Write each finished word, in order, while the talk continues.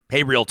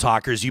Hey, Real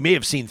Talkers, you may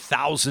have seen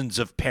thousands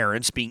of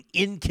parents being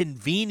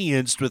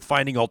inconvenienced with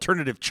finding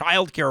alternative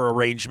childcare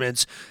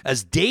arrangements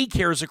as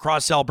daycares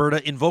across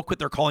Alberta invoke what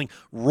they're calling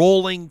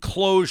rolling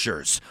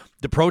closures.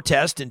 The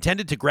protest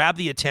intended to grab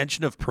the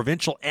attention of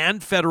provincial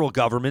and federal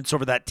governments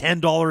over that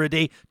 $10 a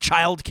day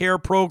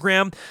childcare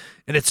program.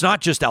 And it's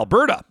not just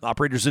Alberta.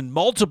 Operators in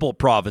multiple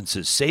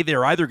provinces say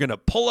they're either going to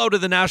pull out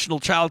of the national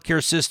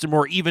childcare system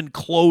or even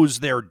close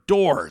their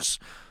doors.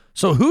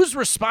 So who's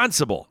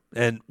responsible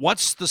and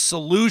what's the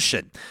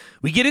solution?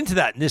 We get into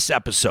that in this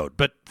episode.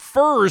 But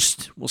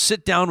first, we'll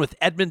sit down with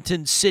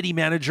Edmonton City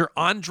Manager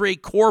Andre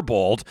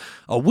Corbould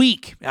a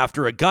week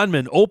after a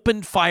gunman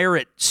opened fire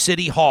at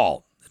City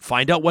Hall.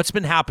 Find out what's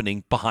been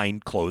happening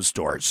behind closed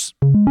doors.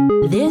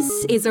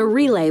 This is a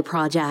relay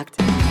project.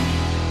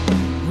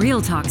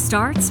 Real Talk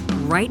starts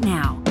right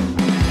now.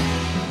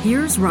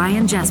 Here's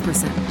Ryan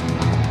Jesperson.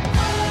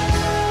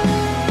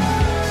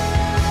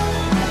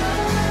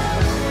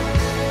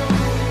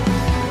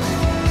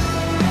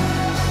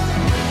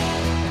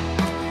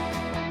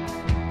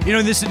 You know,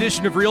 in this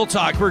edition of Real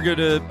Talk, we're going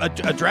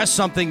to address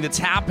something that's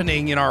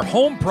happening in our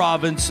home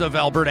province of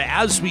Alberta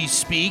as we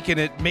speak, and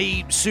it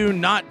may soon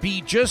not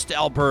be just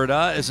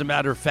Alberta, as a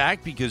matter of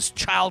fact, because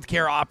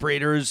childcare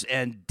operators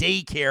and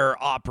daycare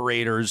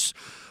operators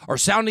are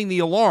sounding the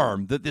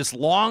alarm that this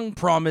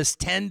long-promised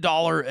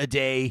 $10 a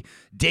day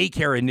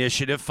daycare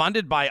initiative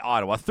funded by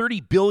Ottawa,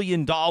 $30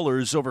 billion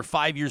over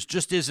 5 years,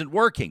 just isn't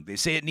working. They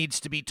say it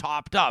needs to be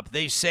topped up.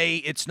 They say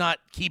it's not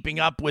keeping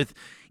up with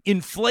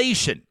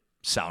inflation.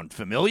 Sound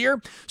familiar?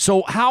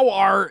 So how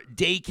are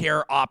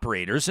daycare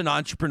operators and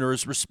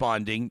entrepreneurs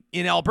responding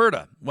in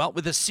Alberta? Well,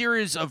 with a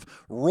series of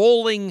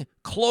rolling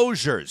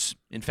closures.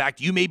 In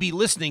fact, you may be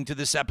listening to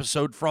this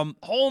episode from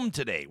home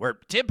today, where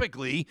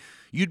typically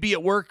you'd be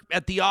at work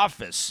at the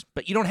office,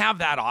 but you don't have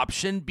that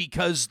option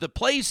because the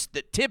place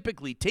that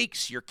typically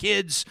takes your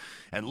kids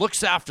and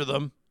looks after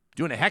them,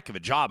 doing a heck of a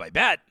job, I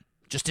bet,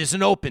 just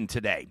isn't open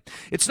today.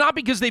 It's not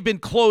because they've been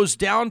closed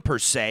down per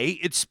se.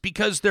 It's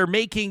because they're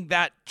making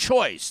that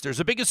choice. There's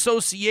a big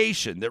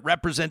association that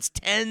represents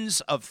tens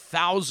of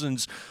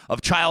thousands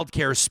of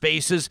childcare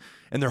spaces,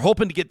 and they're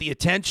hoping to get the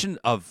attention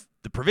of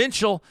the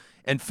provincial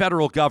and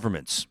federal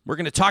governments. We're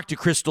going to talk to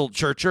Crystal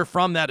Churcher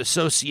from that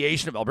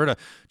Association of Alberta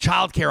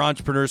Childcare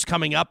Entrepreneurs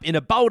coming up in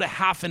about a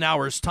half an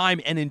hour's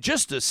time. And in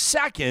just a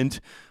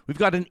second, we've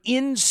got an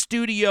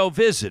in-studio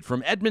visit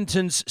from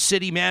Edmonton's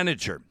city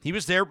manager. He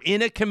was there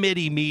in a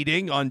committee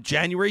meeting on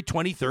January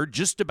 23rd,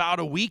 just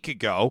about a week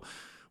ago,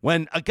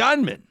 when a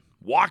gunman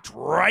walked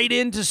right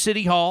into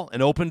City Hall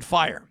and opened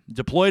fire,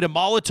 deployed a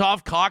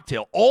Molotov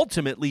cocktail,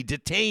 ultimately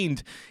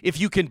detained, if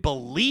you can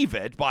believe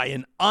it, by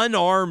an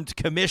unarmed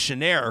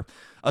commissionaire,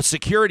 a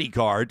security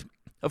guard.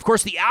 Of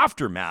course, the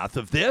aftermath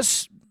of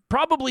this,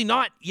 probably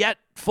not yet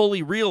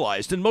fully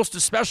realized, and most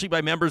especially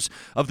by members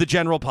of the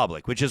general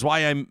public, which is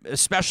why I'm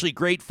especially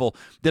grateful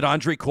that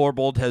Andre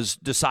Corbould has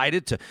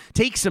decided to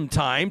take some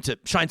time to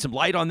shine some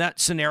light on that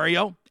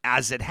scenario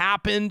as it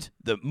happened,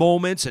 the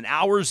moments and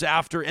hours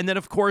after, and then,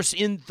 of course,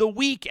 in the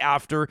week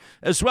after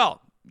as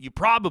well. You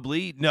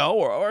probably know,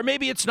 or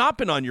maybe it's not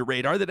been on your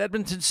radar, that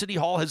Edmonton City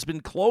Hall has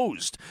been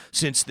closed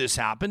since this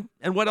happened.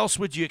 And what else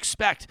would you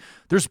expect?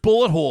 There's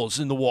bullet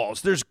holes in the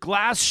walls. There's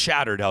glass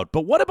shattered out.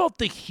 But what about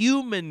the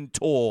human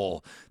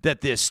toll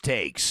that this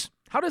takes?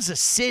 How does a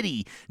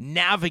city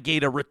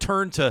navigate a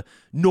return to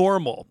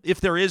normal,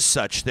 if there is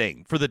such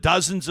thing, for the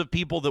dozens of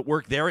people that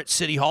work there at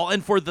City Hall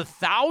and for the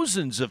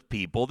thousands of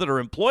people that are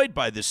employed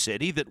by the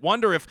city that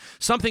wonder if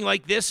something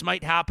like this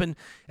might happen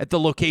at the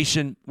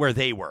location where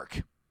they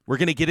work? We're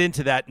going to get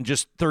into that in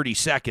just 30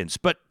 seconds.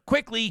 But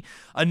quickly,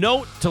 a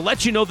note to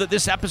let you know that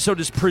this episode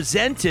is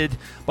presented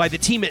by the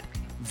team at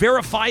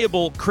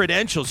Verifiable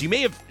Credentials. You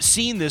may have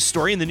seen this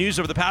story in the news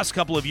over the past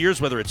couple of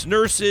years, whether it's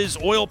nurses,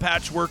 oil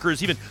patch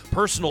workers, even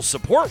personal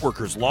support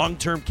workers,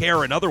 long-term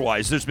care and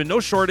otherwise. There's been no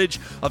shortage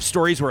of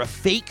stories where a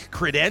fake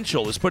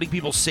credential is putting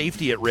people's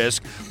safety at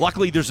risk.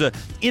 Luckily, there's an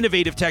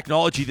innovative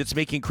technology that's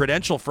making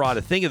credential fraud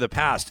a thing of the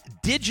past.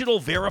 Digital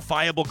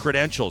verifiable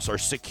credentials are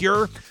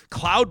secure,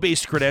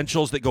 cloud-based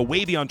credentials that go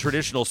way beyond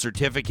traditional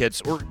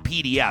certificates or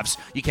PDFs.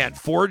 You can't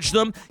forge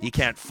them, you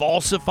can't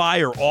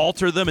falsify or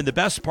alter them, and the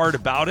best part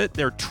about it,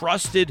 they're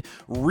trusted,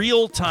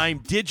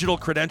 real-time digital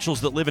credentials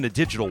that live in a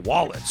digital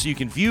wallet. So you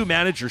can view,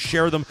 manage, or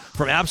share them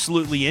from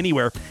absolutely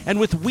anywhere. And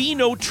with We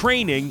Know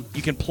Training,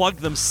 you can plug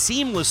them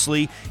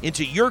seamlessly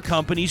into your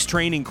company's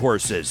training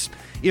courses.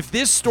 If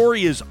this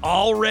story is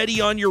already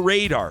on your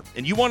radar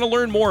and you want to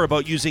learn more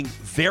about using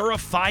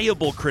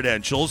verifiable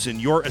credentials in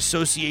your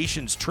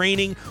association's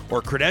training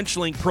or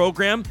credentialing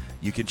program,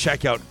 you can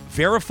check out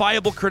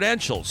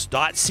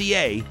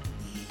verifiablecredentials.ca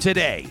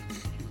today.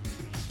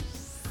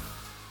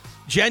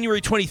 January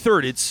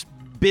 23rd, it's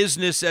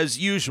business as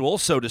usual,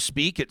 so to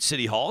speak, at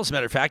City Hall. As a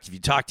matter of fact, if you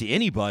talk to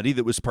anybody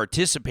that was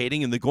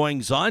participating in the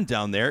goings-on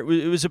down there,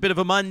 it was a bit of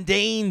a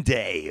mundane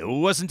day. It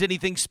wasn't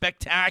anything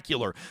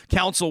spectacular.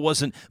 Council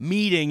wasn't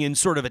meeting in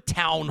sort of a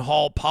town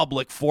hall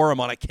public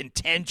forum on a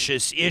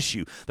contentious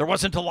issue. There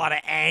wasn't a lot of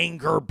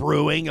anger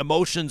brewing.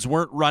 Emotions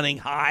weren't running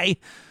high.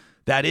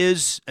 That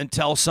is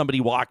until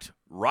somebody walked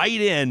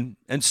right in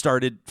and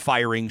started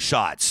firing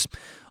shots.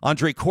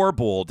 Andre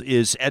Corbould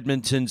is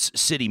Edmonton's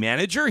city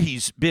manager.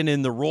 He's been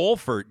in the role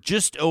for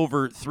just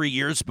over 3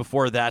 years.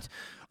 Before that,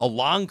 a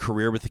long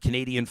career with the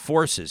Canadian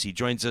Forces. He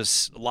joins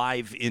us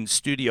live in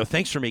studio.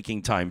 Thanks for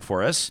making time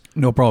for us.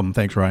 No problem.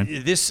 Thanks,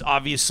 Ryan. This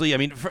obviously, I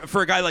mean,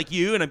 for a guy like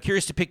you, and I'm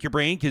curious to pick your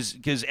brain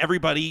because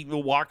everybody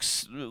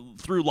walks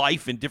through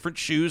life in different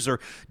shoes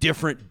or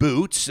different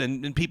boots,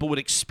 and people would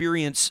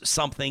experience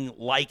something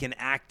like an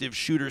active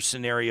shooter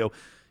scenario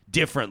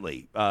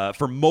differently.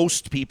 For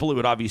most people, it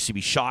would obviously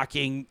be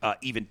shocking,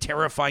 even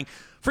terrifying.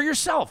 For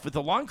yourself, with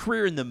a long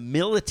career in the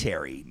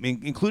military,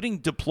 including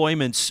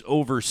deployments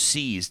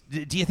overseas,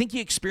 do you think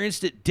you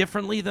experienced it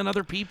differently than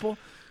other people?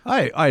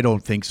 I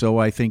don't think so.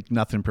 I think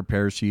nothing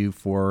prepares you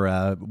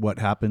for what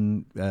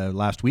happened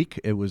last week.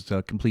 It was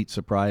a complete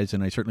surprise,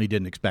 and I certainly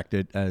didn't expect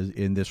it as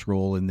in this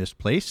role in this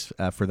place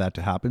for that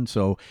to happen.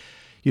 So,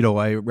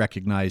 I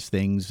recognize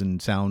things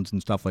and sounds and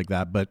stuff like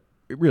that, but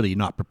really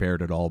not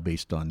prepared at all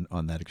based on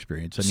that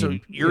experience. I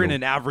mean, you're in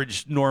an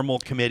average normal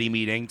committee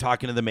meeting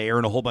talking to the mayor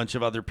and a whole bunch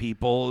of other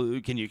people.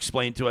 Can you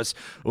explain to us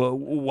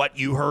what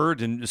you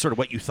heard and sort of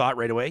what you thought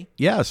right away?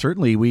 Yeah,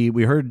 certainly.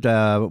 We heard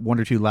one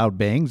or two loud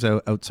bangs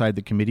outside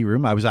the committee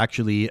room. I was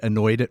actually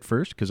annoyed at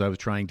first because I was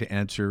trying to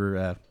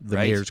answer the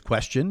mayor's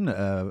question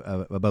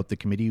about the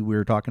committee we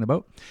were talking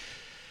about.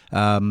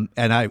 And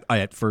I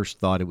at first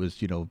thought it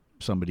was,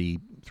 somebody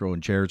throwing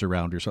chairs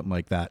around or something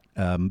like that.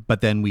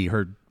 But then we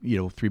heard,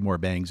 3 more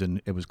bangs,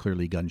 and it was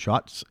clearly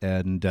gunshots.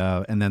 And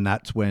then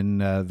that's when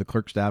the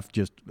clerk staff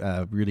just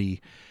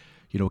really,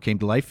 came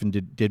to life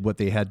and did what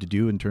they had to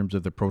do in terms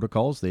of the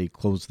protocols. They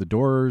closed the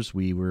doors.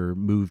 We were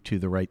moved to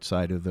the right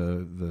side of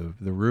the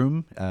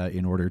room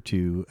in order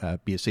to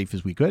be as safe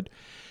as we could.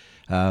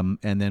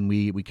 And then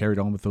we carried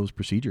on with those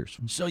procedures.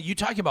 So you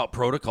talk about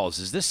protocols.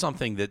 Is this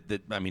something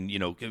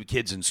that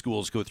kids in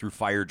schools go through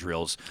fire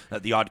drills?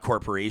 The odd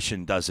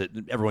corporation does it.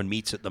 Everyone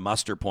meets at the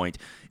muster point.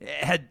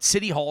 Had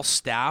City Hall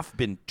staff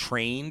been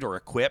trained or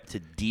equipped to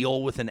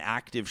deal with an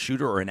active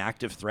shooter or an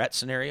active threat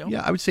scenario?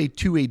 Yeah, I would say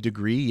to a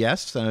degree,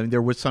 yes.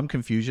 There was some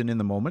confusion in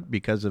the moment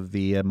because of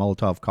the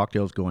Molotov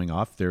cocktails going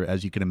off. There,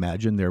 as you can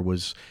imagine, there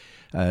was...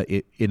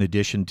 in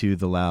addition to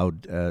the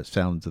loud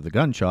sounds of the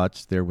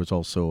gunshots, there was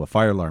also a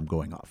fire alarm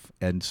going off.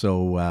 And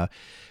so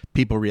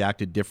people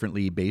reacted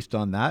differently based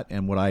on that.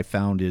 And what I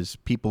found is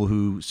people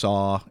who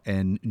saw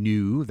and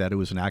knew that it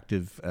was an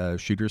active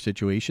shooter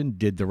situation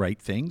did the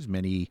right things.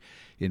 Many,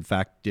 in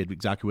fact, did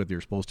exactly what they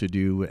were supposed to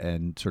do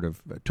and sort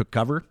of took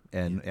cover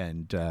and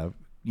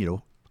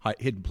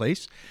hid in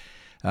place.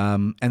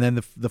 And then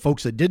the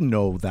folks that didn't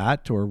know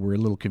that or were a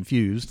little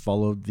confused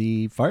followed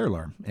the fire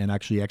alarm and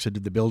actually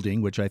exited the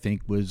building, which I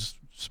think was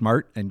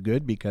smart and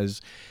good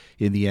because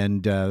in the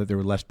end, there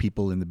were less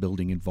people in the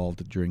building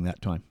involved during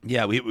that time.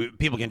 Yeah,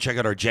 people can check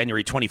out our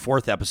January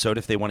 24th episode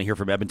if they want to hear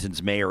from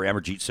Edmonton's Mayor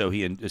Amarjeet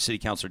Sohi and City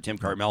Councillor Tim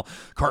Cartmel.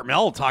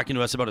 Cartmel talking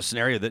to us about a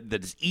scenario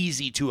that is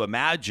easy to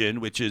imagine,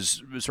 which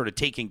is sort of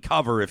taking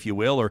cover, if you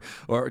will,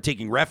 or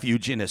taking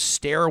refuge in a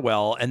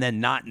stairwell and then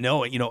not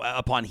knowing,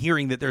 upon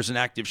hearing that there's an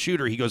active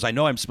shooter, he goes, I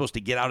know I'm supposed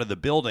to get out of the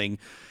building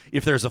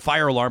if there's a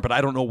fire alarm, but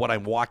I don't know what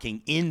I'm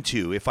walking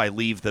into if I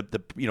leave the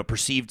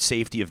perceived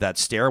safety of that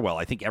stairwell.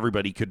 I think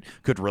everybody could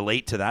relate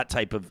to that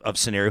type of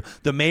scenario.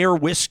 The mayor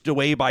whisked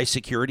away by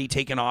security,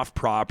 taken off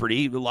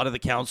property. A lot of the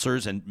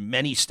councillors and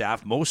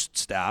most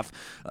staff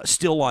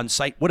still on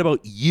site. What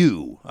about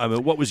you? I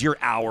mean, what was your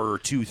hour or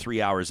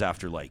 2-3 hours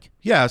after like?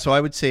 Yeah, so I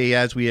would say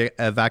as we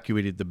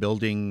evacuated the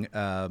building,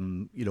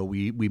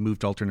 we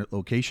moved to alternate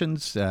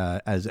locations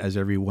as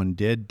everyone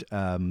did.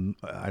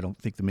 I don't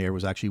think the mayor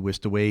was actually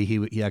whisked away.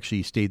 He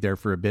actually stayed there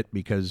for a bit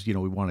because we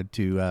wanted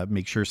to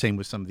make sure. Same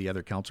with some of the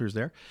other councillors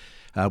there.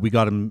 We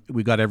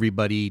got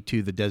everybody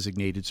to the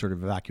designated sort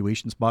of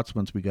evacuation spots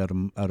once we got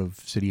them out of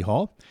City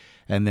Hall.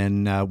 And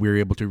then we were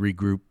able to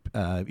regroup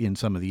in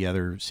some of the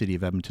other City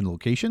of Edmonton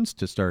locations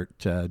to start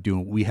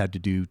doing what we had to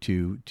do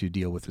to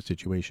deal with the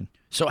situation.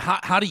 So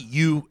how do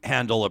you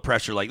handle a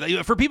pressure like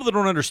that? For people that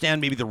don't understand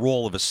maybe the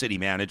role of a city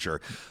manager,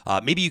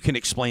 maybe you can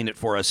explain it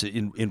for us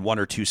in 1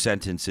 or 2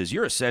 sentences.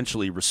 You're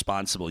essentially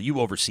responsible.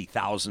 You oversee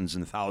thousands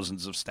and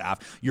thousands of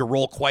staff. Your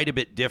role quite a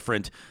bit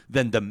different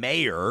than the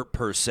mayor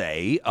per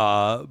se,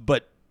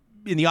 but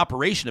in the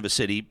operation of a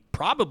city,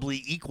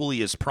 probably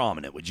equally as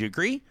prominent. Would you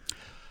agree?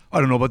 I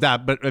don't know about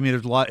that, but I mean,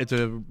 there's a lot. It's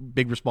a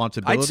big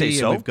responsibility. I'd say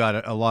so. And we've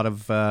got a lot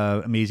of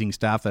amazing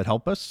staff that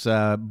help us.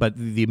 But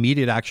the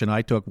immediate action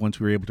I took once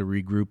we were able to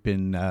regroup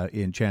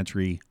in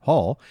Chancery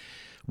Hall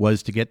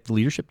was to get the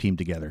leadership team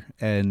together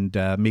and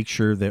make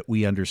sure that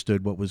we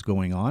understood what was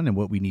going on and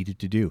what we needed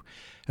to do.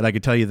 And I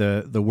could tell you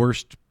the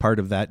worst part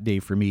of that day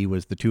for me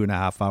was the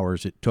 2.5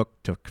 hours it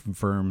took to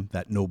confirm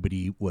that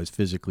nobody was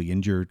physically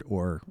injured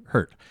or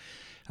hurt.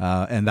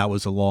 And that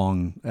was a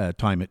long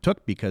time it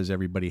took because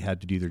everybody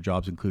had to do their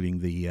jobs, including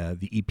the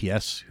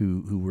EPS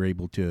who were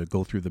able to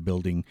go through the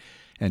building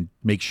and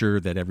make sure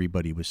that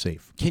everybody was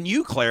safe. Can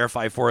you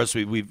clarify for us?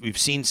 We've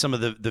seen some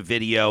of the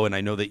video, and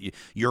I know that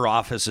your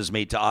office has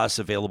made to us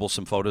available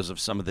some photos of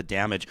some of the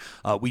damage.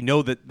 We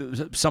know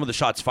that some of the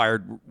shots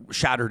fired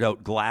shattered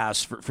out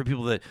glass. For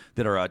people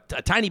that are a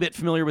tiny bit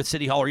familiar with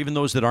City Hall, or even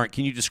those that aren't,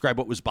 can you describe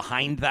what was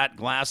behind that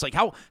glass? Like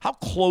how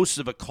close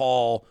of a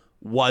call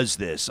was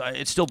this?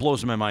 It still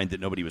blows my mind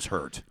that nobody was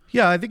hurt.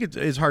 Yeah, I think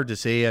it's hard to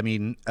say. I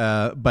mean,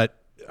 but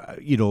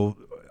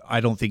I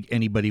don't think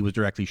anybody was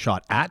directly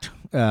shot at,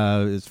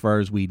 as far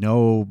as we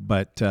know,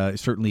 but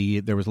certainly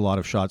there was a lot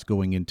of shots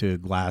going into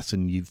glass,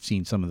 and you've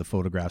seen some of the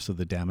photographs of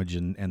the damage,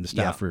 and the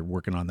staff are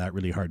working on that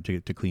really hard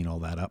to clean all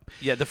that up.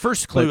 Yeah, the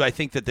first clue I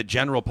think that the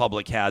general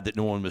public had that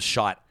no one was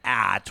shot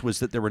at was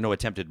that there were no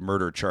attempted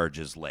murder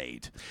charges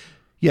laid.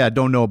 Yeah,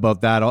 don't know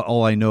about that.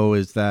 All I know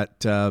is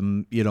that,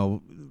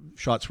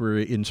 shots were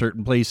in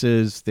certain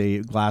places. The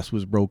glass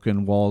was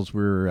broken, walls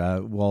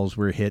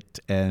were hit,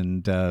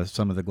 and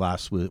some of the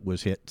glass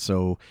was hit.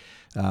 So,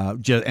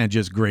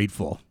 just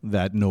grateful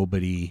that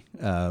nobody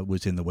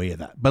was in the way of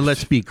that. But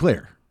let's be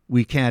clear: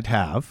 we can't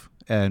have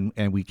and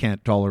we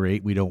can't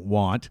tolerate. We don't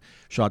want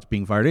shots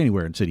being fired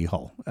anywhere in City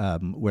Hall,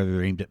 whether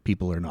they're aimed at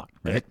people or not.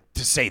 Right?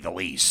 To say the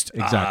least.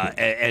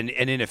 Exactly. And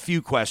in a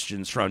few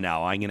questions from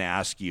now, I'm going to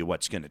ask you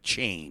what's going to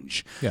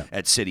change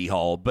at City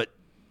Hall, but.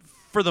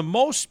 For the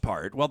most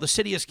part, while the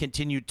city has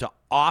continued to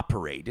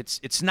operate,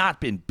 it's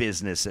not been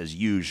business as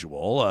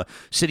usual.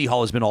 City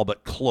Hall has been all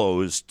but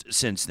closed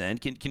since then.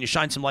 Can you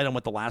shine some light on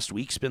what the last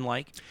week's been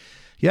like?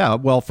 Yeah,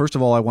 well, first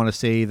of all, I want to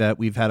say that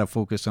we've had a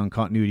focus on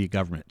continuity of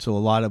government. So a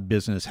lot of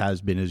business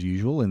has been as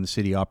usual in the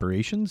city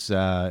operations,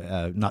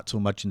 not so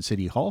much in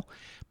City Hall,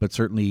 but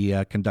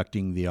certainly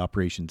conducting the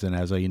operations. And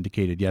as I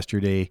indicated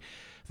yesterday,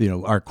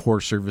 our core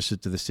services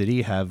to the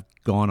city have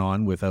gone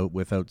on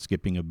without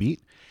skipping a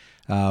beat.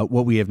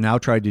 What we have now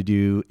tried to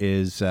do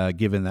is,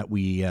 given that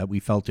we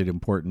felt it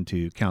important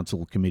to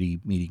council committee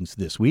meetings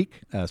this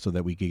week so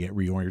that we could get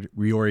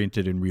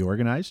reoriented and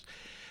reorganized,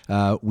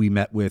 we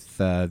met with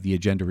the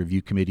Agenda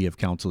Review Committee of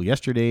Council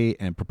yesterday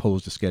and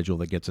proposed a schedule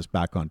that gets us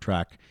back on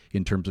track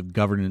in terms of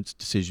governance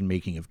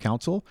decision-making of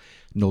Council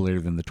no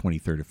later than the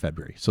 23rd of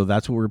February. So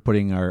that's what we're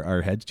putting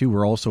our heads to.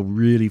 We're also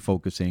really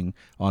focusing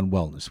on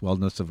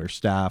wellness of our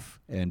staff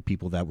and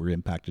people that were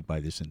impacted by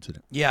this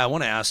incident. Yeah, I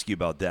want to ask you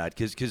about that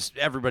because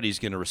everybody's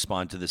going to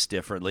respond to this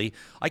differently.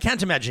 I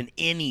can't imagine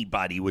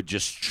anybody would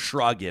just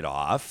shrug it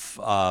off.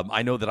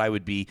 I know that I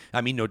would be,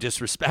 no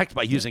disrespect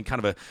by using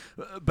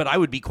but I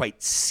would be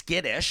quite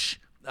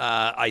skittish,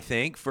 I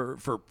think, for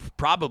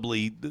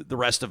probably the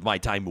rest of my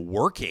time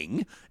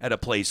working at a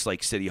place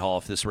like City Hall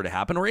if this were to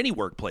happen, or any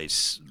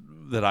workplace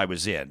that I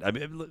was in. I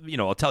mean,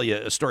 I'll tell you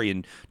a story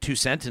in 2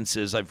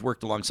 sentences. I've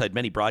worked alongside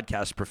many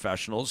broadcast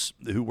professionals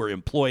who were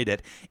employed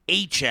at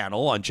A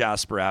Channel on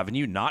Jasper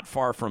Avenue, not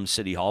far from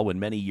City Hall, when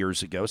many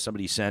years ago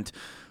somebody sent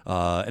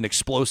an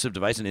explosive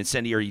device, an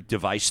incendiary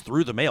device,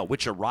 through the mail,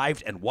 which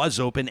arrived and was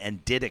open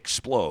and did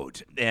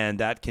explode. And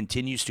that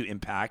continues to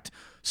impact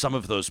some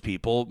of those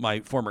people,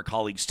 my former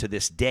colleagues, to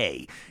this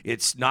day.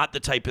 It's not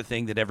the type of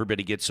thing that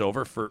everybody gets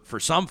over. For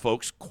some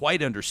folks,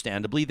 quite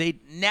understandably,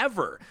 they'd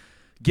never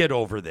get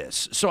over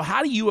this. So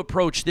how do you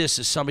approach this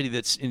as somebody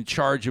that's in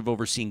charge of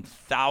overseeing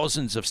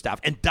thousands of staff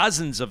and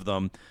dozens of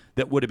them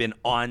that would have been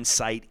on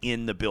site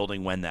in the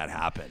building when that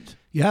happened?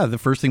 Yeah, the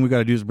first thing we got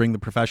to do is bring the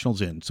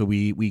professionals in. So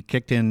we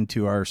kicked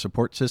into our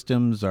support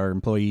systems, our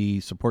employee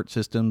support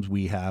systems.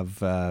 We have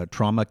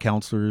trauma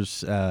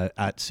counselors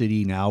at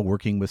City now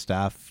working with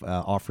staff,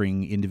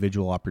 offering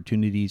individual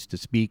opportunities to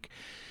speak.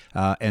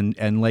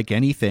 And like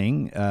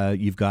anything,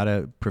 you've got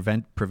to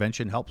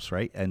prevention helps,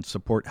 right? And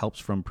support helps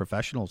from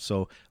professionals.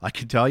 So I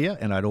can tell you,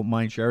 and I don't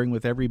mind sharing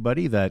with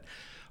everybody, that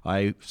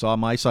I saw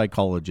my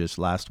psychologist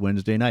last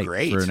Wednesday night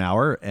for an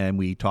hour, and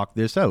we talked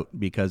this out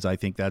because I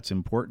think that's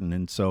important.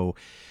 And so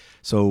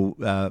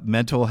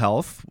mental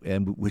health,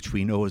 and which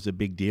we know is a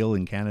big deal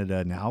in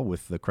Canada now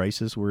with the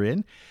crisis we're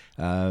in,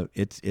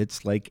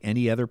 it's like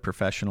any other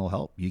professional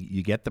help.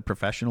 You get the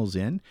professionals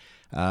in.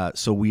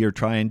 So we are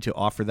trying to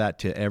offer that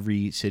to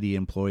every city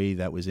employee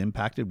that was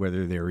impacted,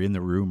 whether they're in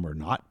the room or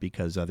not,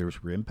 because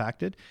others were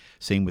impacted.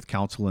 Same with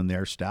council and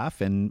their staff.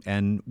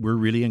 And we're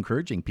really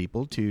encouraging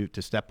people to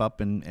step up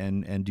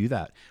and do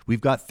that.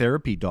 We've got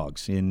therapy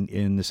dogs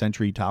in the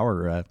Century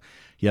Tower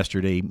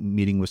yesterday,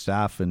 meeting with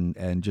staff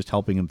and just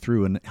helping them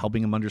through and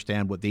helping them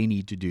understand what they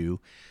need to do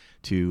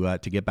to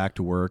get back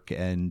to work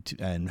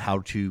and how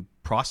to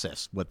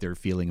process what they're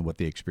feeling and what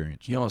they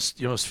experience. You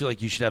almost feel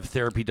like you should have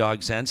therapy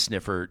dogs and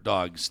sniffer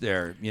dogs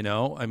there,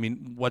 I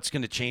mean, what's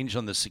going to change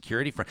on the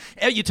security front?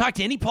 You talk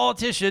to any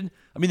politician,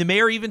 the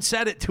mayor even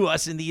said it to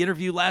us in the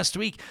interview last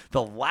week.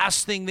 The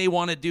last thing they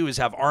want to do is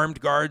have armed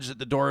guards at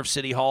the door of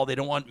City Hall. They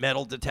don't want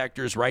metal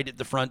detectors right at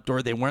the front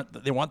door. They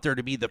want there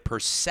to be the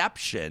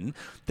perception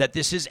that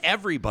this is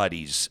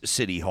everybody's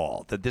City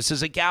Hall, that this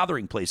is a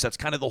gathering place. That's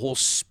kind of the whole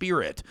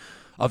spirit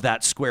of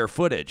that square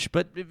footage.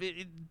 But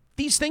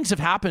these things have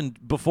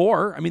happened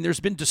before. I mean, there was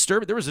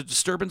a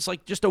disturbance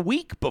like just a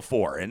week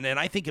before. And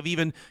I think of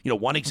even,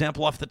 one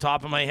example off the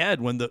top of my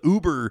head when the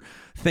Uber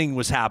thing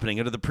was happening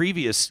under the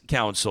previous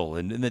council,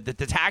 and the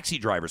taxi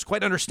drivers,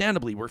 quite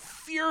understandably, were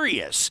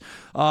furious.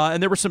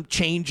 And there were some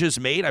changes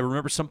made. I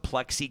remember some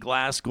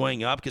plexiglass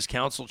going up because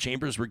council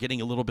chambers were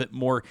getting a little bit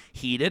more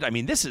heated. I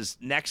mean, this is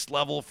next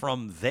level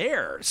from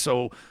there.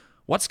 So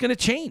what's going to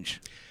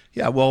change?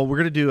 Yeah, well, we're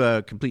going to do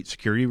a complete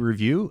security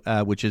review,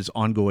 which is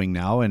ongoing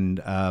now, and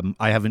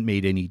I haven't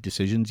made any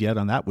decisions yet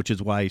on that, which is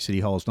why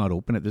City Hall is not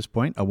open at this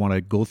point. I want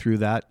to go through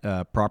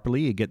that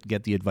properly and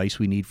get the advice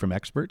we need from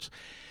experts,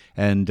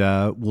 and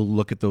we'll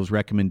look at those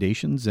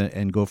recommendations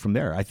and go from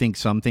there. I think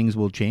some things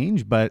will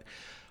change, but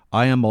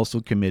I am also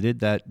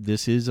committed that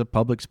this is a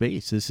public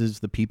space. This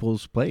is the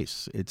people's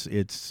place.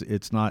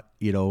 It's not,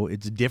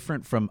 it's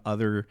different from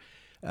other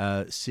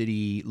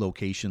city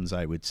locations,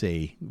 I would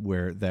say,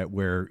 where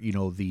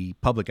the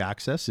public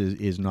access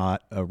is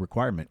not a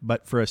requirement.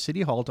 But for a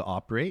city hall to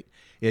operate,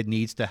 it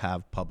needs to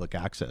have public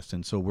access.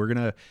 And so we're going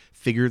to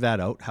figure that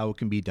out, how it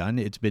can be done.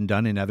 It's been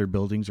done in other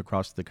buildings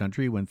across the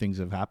country when things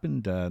have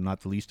happened,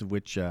 not the least of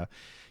which,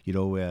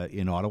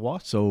 in Ottawa.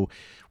 So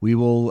we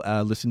will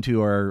listen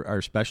to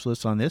our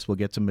specialists on this. We'll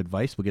get some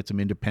advice. We'll get some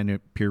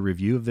independent peer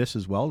review of this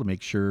as well to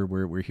make sure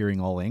we're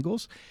hearing all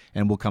angles.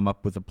 And we'll come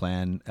up with a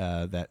plan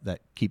that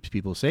keeps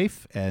people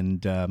safe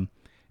and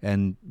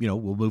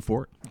we'll move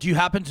forward. Do you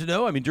happen to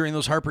know, during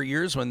those Harper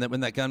years when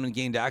that gunman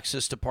gained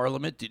access to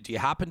Parliament, do you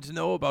happen to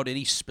know about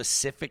any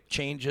specific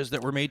changes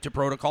that were made to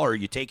protocol, or are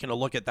you taking a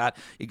look at that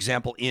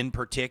example in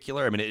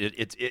particular?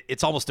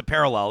 It's almost a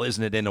parallel,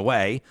 isn't it, in a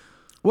way?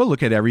 We'll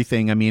look at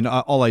everything.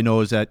 All I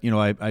know is that,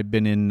 I've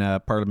been in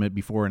Parliament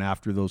before and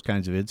after those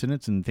kinds of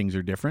incidents, and things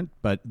are different.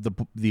 But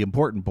the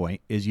important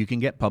point is you can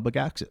get public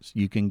access.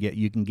 You can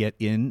get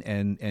in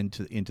and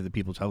into the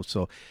people's house.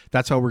 So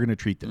that's how we're going to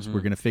treat this. Mm-hmm.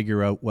 We're going to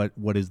figure out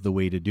what is the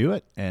way to do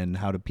it, and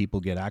how do people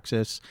get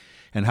access,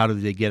 and how do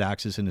they get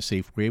access in a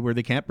safe way where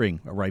they can't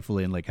bring a rifle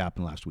in like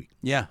happened last week.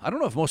 Yeah, I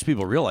don't know if most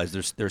people realize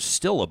there's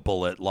still a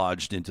bullet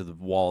lodged into the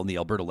wall in the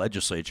Alberta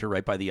legislature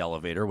right by the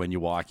elevator when you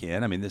walk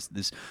in.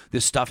 This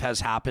stuff has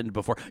happened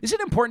before. Is it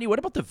important to you? What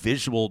about the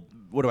visual,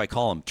 what do I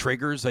call them,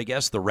 triggers, I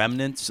guess, the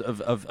remnants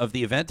of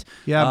the event?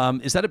 Yeah.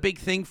 Is that a big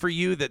thing for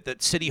you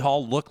that City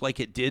Hall looked like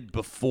it did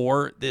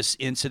before this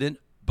incident,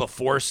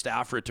 before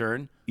staff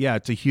return? Yeah,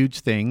 it's a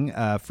huge thing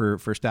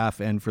for staff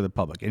and for the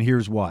public. And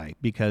here's why.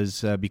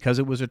 Because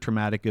it was a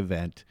traumatic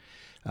event,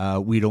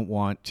 we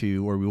want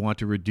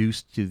to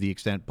reduce to the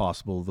extent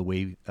possible the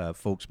way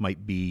folks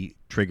might be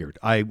triggered.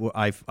 I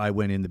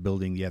went in the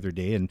building the other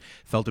day and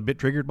felt a bit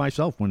triggered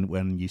myself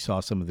when you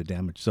saw some of the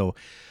damage. So,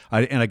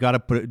 I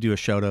got to do a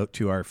shout out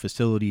to our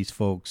facilities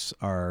folks,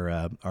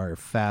 our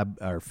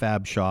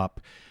fab shop,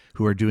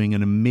 who are doing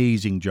an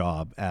amazing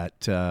job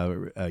at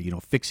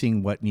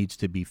fixing what needs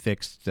to be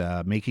fixed,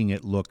 making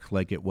it look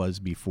like it was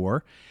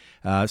before.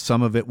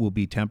 Some of it will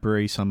be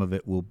temporary, some of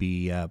it will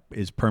be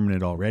is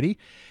permanent already,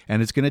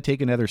 and it's going to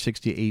take another 6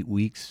 to 8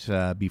 weeks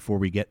before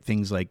we get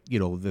things like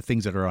the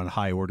things that are on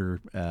high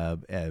order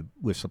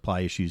with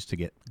supply issues to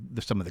get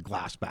some of the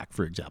glass back,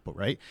 for example,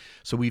 right?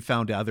 So we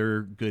found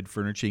other good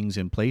furnishings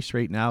in place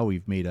right now.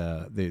 We've made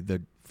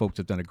the folks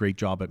have done a great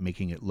job at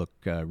making it look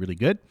really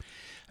good.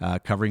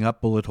 Covering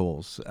up bullet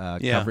holes,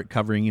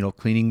 covering,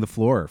 cleaning the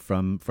floor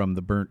from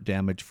the burnt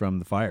damage from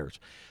the fires.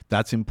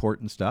 That's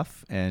important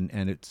stuff, and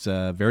it's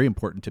very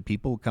important to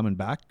people coming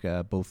back,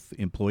 both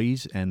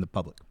employees and the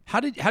public. How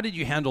did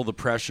you handle the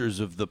pressures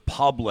of the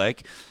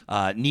public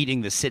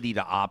needing the city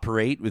to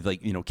operate with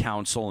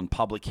council and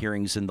public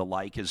hearings and the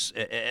like,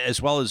 as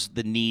well as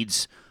the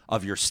needs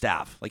of your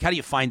staff? Like, how do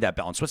you find that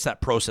balance? What's that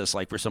process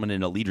like for someone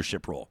in a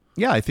leadership role?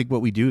 Yeah, I think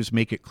what we do is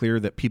make it clear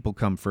that people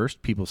come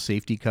first, people's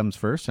safety comes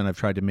first, and I've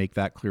tried to make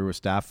that clear with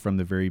staff from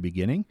the very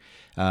beginning,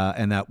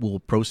 and that will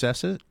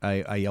process it.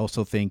 I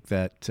also think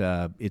that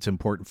it's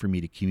important for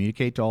me to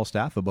communicate to all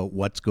staff about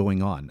what's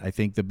going on. I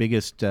think the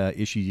biggest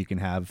issue you can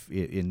have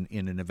in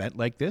an event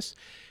like this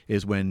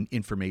is when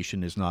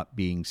information is not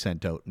being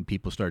sent out and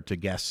people start to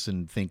guess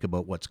and think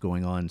about what's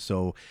going on.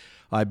 So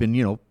I've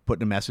been,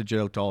 putting a message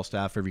out to all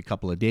staff every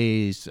couple of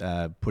days,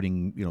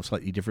 putting,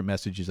 slightly different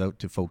messages out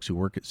to folks who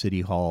work at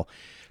City Hall,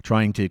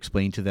 trying to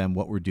explain to them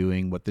what we're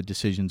doing, what the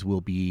decisions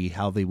will be,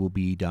 how they will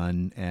be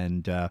done,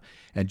 and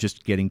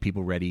just getting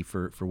people ready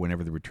for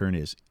whenever the return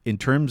is. In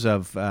terms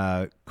of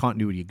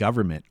continuity of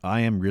government,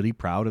 I am really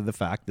proud of the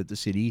fact that the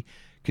city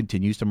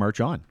continues to march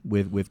on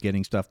with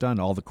getting stuff done.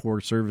 All the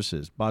core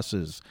services,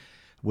 buses,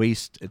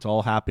 waste, it's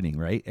all happening,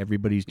 right?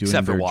 Everybody's doing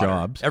except their for water.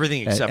 jobs.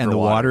 Everything except and for the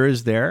water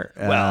is there.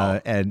 Well,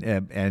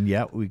 and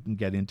yeah, we can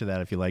get into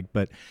that if you like.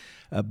 But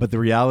the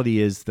reality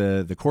is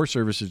the core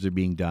services are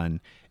being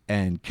done,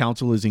 and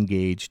council is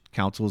engaged.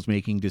 Council is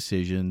making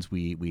decisions.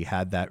 We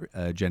had that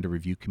agenda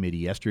review committee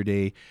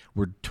yesterday.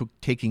 We're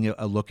taking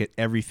a look at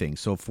everything.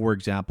 So, for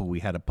example, we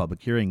had a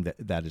public hearing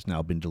that has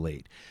now been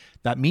delayed.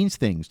 That means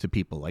things to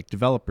people like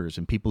developers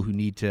and people who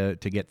need to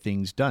get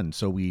things done.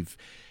 So we've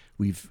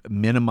We've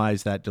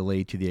minimized that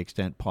delay to the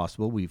extent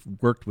possible. We've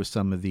worked with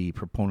some of the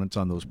proponents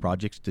on those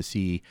projects to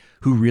see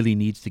who really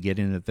needs to get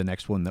in at the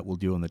next one that we'll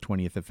do on the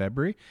 20th of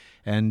February.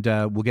 And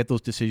we'll get those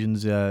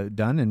decisions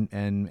done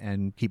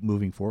and keep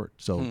moving forward.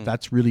 So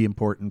that's really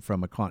important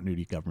from a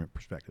continuity government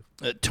perspective.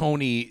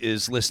 Tony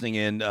is listening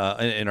in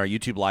our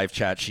YouTube live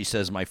chat. She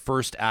says, my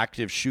first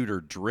active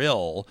shooter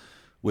drill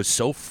was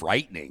so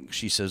frightening.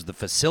 She says the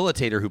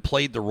facilitator who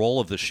played the role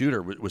of the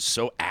shooter was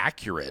so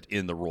accurate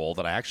in the role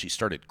that I actually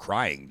started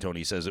crying.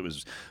 Tony says it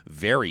was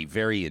very,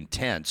 very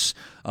intense.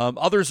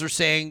 Others are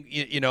saying,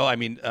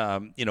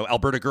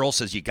 Alberta Girl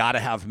says you got to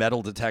have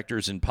metal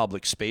detectors in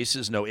public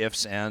spaces, no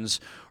ifs, ands,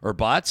 or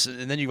buts.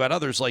 And then you've got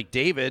others like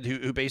David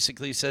who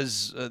basically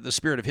says the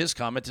spirit of his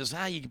comment is,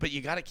 but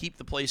you got to keep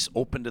the place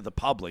open to the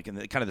public. And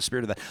kind of the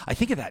spirit of that. I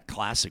think of that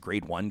class of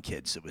grade 1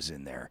 kids that was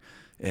in there.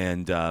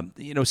 And,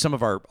 some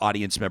of our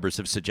audience members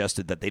have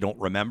suggested that they don't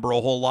remember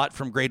a whole lot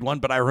from grade 1,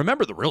 but I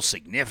remember the real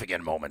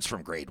significant moments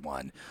from grade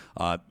 1.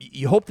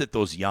 You hope that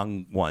those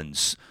young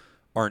ones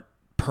aren't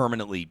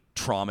permanently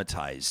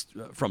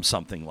traumatized from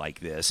something like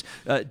this.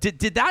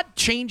 Did that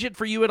change it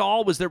for you at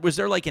all? Was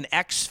there like an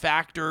X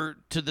factor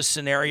to the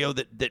scenario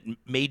that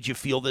made you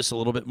feel this a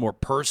little bit more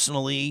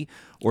personally,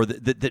 or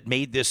that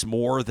made this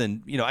more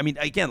than,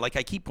 again, like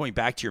I keep going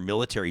back to your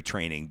military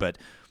training, but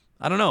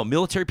I don't know.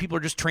 Military people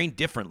are just trained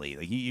differently.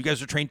 Like you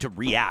guys are trained to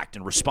react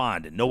and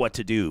respond and know what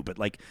to do. But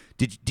like,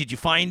 did you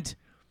find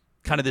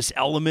kind of this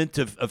element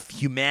of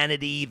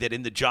humanity that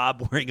in the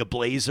job wearing a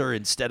blazer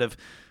instead of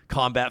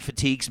combat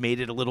fatigues made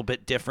it a little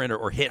bit different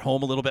or hit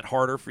home a little bit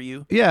harder for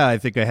you? Yeah, I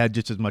think I had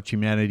just as much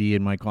humanity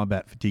in my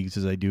combat fatigues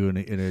as I do in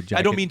a jacket.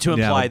 I don't mean to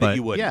imply that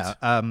you wouldn't.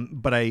 Yeah,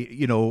 but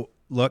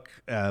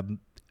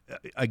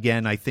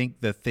again, I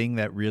think the thing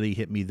that really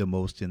hit me the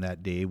most in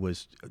that day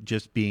was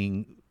just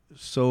being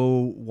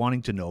so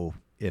wanting to know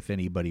if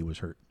anybody was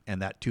hurt.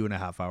 And that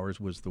 2.5 hours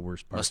was the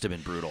worst part. Must have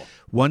been brutal.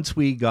 Once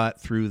we got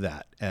through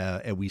that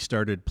and we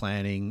started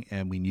planning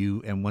and we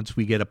knew, and once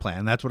we get a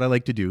plan, that's what I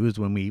like to do is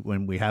when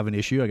we have an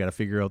issue, I got to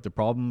figure out the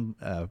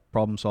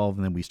problem solve,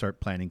 and then we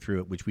start planning through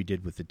it, which we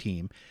did with the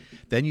team.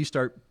 Then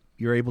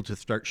you're able to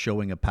start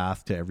showing a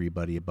path to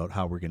everybody about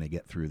how we're going to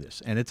get through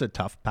this. And it's a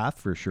tough path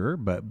for sure,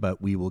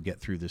 but we will get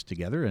through this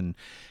together. And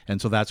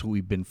so that's what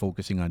we've been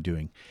focusing on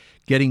doing.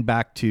 Getting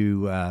back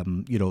to,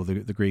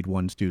 the grade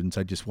 1 students,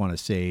 I just want to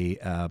say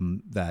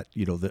that,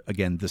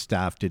 the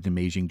staff did an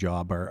amazing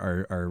job.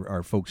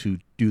 Our folks who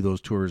do those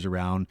tours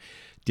around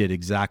did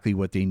exactly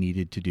what they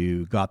needed to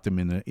do, got them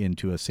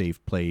into a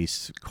safe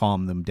place,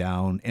 calmed them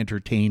down,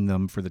 entertained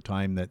them for the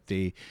time that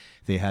they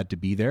had to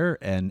be there,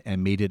 and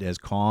made it as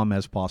calm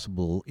as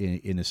possible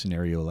in a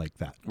scenario like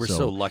that. We're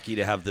so lucky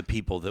to have the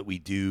people that we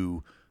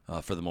do,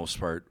 for the most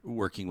part,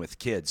 working with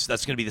kids.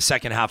 That's going to be the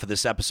second half of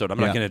this episode. I'm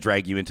not going to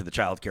drag you into the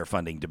childcare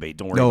funding debate.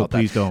 Don't worry about that.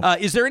 No, please don't.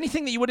 Is there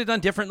anything that you would have done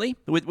differently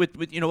with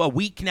a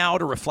week now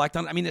to reflect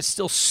on? I mean, it's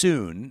still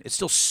soon. It's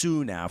still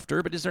soon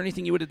after, but is there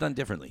anything you would have done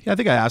differently? Yeah, I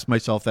think I ask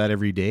myself that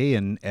every day,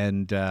 and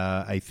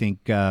I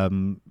think a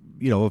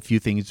few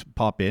things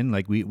pop in.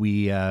 Like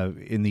we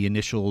in the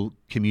initial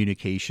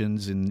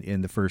communications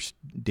in the first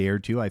day or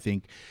two, I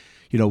think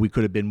we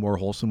could have been more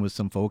wholesome with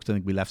some folks. I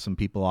think we left some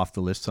people off the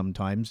list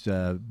sometimes,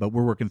 but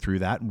we're working through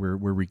that, and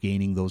we're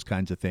regaining those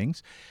kinds of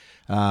things.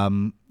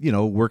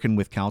 Working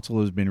with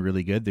council has been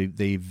really good.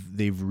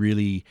 They've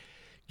really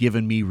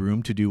given me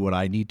room to do what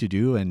I need to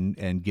do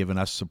and given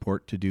us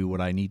support to do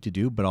what I need to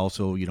do, but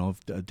also,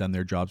 have done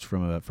their jobs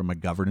from a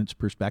governance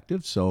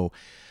perspective. So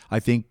I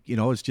think,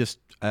 it's just,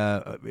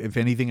 if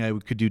anything I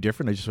could do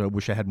different, I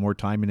wish I had more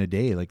time in a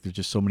day. Like there's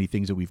just so many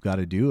things that we've got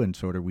to do, and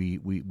sort of we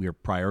are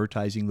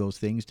prioritizing those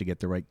things to get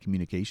the right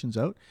communications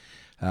out.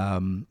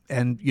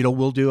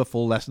 We'll do a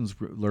full lessons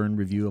learned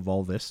review of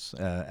all this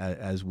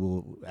as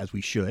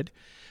we should.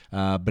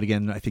 But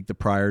again, I think the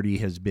priority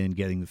has been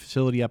getting the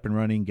facility up and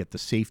running, get the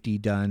safety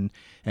done,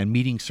 and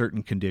meeting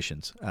certain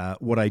conditions.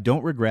 What I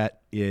don't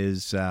regret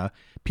is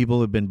people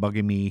have been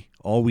bugging me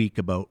all week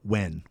about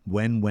when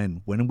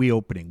are we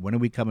opening? When are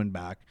we coming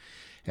back?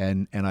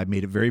 And I've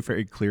made it very,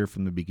 very clear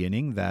from the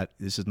beginning that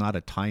this is not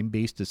a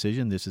time-based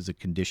decision. This is a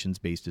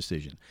conditions-based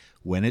decision.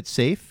 When it's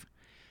safe,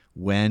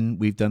 when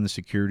we've done the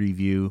security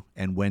view,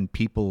 and when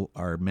people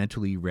are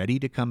mentally ready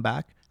to come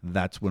back,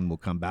 that's when we'll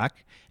come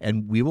back.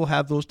 And we will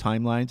have those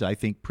timelines, I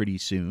think, pretty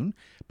soon,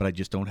 but I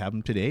just don't have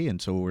them today. And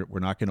so we're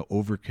not going to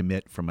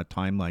overcommit from a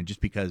timeline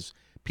just because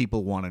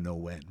people want to know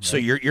when. Right? So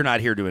you're not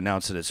here to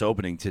announce that it's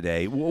opening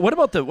today. What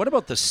about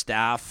the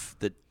staff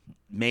that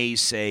may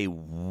say,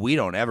 we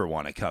don't ever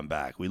want to come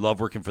back? We love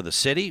working for the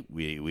city.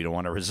 We don't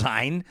want to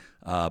resign,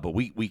 but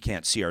we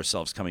can't see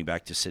ourselves coming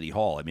back to City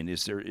Hall. I mean,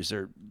 is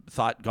there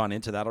thought gone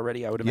into that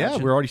already, I would imagine?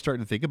 Yeah, we're already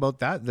starting to think about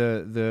that.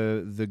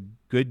 The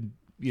good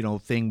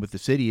thing with the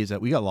city is that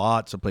we got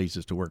lots of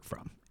places to work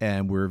from,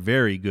 and we're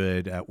very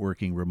good at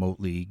working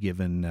remotely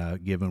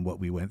given what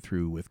we went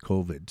through with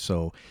COVID.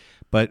 So,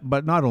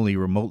 but not only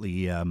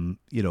remotely,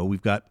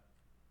 we've got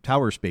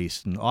tower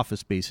space and office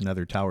space in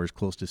other towers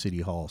close to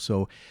City Hall.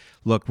 So,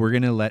 look, we're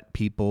going to let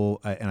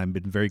people, and I've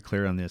been very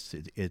clear on this,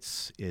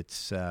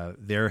 it's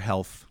their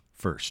health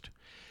first.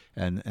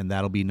 And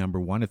that'll be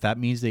number one. If that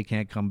means they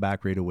can't come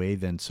back right away,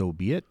 then so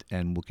be it,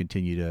 and we'll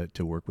continue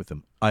to work with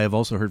them. I have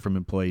also heard from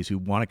employees who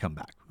want to come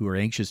back, who are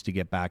anxious to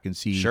get back and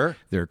see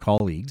their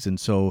colleagues. And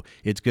so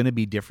it's going to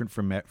be different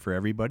for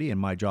everybody,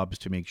 and my job is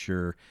to make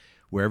sure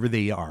wherever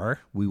they are,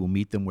 we will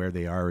meet them where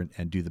they are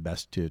and do the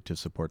best to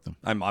support them.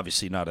 I'm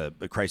obviously not a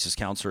crisis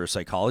counselor or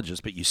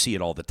psychologist, but you see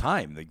it all the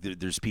time. Like,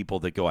 there's people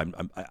that go,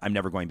 I'm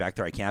never going back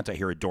there. I can't. I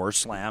hear a door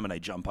slam and I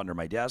jump under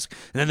my desk.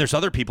 And then there's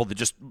other people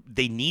that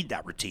they need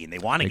that routine. They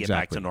want to get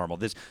back to normal.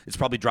 It's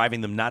probably driving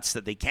them nuts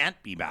that they can't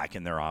be back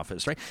in their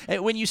office, right?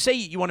 And when you say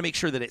you want to make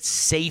sure that it's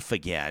safe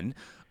again,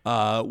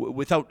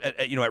 without,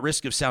 at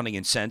risk of sounding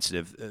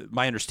insensitive,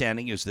 my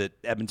understanding is that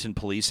Edmonton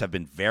police have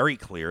been very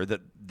clear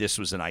that this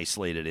was an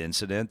isolated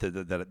incident,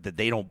 that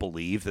they don't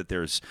believe that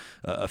there's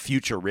a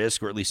future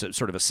risk, or at least a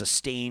sort of a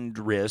sustained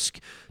risk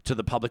to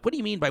the public. What do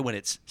you mean by when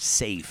it's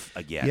safe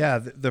again? Yeah,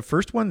 the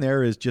first one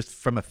there is just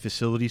from a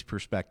facilities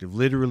perspective,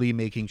 literally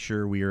making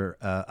sure we are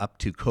up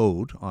to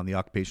code on the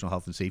occupational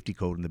health and safety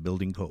code and the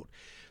building code.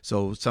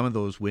 So some of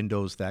those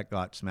windows that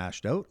got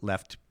smashed out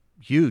left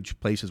huge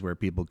places where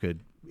people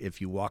could,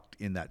 if you walked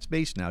in that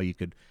space now, you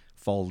could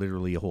fall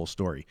literally a whole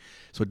story.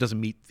 So it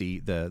doesn't meet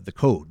the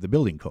code, the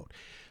building code.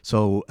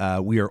 So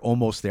we are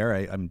almost there.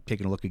 I'm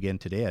taking a look again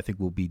today. I think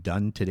we'll be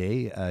done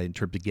today in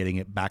terms of getting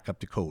it back up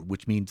to code,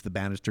 which means the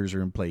banisters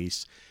are in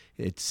place.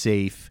 It's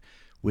safe.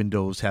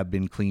 Windows have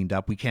been cleaned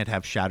up. We can't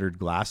have shattered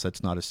glass.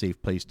 That's not a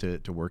safe place to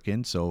work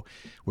in. So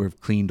we've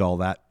cleaned all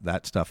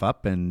that stuff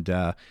up. And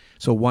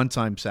so once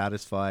I'm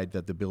satisfied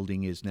that the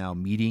building is now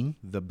meeting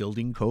the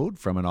building code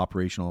from an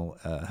operational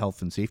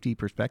health and safety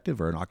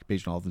perspective, or an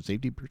occupational health and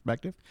safety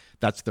perspective,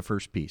 that's the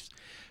first piece.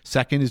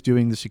 Second is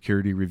doing the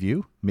security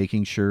review,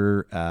 making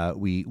sure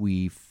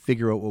we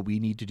figure out what we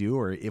need to do,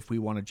 or if we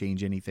want to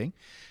change anything.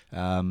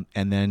 And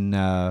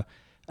then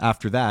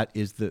after that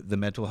is the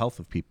mental health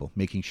of people,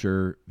 making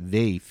sure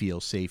they feel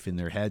safe in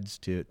their heads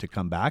to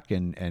come back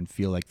and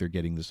feel like they're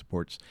getting the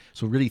supports.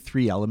 So really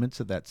 3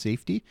 elements of that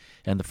safety.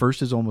 And the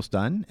first is almost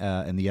done,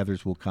 and the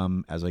others will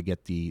come as I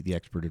get the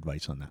expert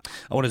advice on that.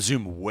 I want to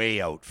zoom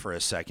way out for a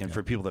second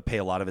for people that pay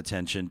a lot of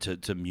attention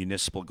to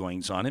municipal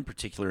goings on, in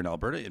particular in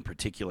Alberta, in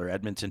particular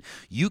Edmonton.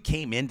 You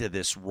came into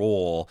this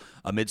role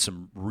amid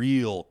some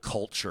real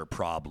culture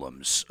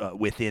problems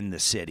within the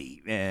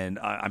city. And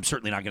I'm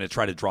certainly not going to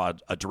try to draw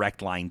a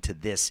direct line to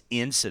this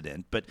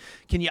incident, but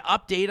can you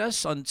update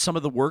us on some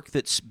of the work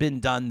that's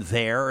been done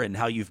there and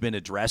how you've been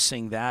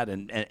addressing that,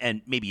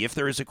 and maybe if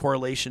there is a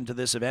correlation to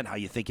this event, how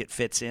you think it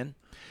fits in?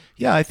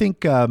 Yeah, I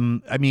think,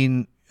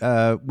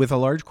 with a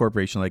large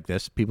corporation like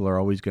this, people are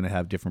always going to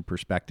have different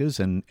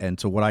perspectives. And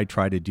so what I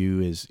try to do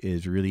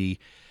is really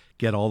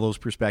get all those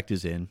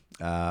perspectives in.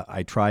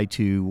 I try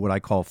to, what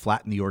I call,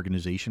 flatten the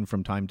organization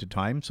from time to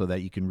time so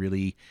that you can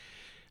really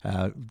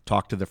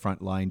talk to the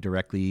front line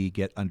directly,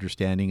 get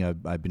understanding.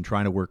 I've been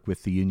trying to work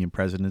with the union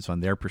presidents on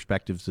their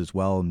perspectives as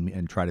well,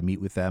 and try to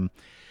meet with them.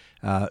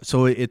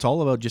 So it's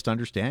all about just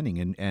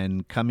understanding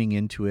and coming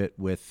into it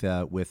with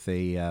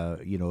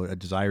a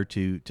desire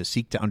to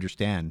seek to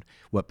understand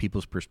what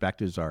people's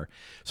perspectives are.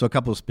 So a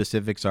couple of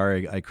specifics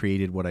are, I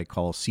created what I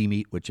call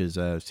CMEET, which is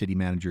a city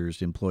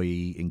manager's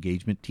employee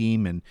engagement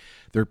team, and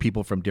there are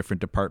people from different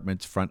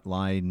departments,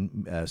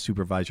 frontline,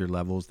 supervisor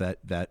levels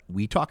that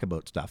we talk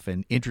about stuff.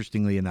 And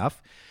interestingly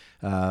enough,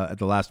 at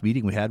the last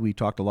meeting we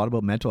talked a lot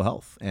about mental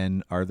health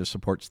and are the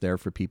supports there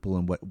for people,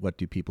 and what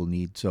do people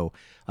need. So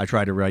I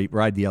try to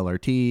ride the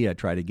LRT. I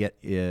try to get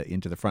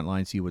into the front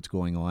line, see what's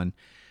going on,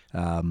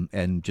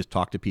 and just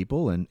talk to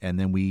people. And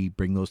then we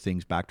bring those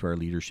things back to our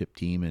leadership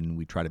team, and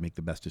we try to make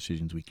the best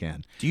decisions we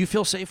can. Do you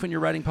feel safe when you're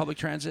riding public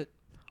transit?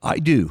 I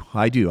do.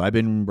 I've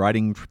been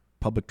riding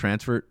public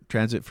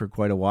transit for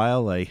quite a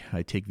while. I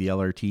take the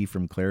LRT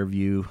from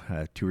Clairview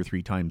 2 or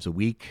 3 times a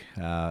week,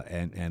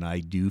 and I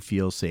do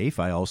feel safe.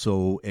 I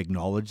also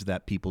acknowledge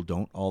that people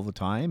don't all the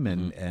time,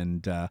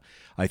 and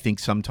I think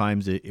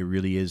sometimes it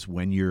really is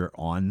when you're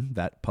on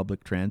that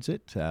public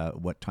transit,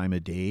 what time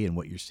of day and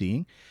what you're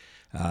seeing.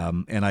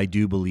 And I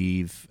do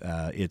believe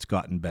it's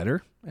gotten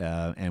better,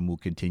 and we'll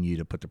continue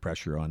to put the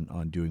pressure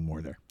on doing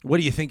more there. What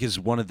do you think is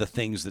one of the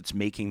things that's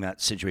making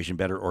that situation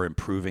better or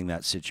improving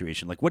that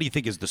situation? Like, what do you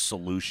think is the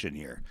solution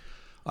here?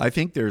 I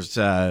think there's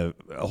a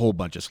whole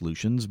bunch of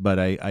solutions, but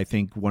I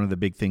think one of the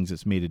big things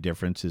that's made a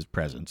difference is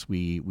presence.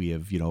 We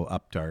have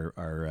upped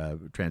our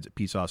transit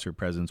peace officer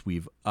presence.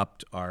 We've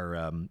upped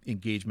our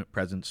engagement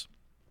presence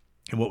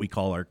and what we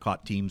call our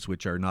COT teams,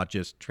 which are not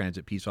just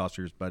transit peace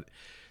officers, but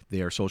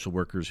they are social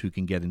workers who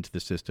can get into the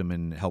system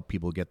and help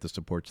people get the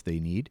supports they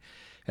need.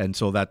 And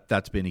so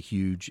that's been a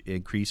huge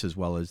increase, as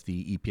well as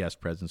the EPS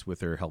presence with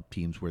their help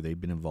teams where they've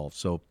been involved.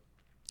 So,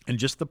 and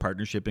just the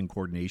partnership and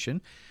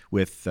coordination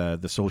with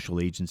the social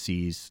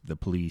agencies, the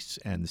police,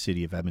 and the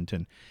city of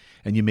Edmonton.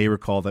 And you may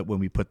recall that when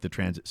we put the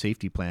transit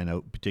safety plan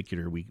out in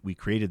particular, we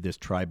created this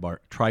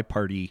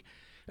tri-party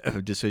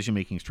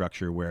decision-making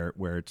structure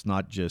where it's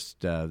not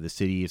just the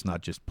city, it's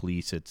not just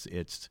police,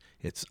 it's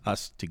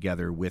us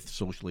together with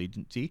social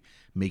agency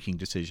making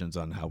decisions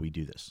on how we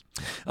do this.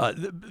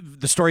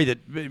 The story that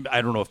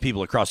I don't know if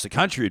people across the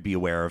country would be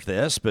aware of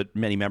this, but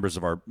many members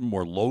of our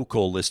more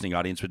local listening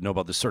audience would know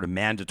about this sort of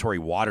mandatory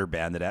water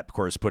ban that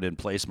EPCOR has put in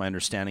place. My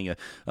understanding,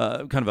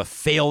 kind of a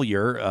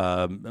failure.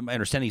 My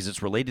understanding is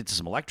it's related to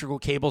some electrical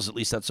cables. At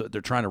least that's what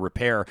they're trying to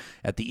repair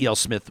at the E.L.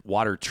 Smith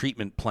water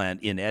treatment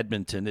plant in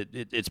Edmonton.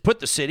 It's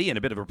put the city in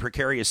a bit of a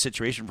precarious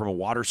situation from a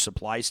water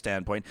supply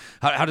standpoint.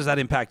 How does that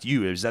impact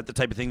you? Is that the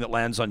type of thing that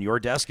lands on your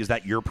desk? Is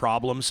that your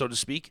problem, so to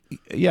speak?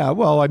 Yeah,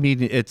 well, I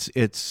mean, it's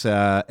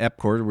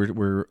EPCOR.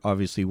 We're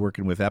obviously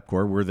working with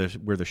EPCOR.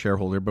 We're the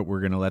shareholder, but we're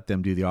going to let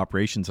them do the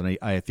operations, and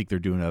I think they're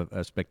doing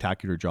a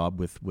spectacular job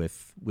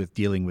with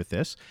dealing with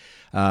this.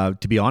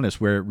 To be honest,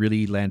 where it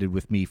really landed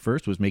with me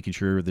first was making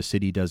sure the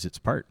city does its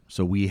part.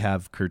 So we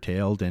have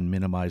curtailed and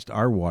minimized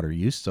our water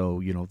use.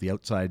 So the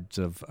outsides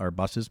of our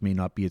buses may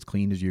not be as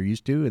clean as you're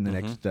used to in the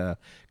next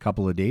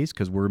couple of days,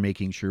 because we're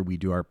making sure we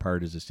do our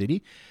part as a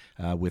city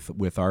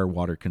with our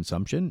water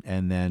consumption.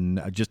 And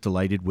then just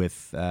delighted with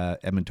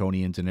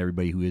Edmontonians and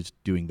everybody who is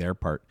doing their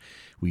part.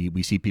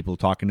 We see people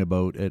talking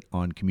about it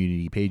on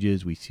community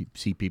pages. We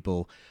see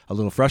people a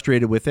little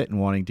frustrated with it and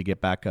wanting to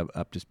get back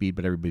up to speed,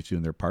 but everybody's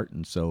doing their part.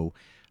 And so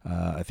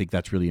I think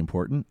that's really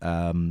important.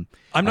 I'm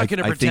not going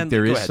to pretend. I think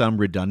there is some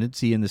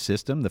redundancy in the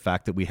system. The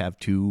fact that we have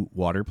two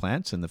water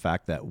plants and the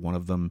fact that one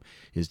of them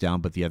is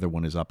down but the other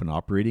one is up and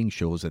operating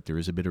shows that there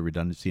is a bit of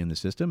redundancy in the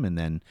system. And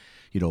then,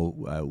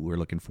 we're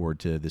looking forward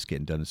to this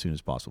getting done as soon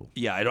as possible.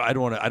 Yeah, I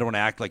don't want to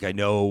act like I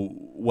know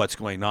what's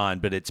going on,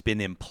 but it's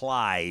been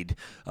implied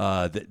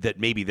that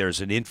maybe there's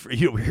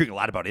we're hearing a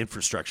lot about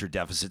infrastructure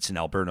deficits in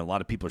Alberta. A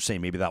lot of people are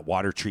saying maybe that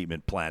water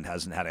treatment plant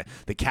hasn't had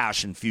the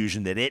cash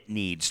infusion that it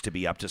needs to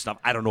be up to snuff.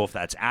 I don't know if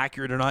that's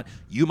accurate or not.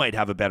 You might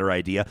have a better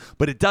idea,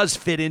 but it does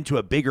fit into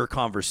a bigger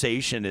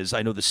conversation. As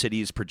I know, the city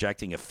is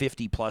projecting a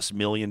 $50+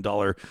 million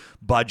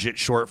budget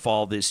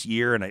shortfall this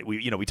year, and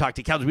we talk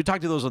to council. We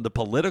talk to those on the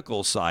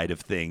political side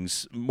of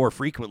things more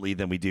frequently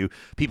than we do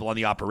people on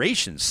the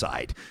operations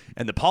side.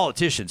 And the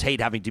politicians hate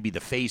having to be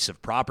the face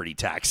of property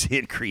tax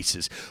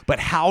increases. But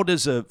how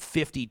does a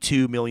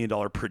 $52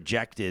 million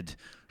projected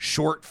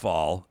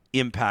shortfall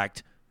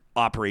impact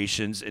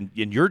operations and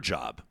in your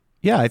job?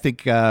 Yeah, I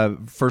think,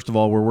 first of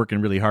all, we're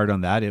working really hard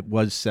on that. It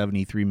was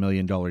 $73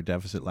 million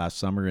deficit last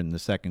summer in the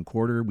second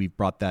quarter. We've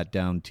brought that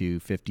down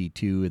to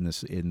 52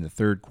 in the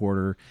third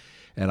quarter,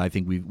 and I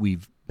think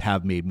we've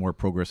made more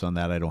progress on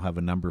that. I don't have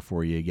a number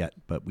for you yet,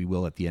 but we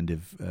will at the end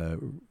of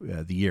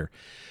the year.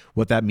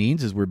 What that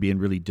means is we're being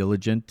really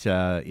diligent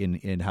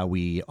in how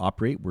we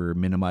operate. We're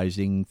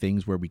minimizing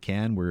things where we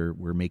can.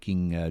 We're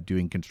making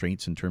doing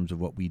constraints in terms of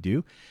what we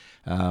do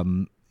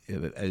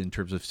in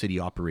terms of city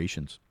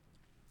operations.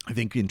 I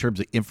think in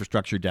terms of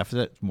infrastructure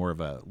deficit, it's more of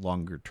a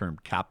longer-term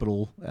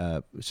capital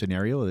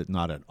scenario,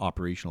 not an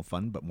operational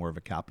fund, but more of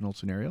a capital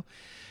scenario.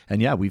 And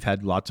yeah, we've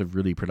had lots of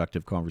really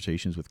productive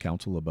conversations with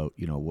council about,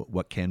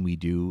 what can we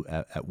do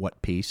at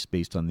what pace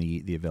based on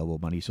the available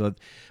money. So,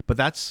 but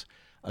that's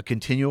a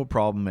continual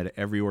problem at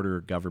every order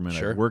of government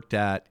I've worked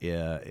at.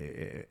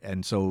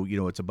 And so,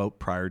 it's about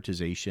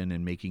prioritization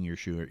and making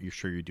sure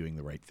you're doing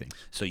the right thing.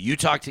 So you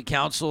talk to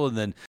council, and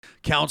then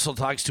council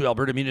talks to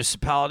Alberta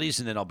municipalities,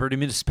 and then Alberta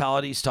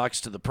municipalities talks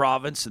to the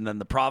province, and then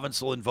the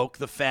province will invoke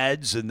the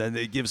feds, and then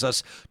it gives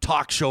us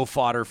talk show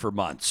fodder for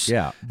months.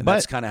 Yeah. And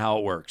that's kind of how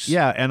it works.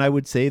 Yeah. And I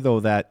would say, though,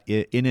 that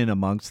in and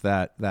amongst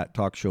that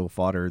talk show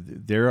fodder,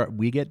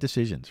 we get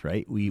decisions,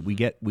 right? We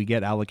get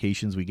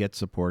allocations, we get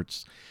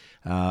supports.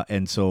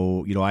 And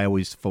so, I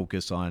always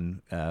focus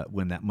on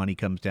when that money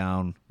comes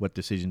down, what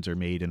decisions are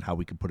made and how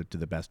we can put it to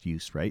the best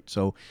use, right?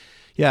 So,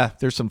 yeah,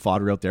 there's some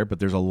fodder out there, but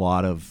there's a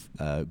lot of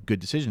good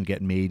decisions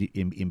getting made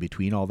in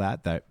between all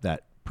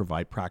that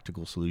provide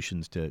practical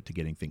solutions to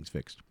getting things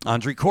fixed.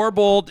 Andre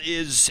Corbould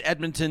is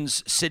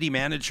Edmonton's city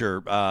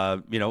manager.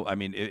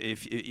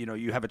 If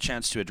you have a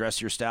chance to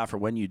address your staff, or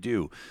when you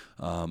do,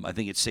 I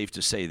think it's safe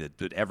to say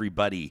that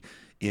everybody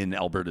in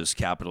Alberta's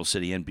capital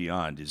city and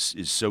beyond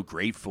is so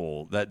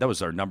grateful. That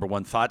was our number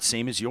one thought,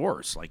 same as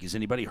yours. Like, is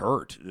anybody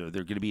hurt?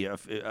 There going to be,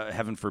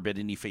 heaven forbid,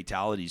 any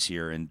fatalities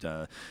here? And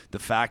the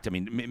fact,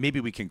 maybe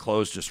we can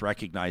close just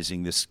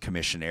recognizing this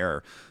commission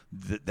error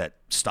that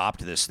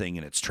stopped this thing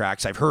in its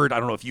tracks. I've heard, I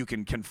don't know if you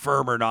can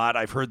confirm or not,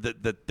 I've heard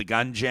that the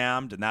gun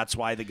jammed and that's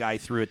why the guy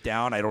threw it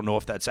down. I don't know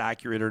if that's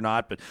accurate or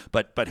not,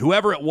 but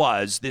whoever it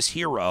was, this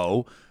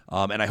hero,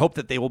 and I hope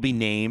that they will be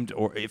named,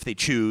 or if they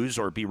choose,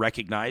 or be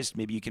recognized.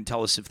 Maybe you can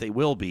tell us if they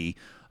will be,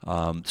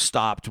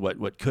 stopped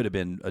what could have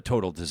been a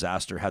total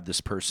disaster had this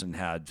person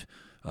had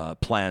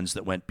plans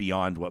that went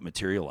beyond what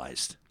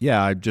materialized.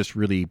 Yeah, I'm just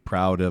really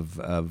proud of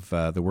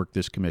the work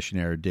this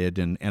commissioner did,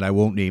 and I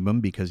won't name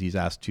him because he's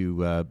asked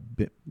to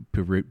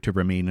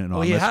remain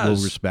anonymous. He has.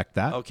 We'll respect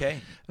that. Okay.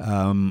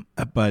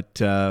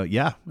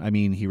 Yeah, I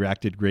mean, he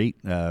reacted great.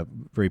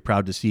 Very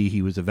proud to see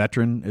he was a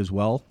veteran as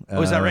well.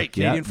 Oh, is that right?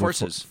 Canadian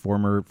Forces.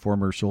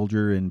 Former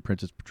soldier in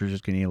Princess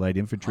Patricia's Canadian Light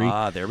Infantry.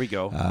 There we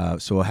go.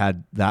 So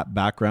had that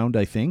background,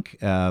 I think,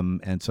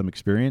 and some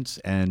experience,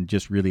 and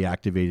just really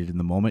activated in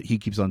the moment. He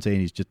keeps on saying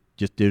he's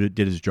just did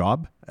his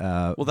job.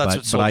 Well, that's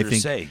what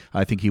soldiers say.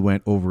 I think he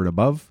went over and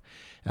above.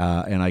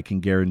 And I can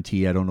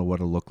guarantee, I don't know what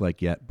it'll look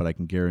like yet, but I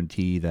can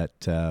guarantee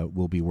that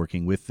we'll be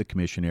working with the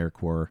Commission Air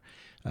Corps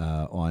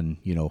on,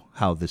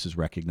 how this is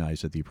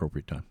recognized at the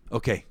appropriate time.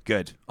 Okay,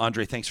 good.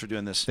 Andre, thanks for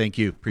doing this. Thank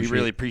you. We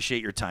really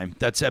appreciate your time.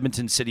 That's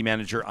Edmonton City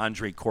Manager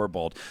Andre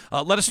Corbould.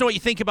 Let us know what you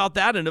think about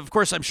that. And, of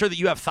course, I'm sure that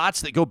you have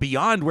thoughts that go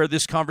beyond where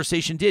this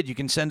conversation did. You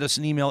can send us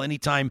an email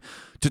anytime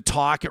to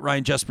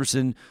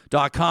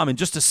talk@ryanjesperson.com. In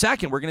just a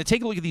second, we're going to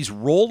take a look at these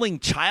rolling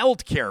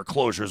childcare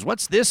closures.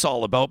 What's this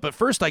all about? But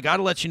first, I got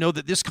to let you know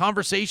that this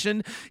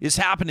conversation is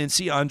happening,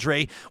 see,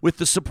 Andre, with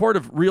the support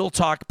of Real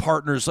Talk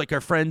partners like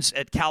our friends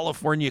at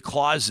California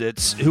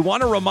Closets, who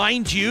want to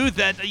remind you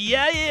that,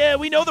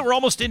 we know that we're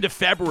almost into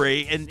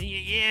February, and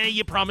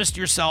you promised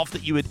yourself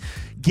that you would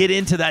get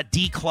into that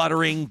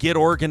decluttering, get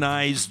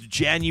organized.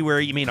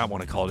 January, you may not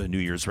want to call it a New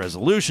Year's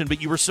resolution,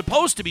 but you were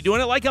supposed to be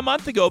doing it like a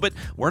month ago, but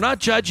we're not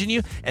judging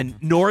you, and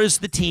nor is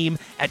the team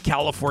at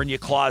California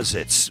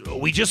Closets.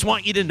 We just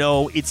want you to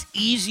know it's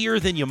easier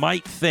than you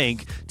might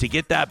think to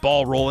get that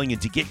ball rolling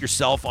and to get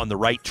yourself on the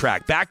right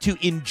track. Back to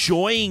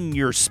enjoying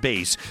your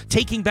space,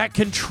 taking back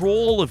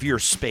control of your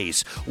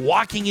space,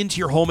 walking into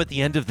your home at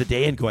the end of the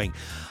day and going,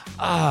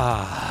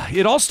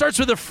 it all starts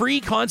with a free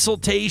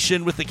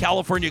consultation with the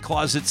California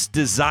Closets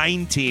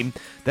design team.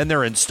 Then their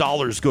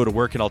installers go to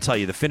work, and I'll tell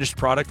you, the finished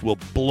product will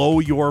blow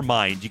your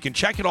mind. You can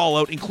check it all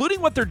out,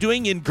 including what they're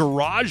doing in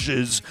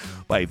garages,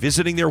 by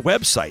visiting their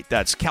website.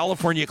 That's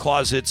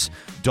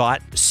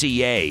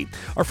californiaclosets.ca.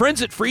 Our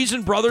friends at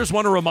Friesen Brothers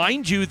want to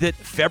remind you that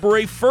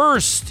February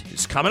 1st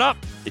is coming up.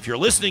 If you're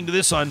listening to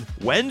this on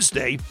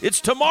Wednesday,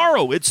 it's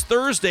tomorrow. It's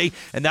Thursday,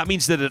 and that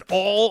means that at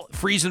all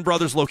Friesen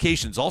Brothers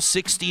locations, all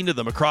 16 of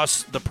them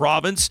across the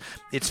province,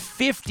 it's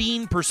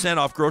 15%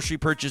 off grocery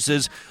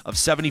purchases of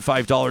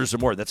 $75 or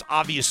more. That's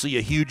obviously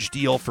a huge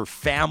deal for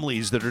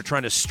families that are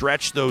trying to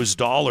stretch those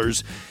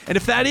dollars. And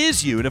if that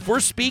is you, and if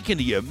we're speaking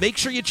to you, make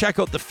sure you check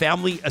out the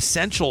Family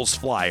Essentials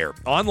flyer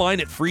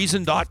online at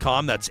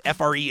friesen.com. That's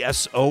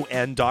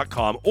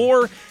FRESON.com.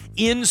 Or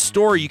in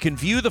store, you can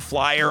view the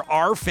flyer.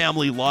 Our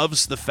family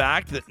loves the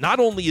fact that not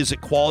only is it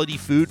quality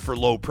food for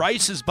low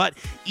prices, but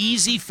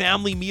easy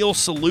family meal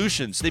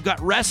solutions. They've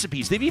got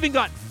recipes. They've even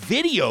got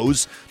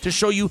videos to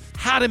show you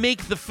how to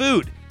make the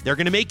food. They're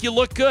going to make you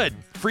look good.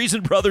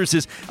 Friesen Brothers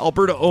is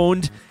Alberta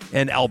owned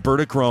and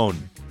Alberta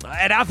grown.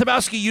 At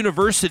Athabasca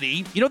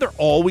University, they're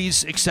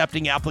always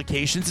accepting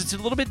applications. It's a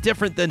little bit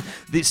different than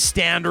the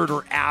standard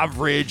or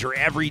average or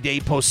everyday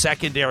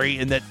post-secondary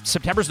in that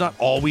September's not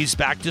always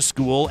back to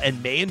school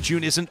and May and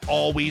June isn't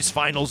always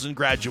finals and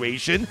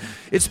graduation.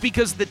 It's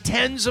because the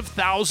tens of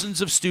thousands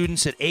of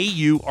students at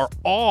AU are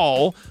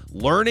all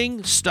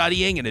learning,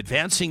 studying, and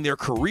advancing their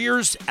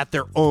careers at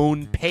their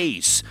own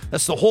pace.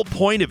 That's the whole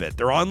point of it.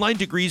 Their online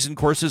degrees and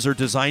courses are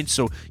designed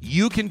so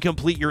you can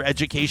complete your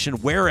education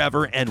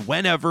wherever and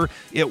whenever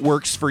it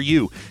works for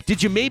you.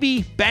 Did you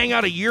maybe bang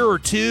out a year or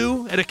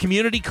two at a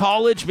community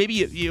college? Maybe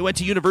you went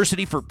to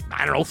university for,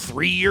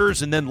 3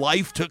 years and then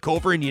life took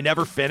over and you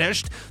never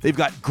finished? They've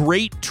got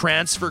great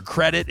transfer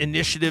credit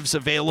initiatives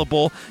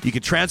available. You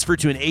can transfer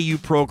to an AU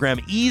program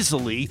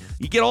easily.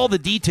 You get all the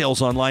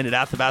details online at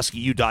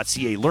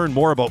athabascau.ca. Learn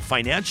more about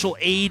financial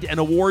aid and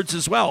awards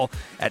as well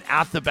at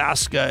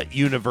Athabasca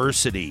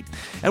University.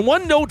 And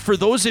one note for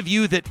those of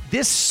you that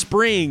this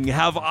spring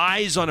have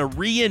eyes on a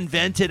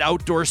reinvented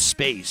outdoor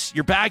space,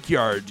 your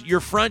backyard, your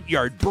front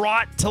yard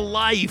brought to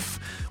life.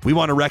 We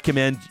want to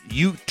recommend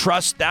you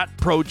trust that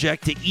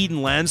project to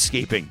Eden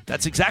Landscaping.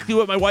 That's exactly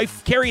what my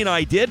wife Carrie and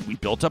I did. We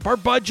built up our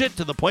budget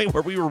to the point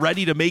where we were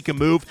ready to make a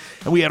move,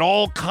 and we had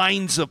all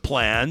kinds of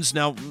plans.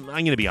 Now, I'm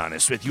going to be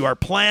honest with you. Our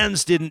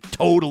plans didn't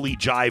totally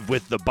jive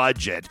with the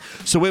budget.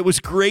 So it was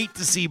great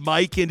to see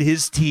Mike and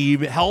his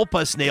team help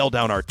us nail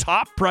down our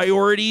top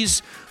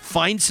priorities,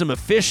 find some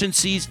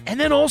efficiencies, and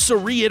then also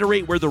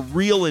reiterate where the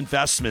real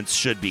investments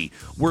should be.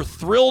 We're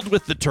thrilled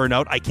with the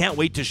turnout. I can't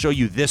wait to show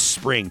you this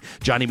spring.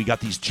 Johnny, we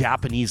got these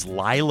Japanese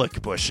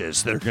lilac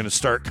bushes that are going to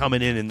start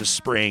coming in the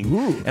spring.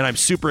 Ooh. And I'm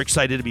super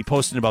excited to be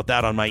posting about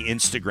that on my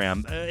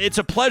Instagram. It's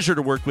a pleasure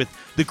to work with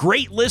the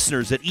great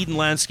listeners at Eden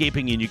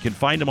Landscaping, and you can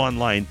find them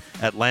online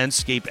at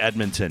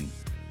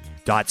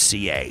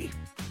landscapeedmonton.ca.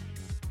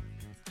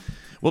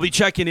 We'll be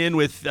checking in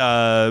with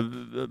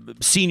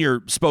senior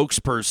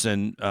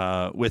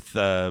spokesperson with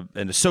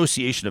an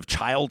association of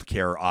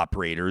childcare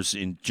operators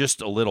in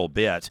just a little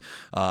bit.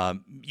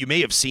 You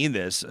may have seen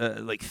this,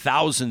 like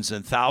thousands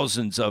and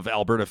thousands of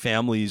Alberta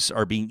families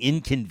are being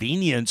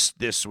inconvenienced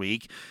this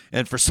week.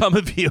 And for some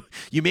of you,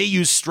 you may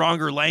use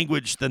stronger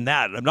language than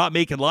that. I'm not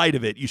making light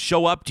of it. You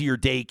show up to your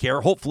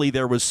daycare. Hopefully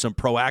there was some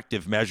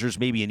proactive measures,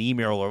 maybe an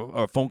email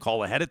or a phone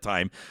call ahead of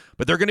time,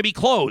 but they're going to be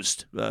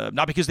closed.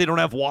 Not because they don't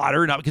have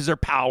water, not because their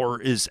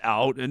power is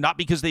out, and not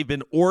because they've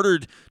been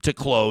ordered to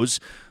close,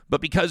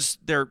 but because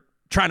they're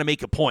trying to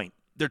make a point.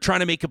 They're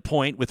trying to make a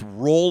point with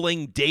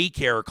rolling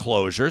daycare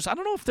closures. I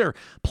don't know if they're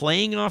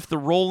playing off the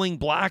rolling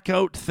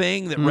blackout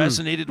thing that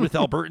resonated with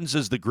Albertans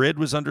as the grid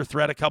was under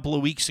threat a couple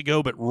of weeks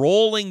ago, but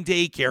rolling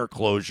daycare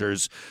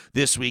closures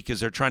this week as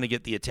they're trying to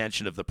get the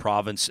attention of the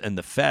province and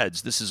the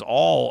feds. This is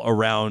all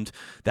around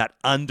that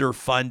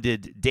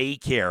underfunded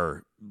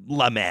daycare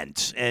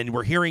lament, and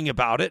we're hearing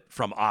about it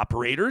from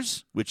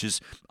operators, which is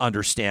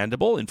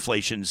understandable.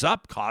 Inflation's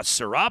up, costs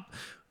are up.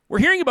 We're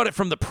hearing about it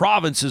from the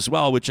province as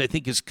well, which I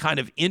think is kind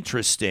of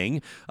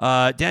interesting.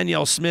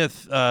 Danielle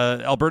Smith,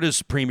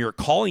 Alberta's premier,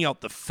 calling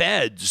out the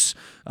feds.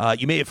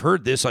 You may have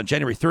heard this on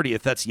January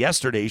 30th. That's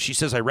yesterday. She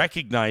says, I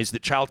recognize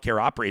that childcare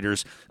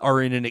operators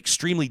are in an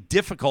extremely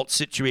difficult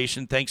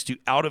situation thanks to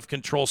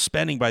out-of-control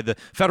spending by the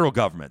federal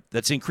government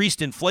that's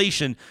increased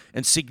inflation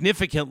and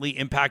significantly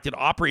impacted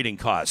operating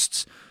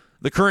costs.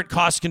 The current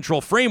cost control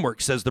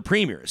framework, says the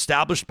premier,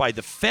 established by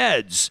the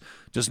feds,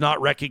 does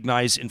not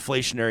recognize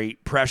inflationary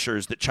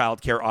pressures that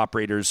childcare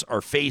operators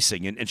are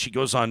facing. And she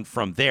goes on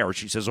from there.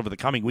 She says, over the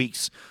coming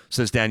weeks,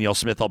 says Danielle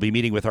Smith, I'll be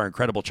meeting with our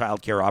incredible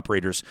childcare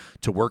operators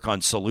to work on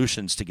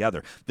solutions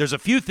together. There's a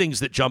few things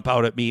that jump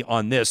out at me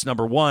on this.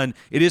 Number one,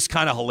 it is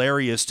kind of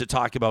hilarious to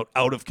talk about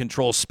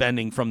out-of-control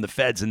spending from the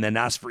feds and then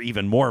ask for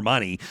even more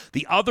money.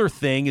 The other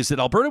thing is that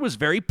Alberta was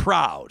very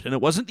proud, and it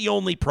wasn't the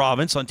only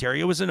province.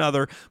 Ontario was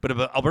another, but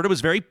Alberta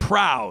was very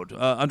proud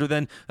under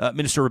then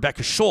Minister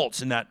Rebecca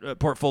Schultz in that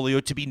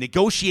portfolio to be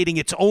negotiating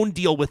its own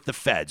deal with the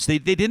feds. They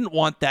didn't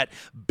want that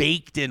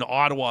baked-in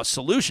Ottawa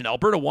solution.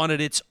 Alberta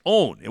wanted its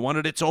own. It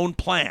wanted its own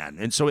plan.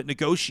 And so it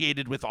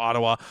negotiated with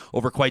Ottawa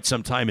over quite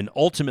some time and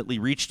ultimately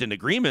reached an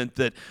agreement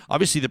that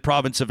obviously the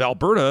province of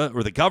Alberta,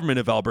 or the government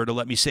of Alberta,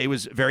 let me say,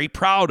 was very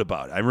proud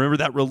about. I remember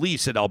that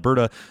release at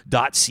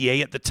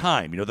alberta.ca at the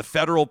time. You know, the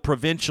federal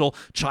provincial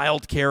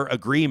childcare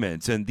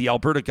agreement, and the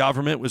Alberta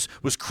government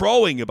was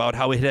crowing about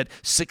how it had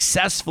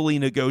successfully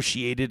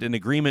negotiated an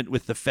agreement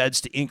with the feds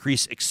to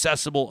increase accessible,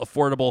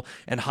 affordable,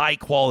 and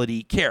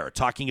high-quality care,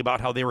 talking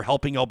about how they were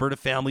helping Alberta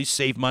families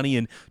save money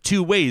in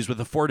two ways, with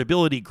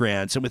affordability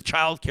grants and with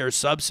childcare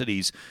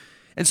subsidies.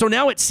 And so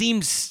now it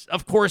seems,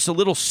 of course, a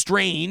little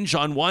strange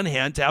on one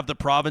hand to have the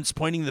province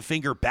pointing the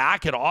finger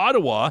back at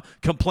Ottawa,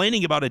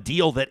 complaining about a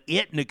deal that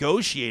it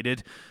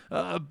negotiated,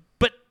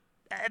 but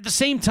at the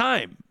same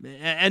time,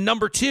 and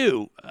number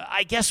two,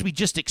 I guess we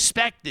just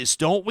expect this,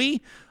 don't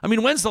we? I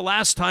mean, when's the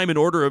last time an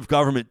order of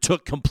government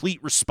took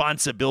complete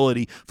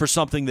responsibility for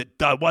something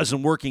that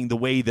wasn't working the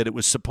way that it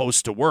was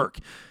supposed to work?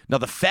 Now,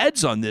 the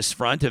feds on this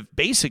front have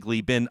basically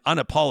been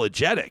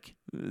unapologetic.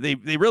 They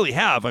really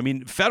have. I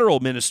mean,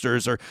 federal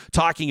ministers are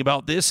talking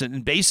about this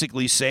and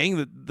basically saying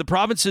that the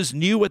provinces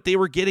knew what they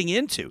were getting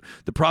into.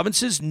 The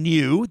provinces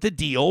knew the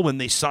deal when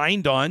they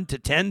signed on to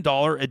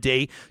 $10 a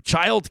day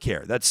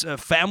childcare. That's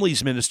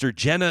Families Minister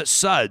Jenna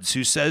Sudds,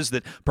 who says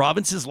that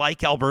provinces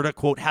like Alberta,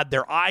 quote, had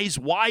their eyes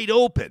wide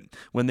open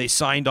when they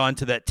signed on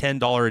to that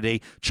 $10 a day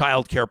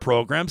childcare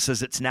program,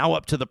 says it's now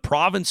up to the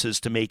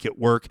provinces to make it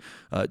work,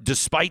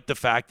 despite the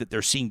fact that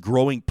they're seeing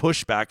growing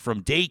pushback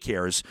from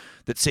daycares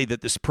that say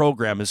that this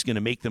program is going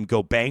to make them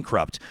go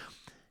bankrupt.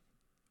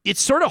 It's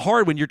sort of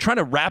hard when you're trying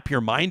to wrap your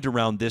mind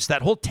around this,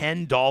 that whole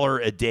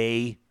 $10 a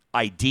day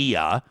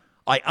idea.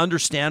 I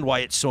understand why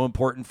it's so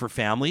important for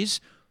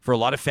families. For a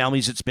lot of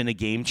families, it's been a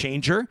game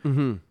changer.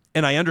 Mm-hmm.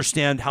 And I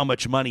understand how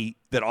much money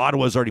that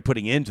Ottawa's already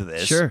putting into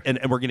this. Sure. And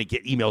we're going to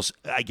get emails,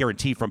 I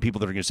guarantee, from people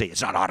that are going to say,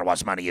 it's not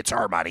Ottawa's money, it's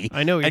our money.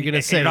 I know what you're going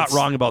to say. You're not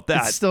wrong about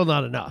that. It's still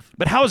not enough.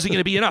 But how is it going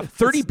to be enough?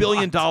 $30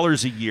 billion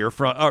a year,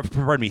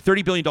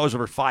 $30 billion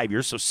over 5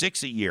 years, so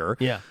 $6 a year.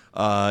 Yeah.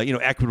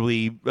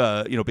 Equitably,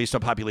 based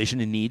on population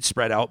and needs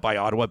spread out by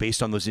Ottawa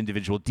based on those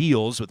individual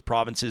deals with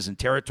provinces and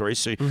territories.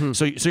 So,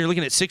 so you're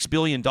looking at $6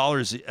 billion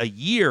a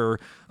year,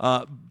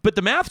 but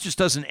the math just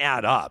doesn't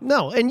add up.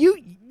 No, and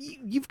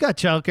you've got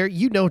childcare.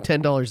 You know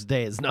 $10 a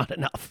day is not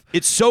enough.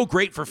 It's so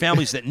great for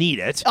families that need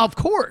it. Of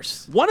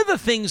course. One of the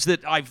things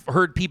that I've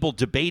heard people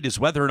debate is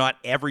whether or not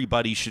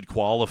everybody should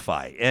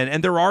qualify.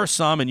 And there are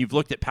some, and you've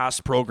looked at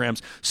past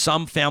programs,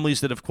 some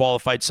families that have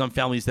qualified, some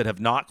families that have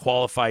not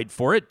qualified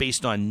for it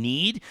based on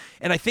need.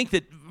 And I think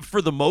that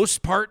for the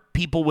most part,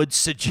 people would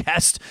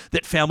suggest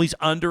that families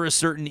under a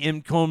certain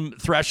income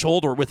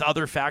threshold or with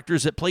other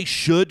factors at play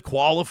should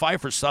qualify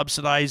for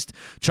subsidized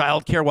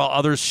childcare while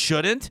others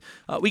shouldn't.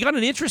 We got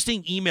an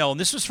interesting email, and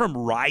this was from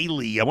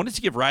Riley. I wanted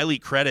to give Riley Riley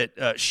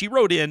credit. She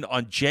wrote in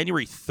on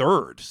January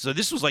 3rd. So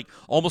this was like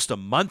almost a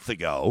month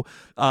ago.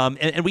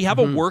 And we have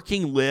a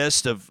working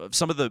list of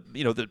some of the,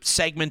 the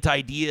segment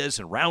ideas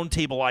and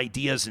roundtable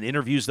ideas and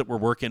interviews that we're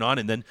working on.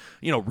 And then,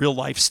 real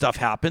life stuff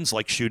happens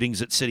like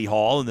shootings at City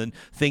Hall, and then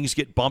things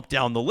get bumped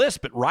down the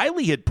list. But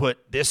Riley had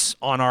put this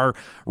on our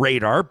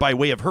radar by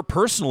way of her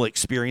personal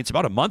experience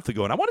about a month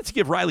ago. And I wanted to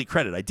give Riley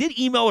credit. I did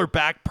email her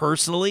back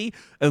personally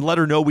and let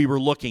her know we were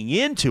looking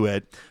into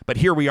it. But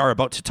here we are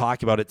about to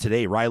talk about it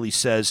today. Riley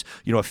says,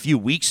 a few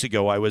weeks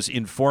ago, I was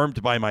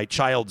informed by my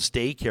child's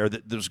daycare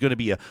that there's going to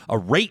be a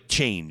rate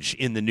change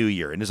in the new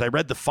year. And as I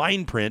read the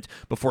fine print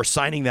before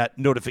signing that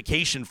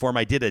notification form,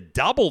 I did a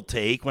double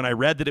take when I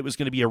read that it was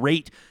going to be a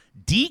rate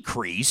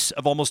decrease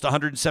of almost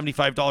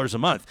 $175 a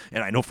month.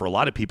 And I know for a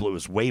lot of people it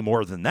was way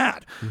more than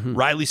that.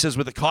 Riley says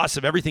with the cost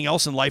of everything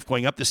else in life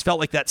going up, this felt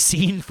like that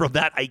scene from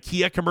that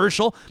IKEA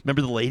commercial.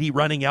 Remember the lady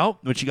running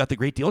out when she got the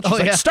great deal? She's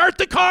like, start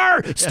the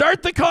car!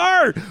 Start the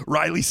car!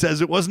 Riley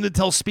says it wasn't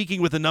until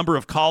speaking with a number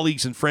of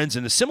colleagues and friends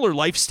in a similar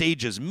life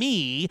stage as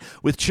me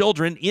with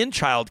children in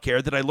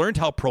childcare that I learned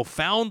how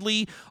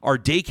profoundly our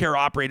daycare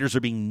operators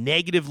are being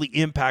negatively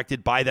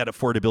impacted by that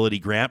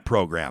affordability grant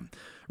program.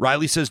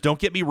 Riley says, don't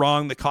get me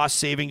wrong, the cost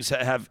savings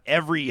have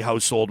every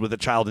household with a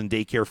child in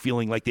daycare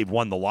feeling like they've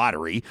won the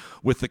lottery,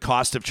 with the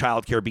cost of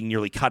childcare being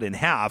nearly cut in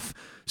half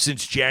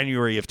since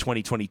January of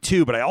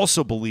 2022. But I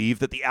also believe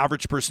that the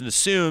average person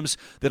assumes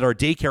that our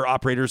daycare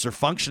operators are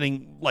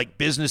functioning like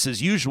business as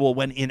usual,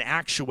 when in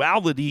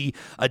actuality,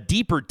 a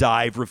deeper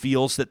dive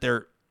reveals that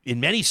they're,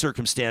 in many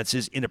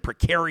circumstances, in a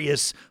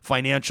precarious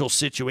financial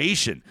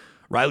situation.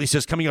 Riley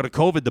says coming out of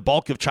COVID, the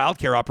bulk of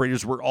childcare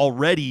operators were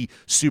already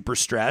super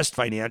stressed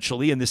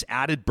financially, and this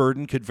added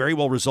burden could very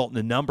well result in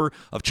a number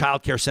of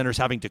childcare centers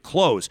having to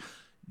close.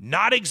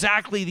 Not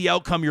exactly the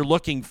outcome you're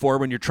looking for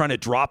when you're trying to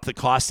drop the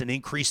cost and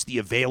increase the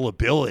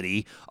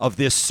availability of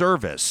this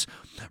service.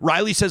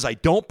 Riley says, I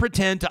don't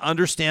pretend to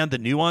understand the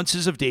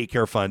nuances of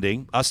daycare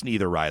funding. Us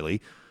neither,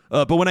 Riley.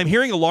 But when I'm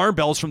hearing alarm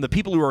bells from the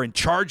people who are in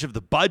charge of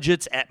the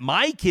budgets at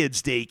my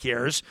kids'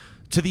 daycares,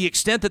 to the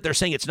extent that they're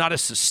saying it's not a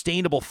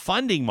sustainable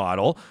funding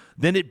model,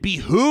 then it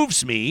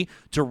behooves me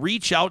to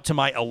reach out to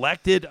my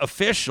elected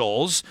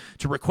officials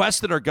to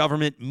request that our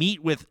government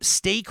meet with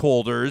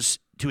stakeholders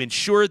to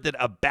ensure that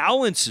a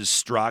balance is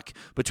struck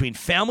between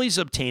families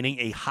obtaining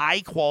a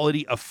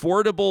high-quality,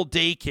 affordable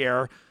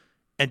daycare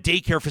and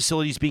daycare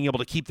facilities being able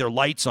to keep their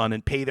lights on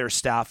and pay their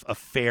staff a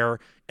fair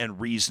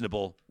and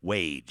reasonable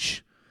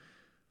wage.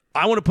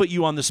 I want to put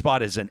you on the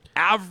spot as an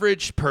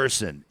average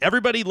person.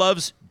 Everybody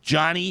loves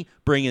Johnny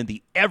bringing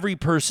the every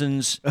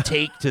person's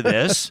take to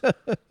this.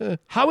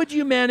 How would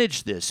you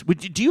manage this?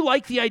 Do you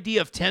like the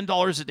idea of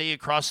 $10 a day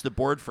across the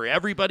board for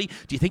everybody?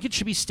 Do you think it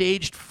should be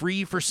staged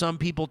free for some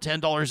people,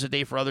 $10 a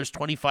day for others,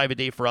 $25 a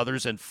day for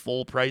others, and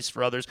full price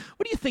for others?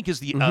 What do you think is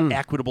the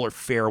equitable or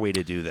fair way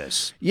to do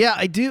this? Yeah,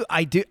 I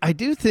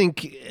do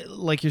think,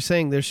 like you're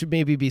saying, there should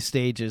maybe be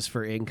stages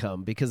for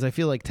income, because I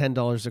feel like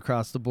 $10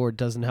 across the board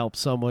doesn't help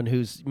someone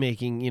who's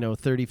making,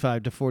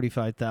 $35,000 to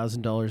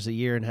 $45,000 a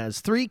year and has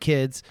 3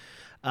 kids.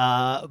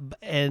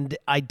 And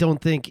I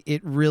don't think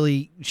it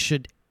really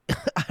should.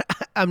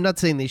 I'm not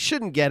saying they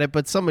shouldn't get it,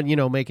 but someone,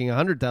 making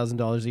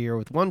 $100,000 a year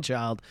with 1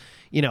 child,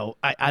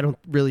 I don't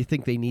really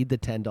think they need the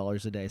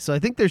 $10 a day. So I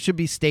think there should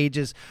be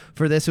stages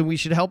for this, and we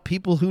should help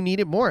people who need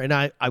it more. And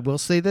I will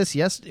say this,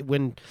 yes,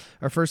 when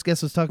our first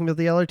guest was talking about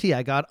the LRT,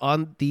 I got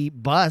on the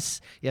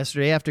bus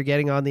yesterday after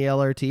getting on the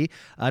LRT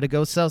to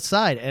go south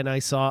side, and I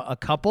saw a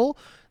couple.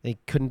 They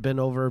couldn't have been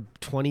over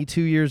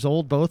 22 years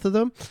old, both of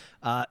them.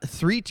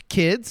 3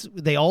 kids.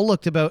 They all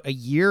looked about a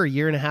year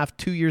and a half,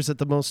 2 years at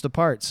the most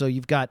apart. So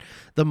you've got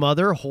the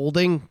mother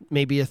holding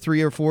maybe a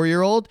 3 or 4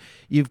 year old.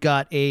 You've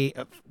got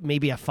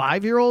maybe a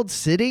 5-year-old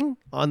sitting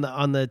on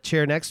the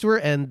chair next to her,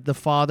 and the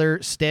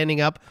father standing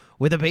up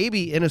with a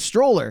baby in a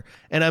stroller.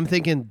 And I'm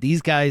thinking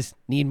these guys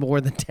need more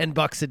than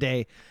 $10 a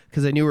day,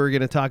 because I knew we were going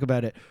to talk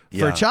about it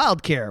for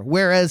childcare.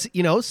 Whereas,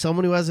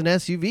 someone who has an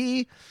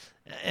SUV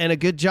and a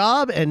good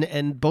job,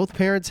 and both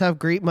parents have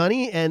great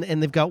money, and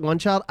they've got 1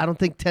 child, I don't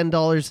think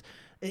 $10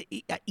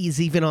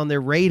 is even on their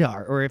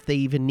radar, or if they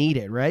even need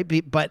it, right?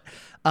 But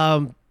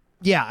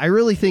yeah, I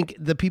really think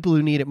the people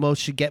who need it most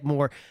should get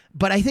more.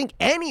 But I think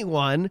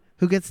anyone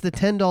who gets the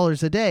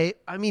 $10 a day,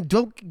 I mean,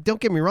 don't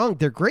get me wrong,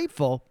 they're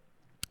grateful,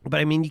 but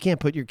I mean, you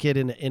can't put your kid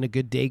in a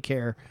good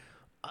daycare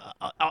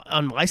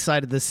on my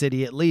side of the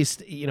city, at least,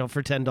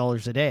 for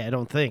 $10 a day. I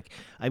don't think.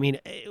 I mean,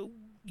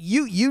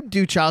 you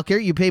do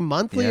childcare. You pay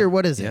monthly, or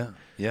what is it?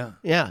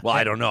 Yeah. Well,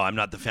 I don't know. I'm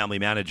not the family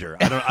manager.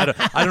 I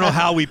don't know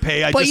how we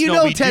pay. I but just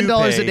know we $10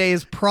 do a day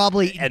is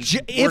probably, if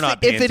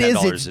it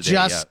is, it's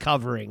just day,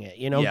 covering it.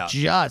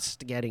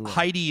 Just getting it.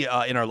 Heidi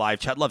in our live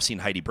chat. Love seeing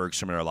Heidi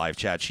Bergstrom in our live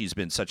chat. She's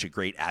been such a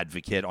great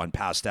advocate on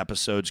past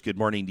episodes. Good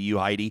morning to you,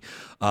 Heidi.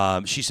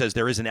 She says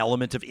there is an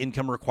element of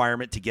income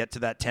requirement to get to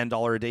that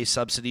 $10 a day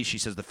subsidy. She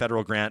says the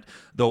federal grant,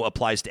 though,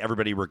 applies to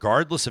everybody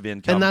regardless of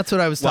income. And that's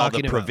what I was talking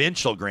about. The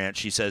provincial grant,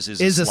 she says,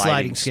 is a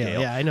sliding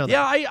scale. Yeah, I know that.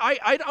 Yeah,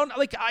 I don't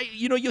like.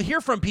 you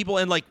hear from people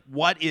and like,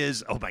 what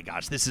is, oh my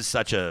gosh, this is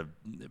such a,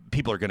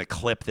 people are going to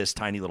clip this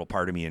tiny little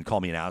part of me and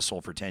call me an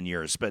asshole for 10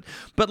 years. But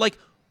like,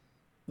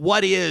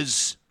 what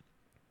is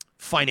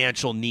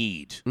financial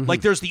need?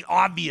 Like, there's the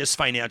obvious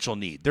financial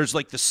need. There's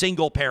like the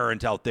single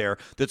parent out there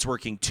that's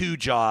working 2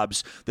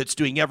 jobs, that's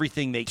doing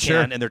everything they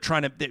can, and they're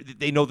trying to,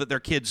 they know that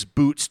their kids'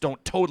 boots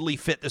don't totally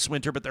fit this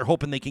winter, but they're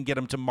hoping they can get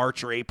them to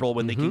March or April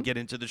when they can get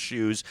into the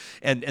shoes,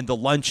 and the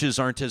lunches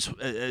aren't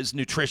as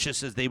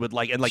nutritious as they would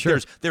like. And like,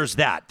 there's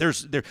that.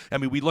 I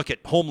mean, we look at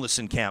homeless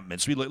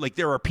encampments. We look, like,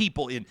 there are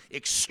people in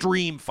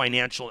extreme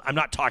financial, I'm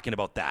not talking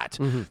about that.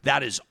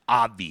 That is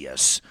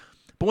obvious.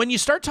 But when you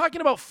start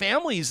talking about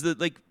families, that,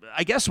 like,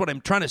 I guess what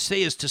I'm trying to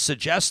say is to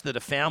suggest that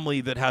a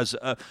family that has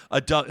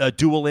a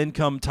dual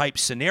income type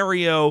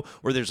scenario,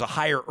 or there's a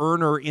higher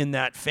earner in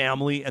that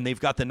family, and they've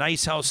got the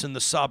nice house in the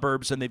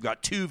suburbs, and they've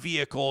got 2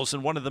 vehicles,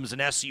 and one of them's an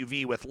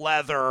SUV with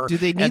leather. Do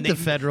they need the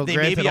federal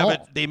grant at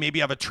all? They maybe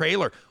have a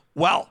trailer.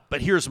 Well,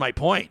 but here's my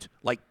point.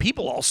 Like,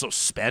 people also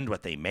spend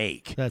what they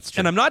make. That's true.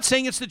 And I'm not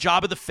saying it's the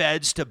job of the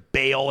feds to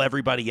bail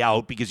everybody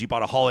out because you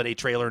bought a holiday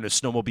trailer and a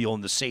snowmobile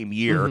in the same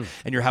year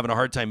and you're having a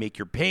hard time make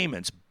your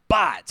payments.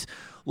 But,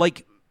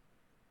 like,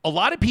 a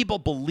lot of people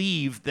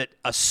believe that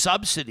a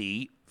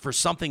subsidy for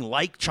something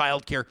like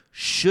childcare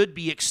should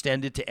be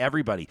extended to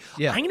everybody.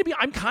 Yeah.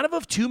 I'm kind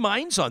of 2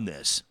 minds on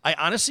this. I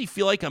honestly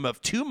feel like I'm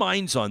of 2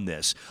 minds on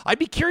this. I'd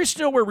be curious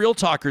to know where Real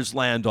Talkers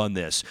land on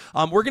this.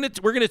 We're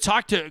gonna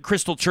talk to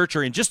Crystal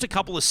Churcher in just a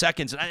couple of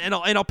seconds, and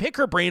I'll pick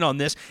her brain on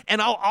this, and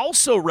I'll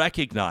also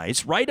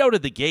recognize right out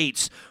of the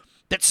gates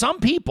that some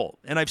people,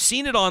 and I've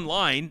seen it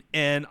online,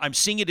 and I'm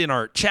seeing it in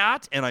our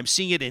chat, and I'm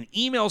seeing it in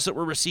emails that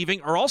we're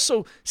receiving, are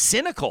also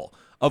cynical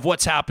of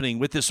what's happening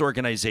with this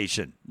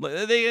organization.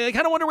 They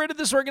kind of wonder, where did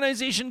this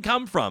organization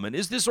come from? And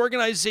is this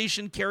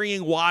organization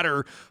carrying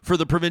water for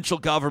the provincial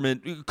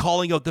government,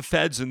 calling out the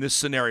feds in this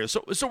scenario?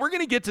 So we're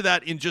going to get to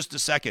that in just a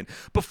second.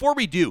 Before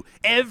we do,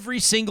 every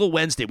single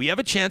Wednesday, we have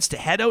a chance to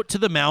head out to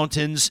the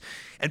mountains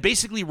and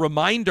basically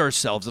remind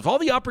ourselves of all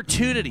the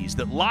opportunities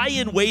that lie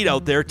in wait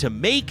out there to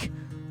make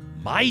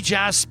My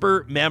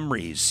Jasper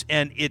memories.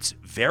 And it's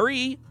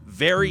very,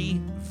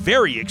 very,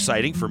 very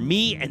exciting for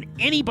me and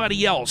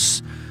anybody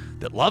else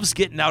that loves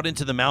getting out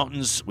into the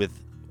mountains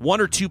with 1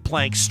 or 2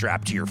 planks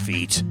strapped to your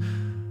feet,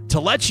 to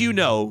let you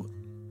know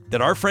that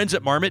our friends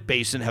at Marmot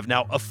Basin have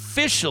now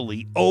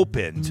officially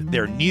opened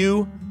their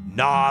new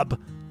knob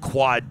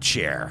quad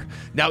chair.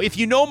 Now, if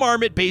you know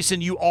Marmot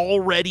Basin, you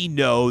already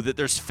know that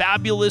there's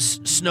fabulous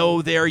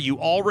snow there. You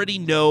already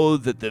know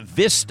that the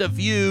vista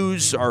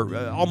views are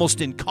almost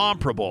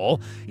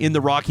incomparable in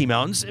the Rocky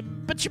Mountains.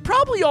 But you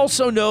probably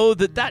also know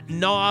that that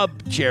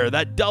knob chair,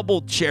 that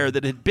double chair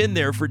that had been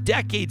there for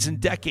decades and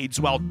decades,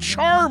 while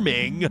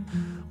charming,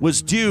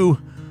 was due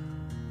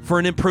for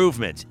an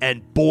improvement.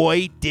 And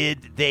boy,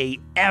 did they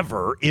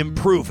ever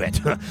improve it.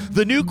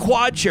 The new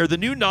quad chair, the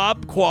new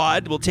knob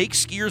quad, will take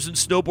skiers and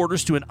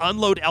snowboarders to an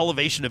unload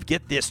elevation of,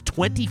 get this,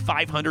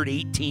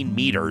 2,518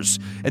 meters,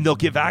 and they'll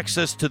give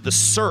access to the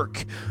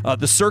Cirque.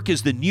 The Cirque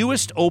is the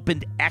newest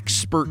opened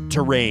expert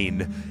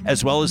terrain,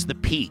 as well as the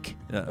Peak.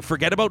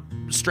 Forget about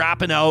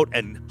strapping out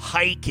and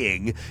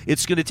hiking.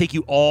 It's going to take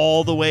you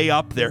all the way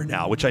up there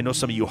now, which I know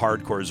some of you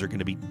hardcores are going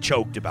to be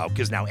choked about,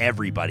 because now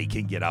everybody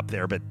can get up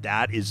there, but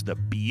that is the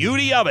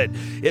beauty of it.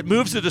 It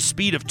moves at a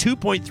speed of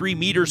 2.3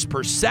 meters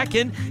per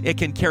second. It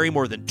can carry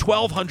more than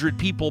 1,200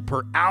 people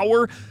per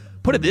hour.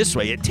 Put it this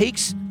way, it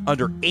takes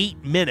under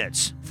 8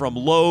 minutes from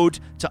load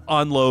to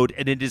unload,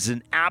 and it is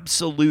an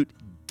absolute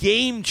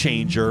game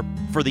changer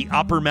for the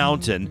upper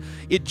mountain.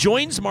 It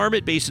joins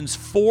Marmot Basin's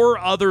 4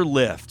 other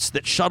lifts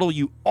that shuttle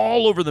you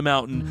all over the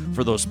mountain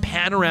for those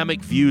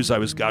panoramic views I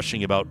was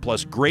gushing about,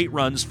 plus great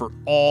runs for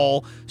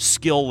all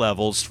skill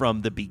levels,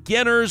 from the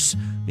beginners,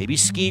 maybe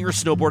skiing or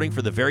snowboarding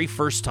for the very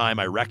first time.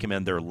 I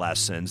recommend their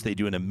lessons. They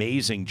do an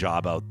amazing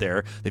job out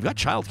there. They've got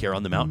childcare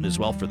on the mountain as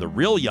well for the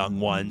real young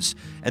ones.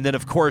 And then,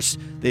 of course,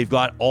 they've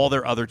got all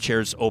their other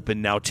chairs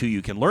open now, too.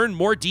 You can learn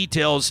more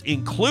details,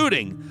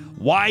 including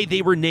why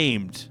they were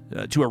named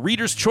to a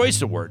Reader's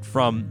Choice Award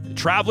from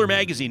Traveler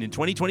Magazine in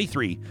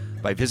 2023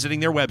 by visiting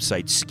their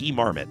website,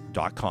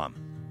 skimarmot.com.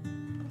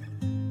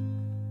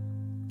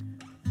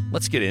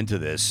 Let's get into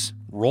this.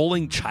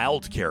 Rolling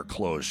childcare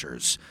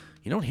closures.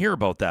 You don't hear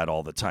about that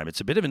all the time.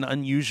 It's a bit of an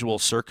unusual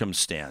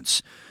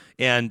circumstance.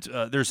 And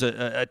there's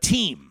a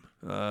team.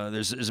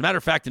 There's, as a matter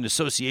of fact, an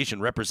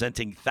association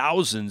representing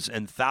thousands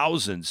and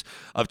thousands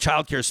of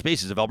childcare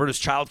spaces, of Alberta's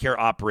childcare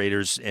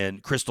operators,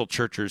 and Crystal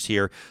Churcher's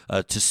here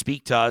to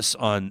speak to us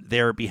on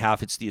their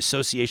behalf. It's the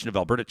Association of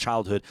Alberta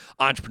Childhood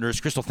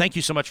Entrepreneurs. Crystal, thank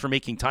you so much for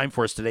making time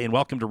for us today, and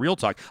welcome to Real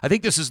Talk. I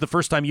think this is the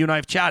first time you and I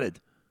have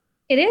chatted.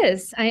 It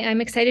is. I'm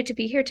excited to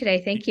be here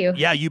today. Thank you.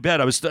 Yeah, you bet.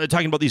 I was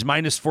talking about these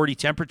minus 40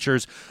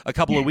 temperatures a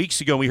couple of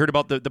weeks ago. And we heard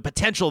about the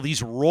potential of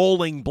these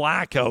rolling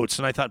blackouts.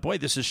 And I thought, boy,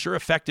 this is sure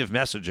effective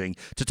messaging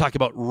to talk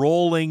about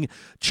rolling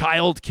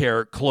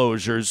childcare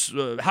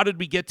closures. How did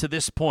we get to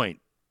this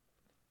point?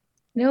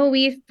 No,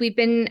 we've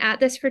been at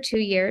this for 2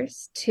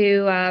 years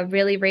to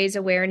really raise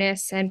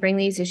awareness and bring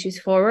these issues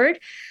forward.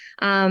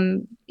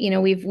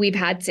 We've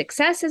had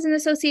success as an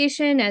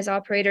association, as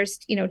operators,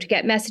 to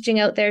get messaging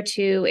out there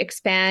to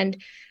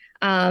expand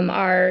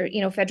our,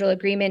 federal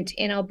agreement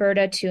in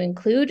Alberta to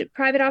include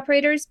private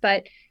operators.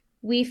 But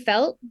we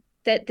felt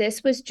that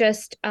this was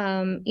just,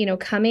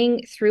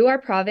 coming through our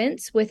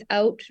province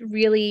without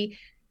really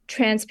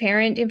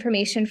transparent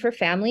information for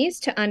families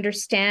to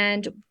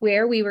understand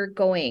where we were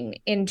going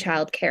in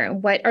childcare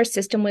and what our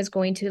system was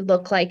going to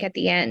look like at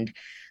the end.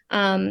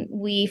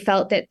 We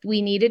felt that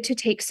we needed to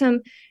take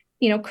some,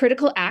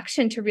 critical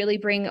action to really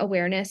bring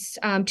awareness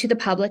to the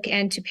public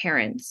and to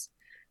parents.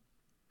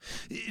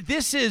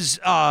 This is,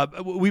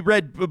 we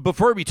read,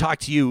 before we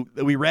talked to you,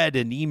 we read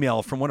an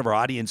email from one of our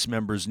audience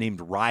members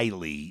named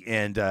Riley,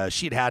 and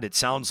she'd had, it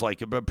sounds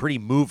like, a pretty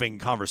moving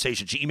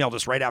conversation. She emailed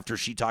us right after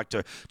she talked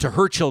to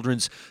her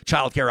children's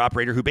childcare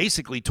operator, who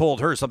basically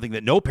told her something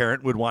that no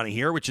parent would want to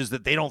hear, which is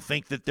that they don't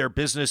think that their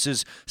business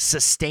is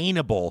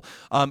sustainable.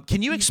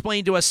 Can you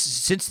explain to us,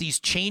 since these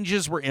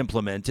changes were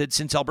implemented,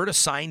 since Alberta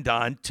signed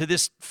on to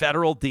this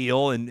federal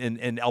deal and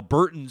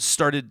Albertans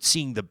started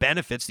seeing the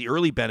benefits, the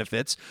early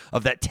benefits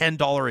of that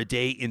 $10 a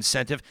day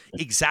incentive,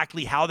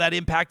 exactly how that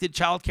impacted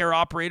childcare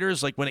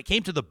operators? Like, when it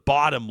came to the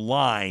bottom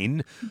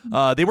line,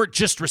 they weren't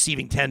just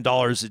receiving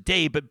 $10 a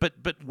day,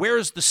 but where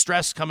is the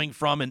stress coming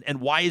from, and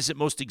why is it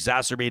most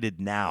exacerbated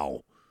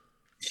now?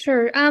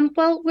 Sure.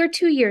 Well, we're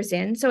 2 years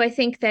in, so I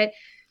think that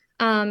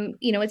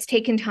it's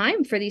taken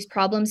time for these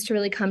problems to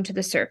really come to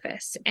the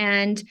surface.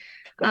 And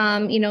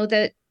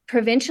that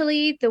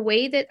provincially, the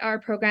way that our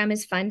program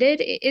is funded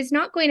is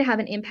not going to have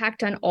an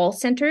impact on all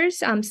centers.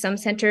 Some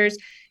centers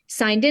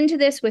signed into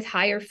this with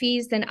higher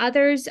fees than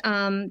others.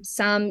 Some,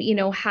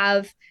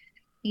 have,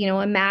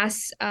 a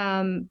mass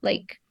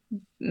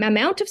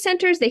amount of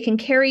centers. They can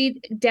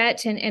carry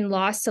debt and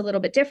loss a little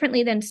bit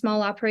differently than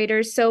small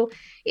operators. So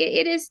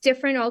it is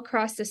different all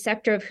across the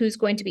sector of who's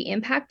going to be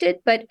impacted,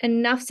 but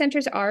enough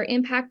centers are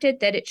impacted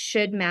that it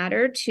should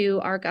matter to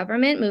our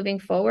government moving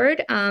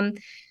forward.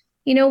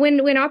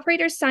 When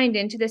operators signed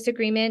into this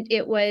agreement,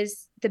 it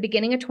was the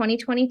beginning of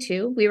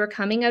 2022. We were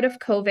coming out of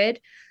COVID.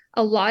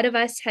 A lot of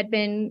us had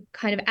been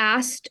kind of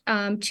asked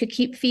to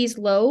keep fees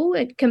low,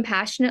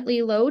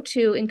 compassionately low,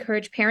 to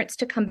encourage parents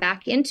to come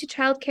back into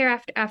childcare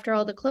after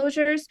all the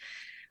closures.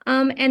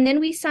 And then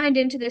we signed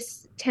into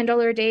this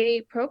 $10 a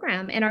day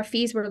program, and our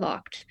fees were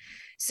locked.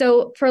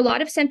 So for a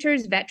lot of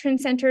centers, veteran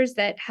centers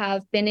that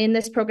have been in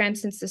this program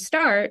since the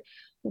start,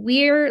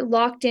 we're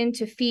locked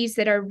into fees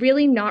that are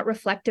really not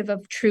reflective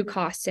of true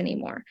costs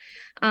anymore.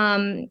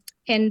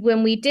 And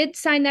when we did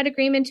sign that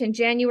agreement in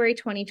January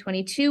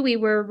 2022, we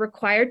were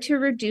required to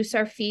reduce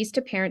our fees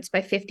to parents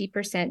by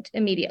 50%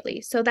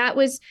 immediately. So that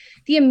was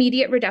the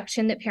immediate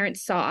reduction that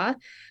parents saw.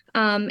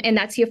 And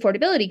that's the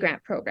affordability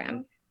grant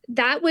program.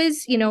 That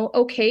was,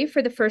 okay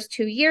for the first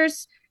 2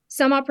 years.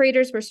 Some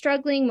operators were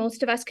struggling.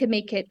 Most of us could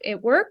make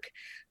it work.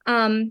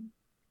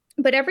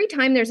 But every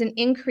time there's an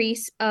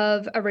increase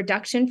of a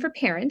reduction for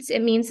parents,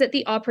 it means that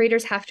the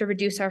operators have to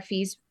reduce our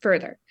fees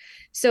further.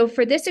 So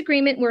for this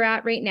agreement we're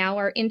at right now,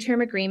 our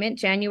interim agreement,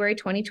 January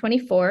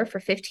 2024, for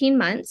 15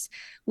 months,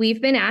 we've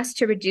been asked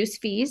to reduce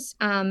fees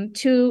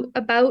to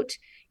about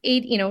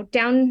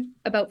down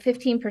about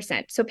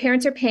 15%. So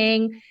parents are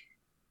paying,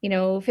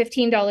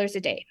 $15 a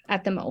day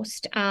at the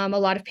most. A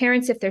lot of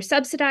parents, if they're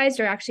subsidized,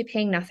 are actually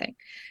paying nothing.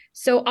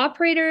 So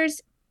operators,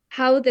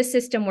 how the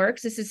system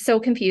works, this is so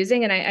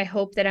confusing, and I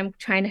hope that I'm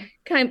trying to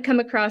kind of come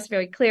across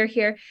very clear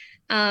here.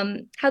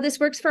 How this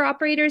works for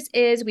operators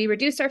is we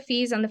reduce our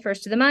fees on the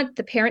first of the month.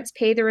 The parents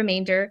pay the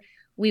remainder.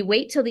 We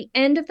wait till the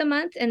end of the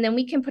month, and then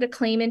we can put a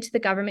claim into the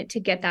government to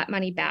get that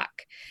money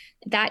back.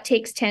 That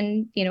takes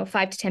 5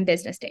 to 10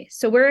 business days.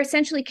 So we're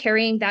essentially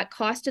carrying that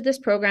cost of this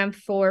program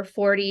for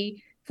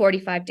 40,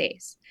 45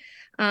 days.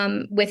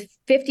 With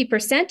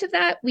 50% of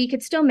that, we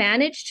could still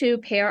manage to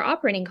pay our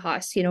operating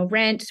costs,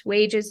 rent,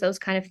 wages, those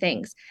kind of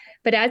things.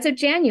 But as of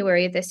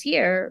January of this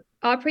year,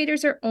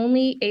 operators are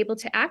only able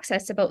to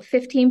access about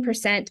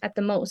 15% at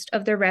the most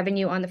of their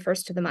revenue on the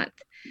first of the month,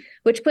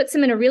 which puts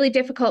them in a really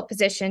difficult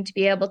position to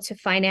be able to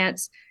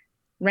finance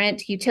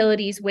rent,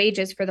 utilities,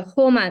 wages for the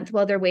whole month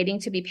while they're waiting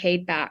to be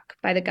paid back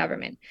by the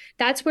government.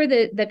 That's where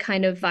the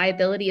kind of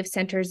viability of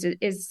centers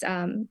is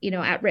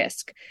at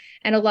risk.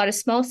 And a lot of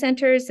small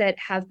centers that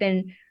have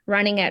been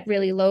running at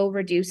really low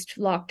reduced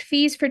locked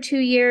fees for 2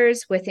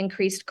 years with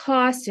increased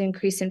costs,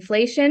 increased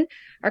inflation,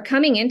 are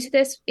coming into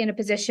this in a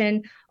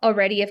position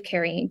already of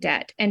carrying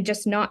debt and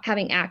just not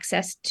having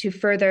access to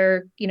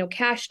further,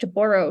 cash to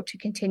borrow to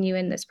continue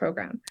in this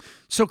program.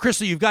 So,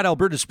 Crystal, you've got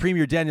Alberta's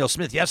Premier Danielle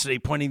Smith yesterday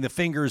pointing the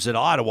fingers at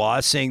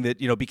Ottawa, saying that,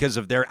 because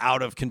of their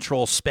out of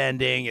control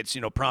spending, it's,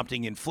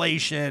 prompting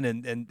inflation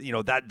and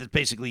that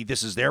basically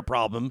this is their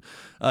problem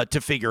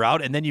to figure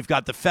out. And then you've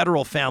got the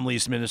federal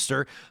families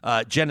minister,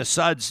 Jenna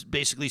Sudds,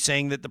 basically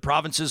saying that the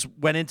provinces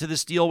went into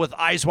this deal with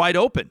eyes wide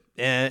open.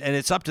 And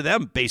it's up to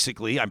them,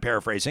 basically, I'm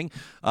paraphrasing,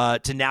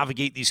 to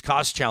navigate these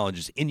cost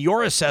challenges. In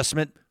your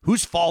assessment,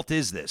 whose fault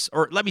is this?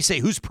 Or let me say,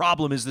 whose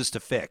problem is this to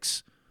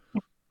fix?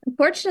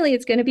 unfortunately,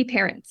 it's going to be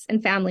parents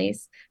and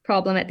families'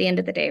 problem at the end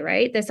of the day,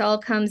 right? This all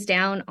comes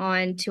down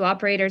on to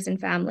operators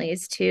and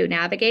families to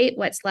navigate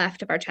what's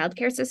left of our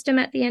childcare system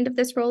at the end of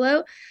this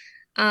rollout,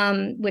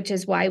 which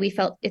is why we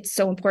felt it's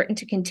so important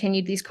to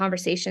continue these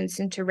conversations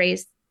and to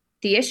raise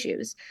the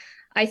issues.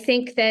 I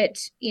think that,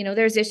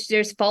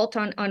 there's fault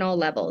on all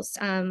levels.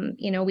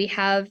 We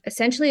have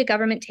essentially a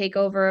government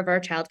takeover of our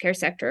childcare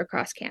sector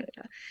across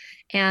Canada.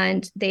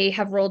 And they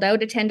have rolled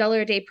out a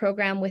 $10 a day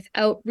program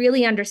without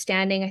really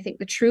understanding, I think,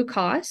 the true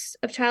costs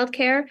of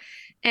childcare,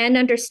 and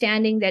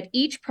understanding that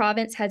each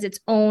province has its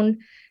own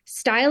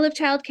style of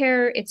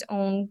childcare, its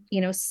own,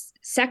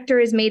 sector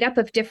is made up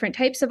of different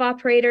types of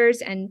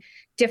operators and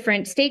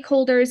different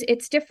stakeholders.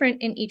 It's different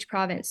in each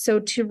province. So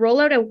to roll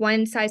out a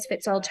one size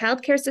fits all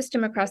childcare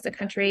system across the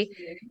country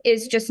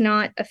is just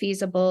not a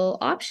feasible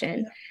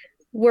option.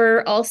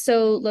 We're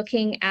also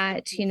looking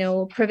at,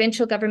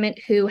 provincial government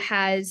who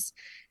has,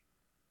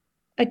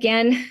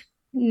 again,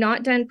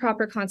 not done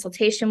proper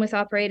consultation with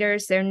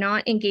operators. They're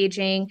not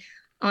engaging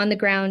on the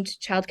ground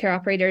childcare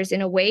operators in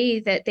a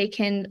way that they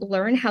can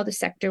learn how the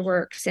sector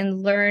works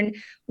and learn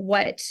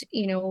what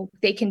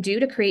they can do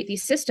to create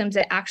these systems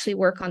that actually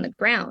work on the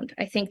ground.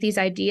 I think these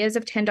ideas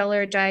of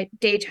 $10 a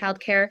day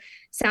childcare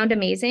sound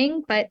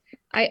amazing, but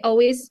I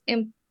always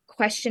am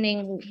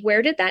questioning,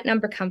 where did that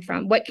number come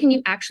from? What can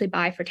you actually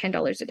buy for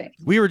 $10 a day?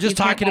 We were just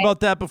talking about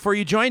that before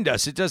you joined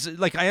us. It does,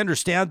 I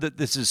understand that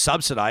this is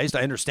subsidized.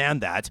 I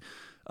understand that.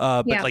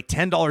 But like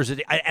 $10 a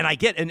day, and I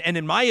get, and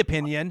in my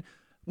opinion,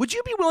 would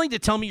you be willing to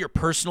tell me your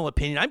personal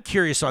opinion? I'm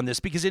curious on this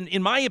because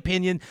in my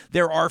opinion,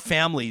 there are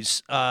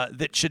families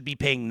that should be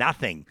paying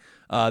nothing,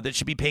 that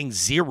should be paying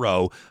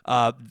zero.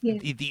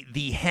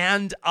 The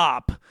hand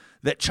up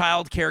that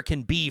childcare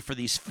can be for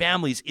these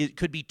families, it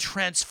could be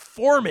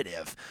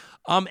transformative.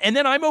 And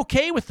then I'm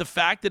okay with the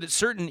fact that at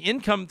certain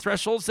income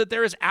thresholds that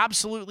there is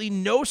absolutely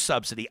no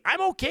subsidy.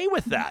 I'm okay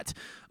with that.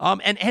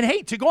 And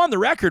hey, to go on the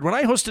record, when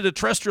I hosted a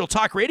terrestrial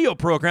talk radio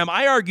program,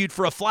 I argued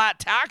for a flat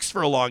tax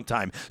for a long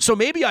time. So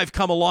maybe I've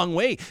come a long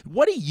way.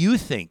 What do you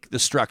think the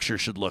structure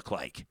should look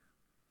like?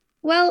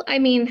 Well, I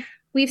mean,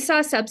 we've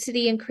saw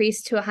subsidy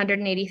increase to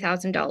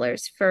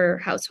 $180,000 for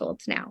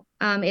households now.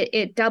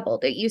 It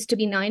doubled. It used to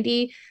be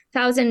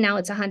 $90,000. Now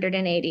it's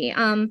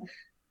 $180,000.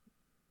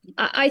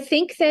 I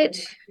think that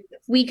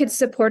we could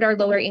support our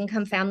lower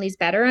income families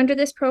better under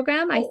this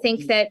program. I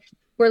think that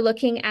we're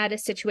looking at a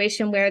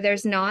situation where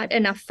there's not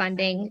enough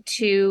funding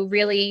to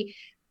really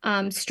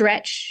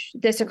stretch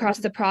this across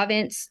the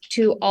province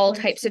to all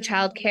types of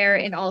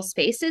childcare in all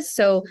spaces.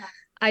 So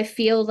I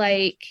feel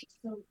like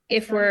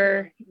if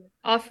we're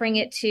offering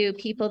it to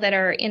people that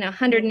are in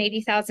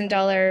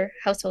 $180,000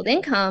 household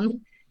income,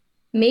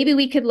 maybe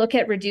we could look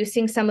at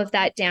reducing some of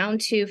that down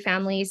to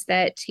families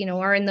that,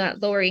 are in the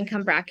lower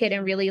income bracket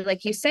and really,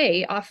 like you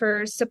say,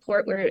 offer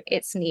support where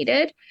it's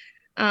needed.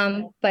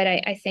 But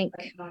I think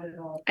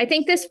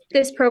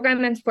this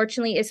program,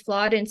 unfortunately, is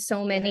flawed in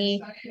so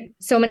many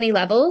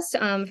levels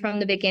from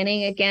the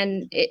beginning.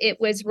 Again, it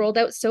was rolled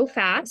out so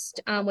fast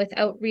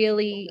without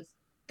really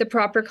the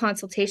proper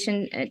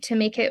consultation to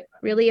make it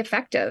really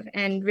effective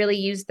and really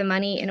use the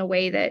money in a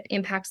way that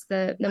impacts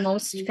the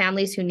most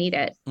families who need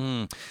it.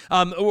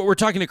 We're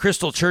talking to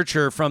Crystal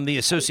Churcher from the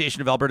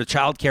Association of Alberta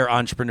Childcare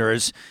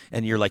Entrepreneurs,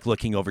 and you're like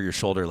looking over your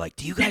shoulder like,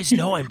 do you guys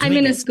know I'm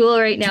in a school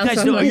right now. Do you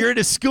guys know you're in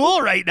a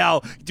school right now?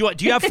 Do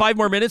you have 5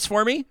 more minutes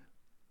for me?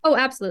 Oh,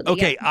 absolutely.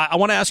 Okay, yeah. I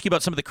want to ask you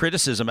about some of the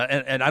criticism,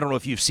 and I don't know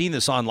if you've seen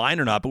this online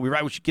or not, but we were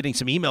getting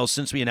some emails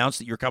since we announced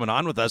that you're coming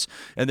on with us,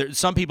 and there's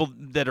some people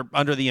that are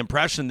under the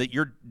impression that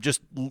you're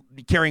just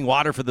carrying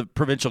water for the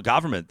provincial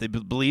government. They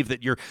believe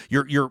that you're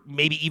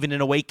maybe even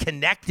in a way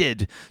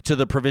connected to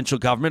the provincial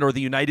government or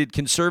the United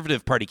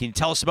Conservative Party. Can you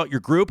tell us about your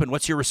group and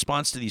what's your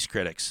response to these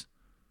critics?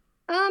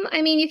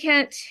 I mean, you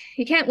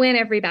can't win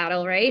every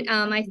battle, right?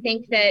 I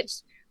think that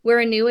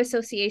we're a new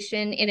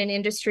association in an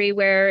industry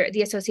where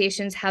the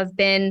associations have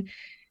been,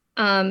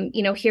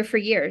 here for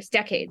years,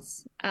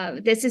 decades.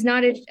 This is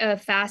not a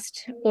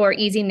fast or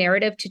easy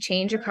narrative to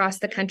change across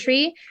the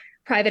country.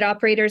 Private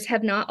operators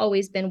have not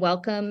always been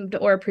welcomed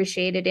or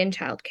appreciated in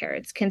childcare.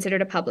 It's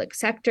considered a public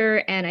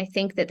sector, and I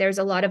think that there's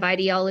a lot of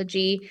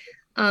ideology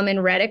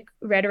and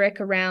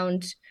rhetoric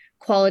around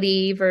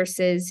quality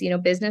versus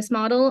business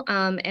model,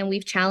 and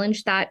we've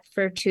challenged that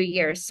for 2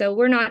 years. So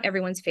we're not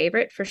everyone's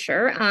favorite for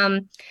sure.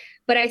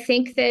 But I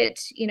think that,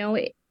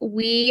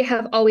 we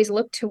have always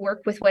looked to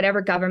work with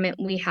whatever government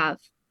we have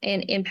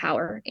in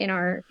power in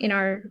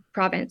our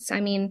province.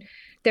 I mean,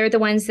 they're the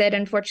ones that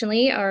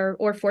unfortunately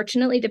or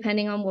fortunately,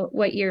 depending on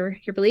what your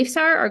beliefs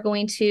are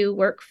going to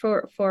work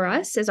for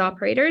us as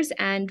operators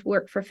and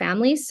work for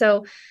families.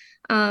 So,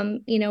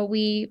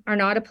 we are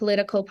not a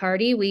political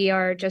party. We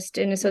are just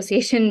an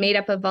association made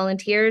up of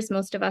volunteers.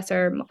 Most of us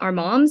are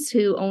moms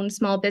who own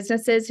small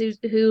businesses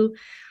who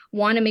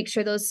want to make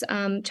sure those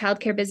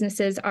childcare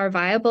businesses are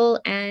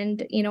viable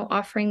and,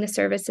 offering the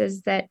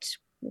services that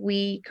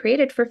we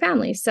created for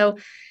families. So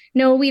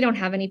no, we don't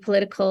have any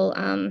political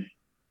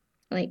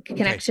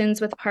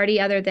connections with the party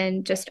other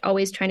than just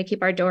always trying to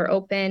keep our door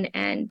open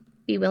and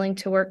be willing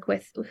to work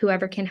with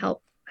whoever can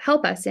help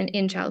us in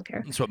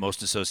childcare. That's what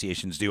most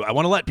associations do. I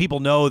want to let people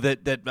know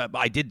that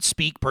I did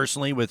speak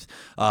personally with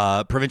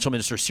Provincial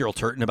Minister Cyril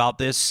Turton about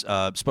this.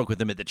 Spoke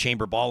with him at the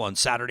Chamber Ball on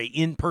Saturday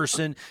in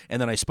person,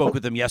 and then I spoke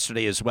with him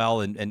yesterday as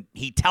well. And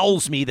he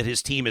tells me that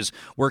his team is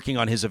working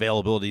on his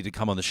availability to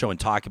come on the show and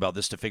talk about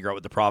this to figure out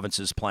what the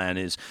province's plan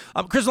is.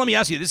 Chris, let me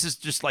ask you, this is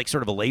just like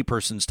sort of a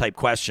layperson's type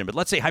question, but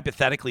let's say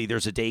hypothetically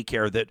there's a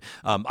daycare that,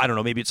 I don't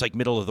know, maybe it's like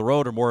middle of the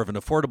road or more of an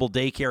affordable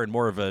daycare and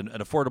more of an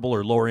affordable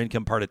or lower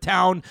income part of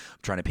town. I'm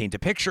trying to paint a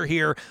picture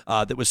here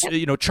that was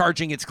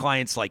charging its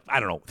clients like, I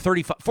don't know,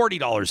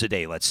 $40 a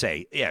day, let's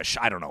say ish,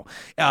 I don't know,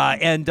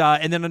 and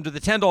then under the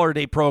 $10 a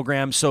day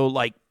program, so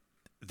like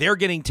they're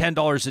getting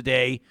 $10 a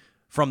day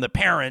from the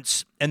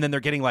parents, and then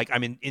they're getting like, I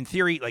mean, in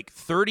theory, like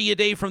 30 a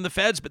day from the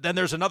feds, but then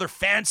there's another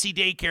fancy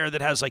daycare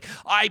that has like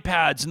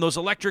iPads and those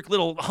electric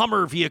little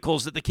Hummer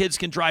vehicles that the kids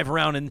can drive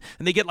around, and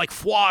they get like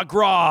foie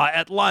gras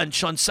at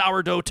lunch on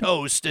sourdough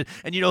toast. And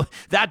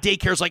that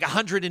daycare is like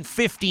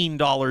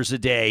 $115 a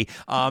day.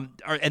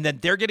 And then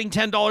they're getting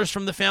 $10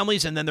 from the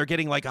families, and then they're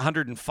getting like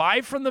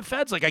 $105 from the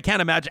feds. Like, I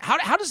can't imagine.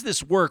 How does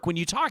this work when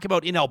you talk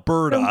about in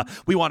Alberta,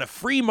 we want a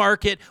free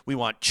market, we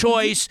want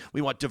choice,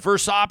 we want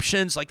diverse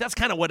options. Like, that's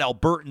kind of what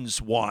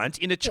Albertans want.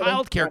 In a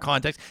childcare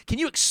context, can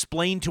you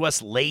explain to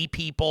us lay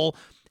people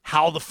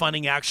how the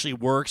funding actually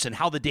works and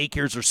how the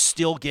daycares are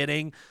still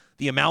getting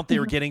the amount they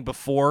were getting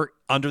before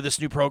under this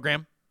new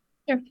program?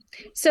 Sure.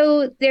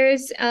 So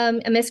there's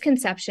a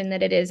misconception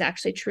that it is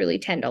actually truly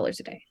 $10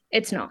 a day.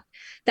 It's not.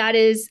 That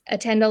is a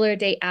 $10 a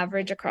day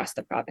average across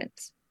the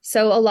province.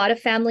 So a lot of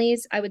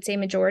families, I would say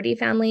majority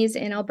families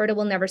in Alberta,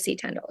 will never see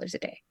 $10 a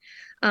day.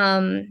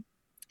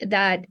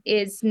 That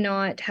is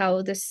not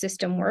how the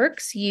system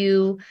works.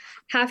 You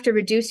have to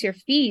reduce your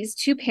fees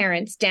to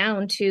parents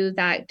down to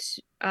that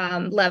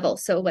level.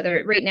 So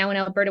whether right now in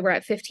Alberta, we're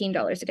at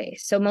 $15 a day.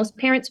 So most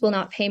parents will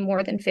not pay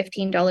more than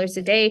 $15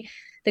 a day.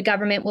 The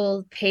government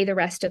will pay the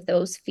rest of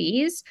those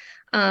fees.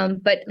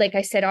 But like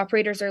I said,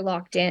 operators are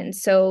locked in.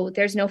 So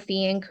there's no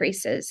fee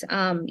increases.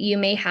 You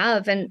may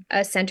have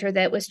a center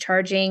that was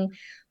charging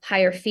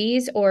higher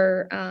fees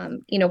or,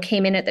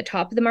 came in at the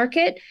top of the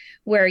market,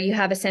 where you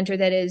have a center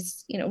that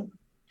is,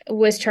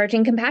 was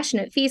charging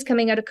compassionate fees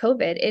coming out of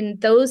COVID.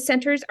 And those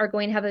centers are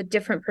going to have a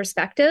different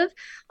perspective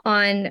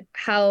on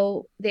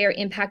how they're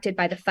impacted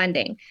by the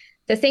funding.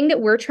 The thing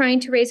that we're trying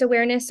to raise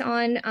awareness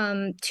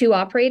on to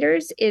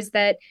operators is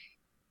that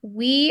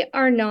we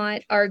are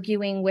not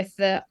arguing with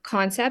the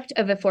concept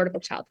of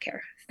affordable childcare.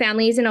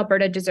 Families in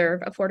Alberta deserve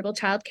affordable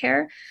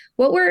childcare.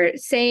 What we're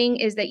saying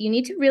is that you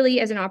need to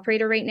really, as an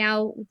operator right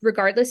now,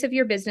 regardless of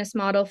your business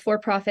model, for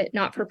profit,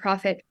 not for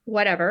profit,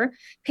 whatever,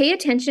 pay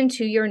attention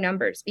to your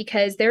numbers,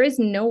 because there is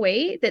no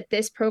way that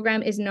this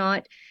program is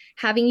not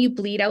having you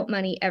bleed out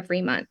money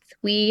every month.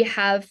 We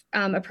have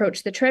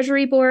approached the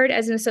Treasury Board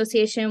as an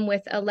association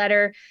with a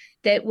letter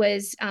that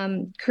was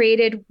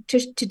created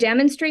to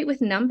demonstrate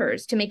with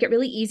numbers, to make it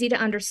really easy to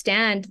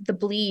understand the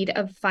bleed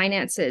of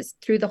finances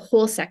through the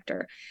whole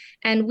sector.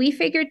 And we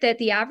figured that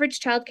the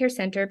average childcare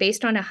center,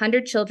 based on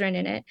 100 children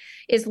in it,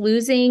 is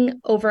losing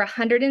over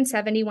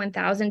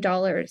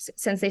 $171,000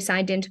 since they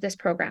signed into this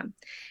program.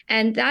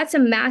 And that's a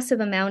massive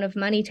amount of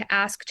money to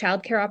ask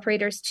childcare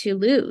operators to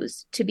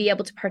lose to be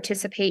able to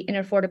participate in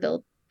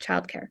affordable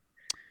childcare.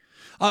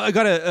 I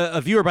got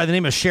a viewer by the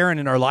name of Sharon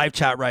in our live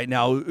chat right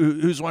now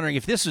who's wondering,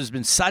 if this has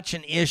been such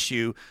an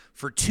issue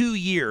for 2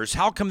 years,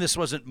 how come this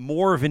wasn't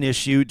more of an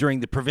issue during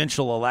the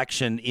provincial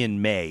election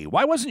in May?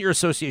 Why wasn't your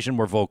association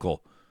more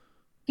vocal?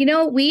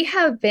 We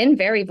have been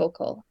very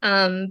vocal.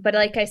 But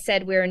like I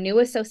said, we're a new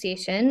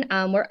association.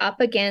 We're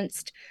up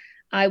against,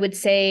 I would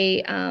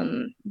say,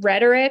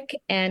 rhetoric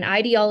and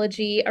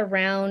ideology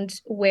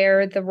around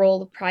where the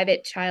role of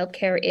private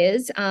childcare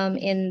is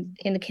in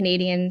the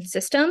Canadian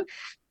system,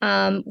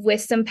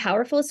 with some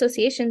powerful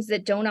associations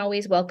that don't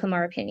always welcome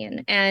our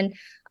opinion. And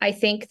I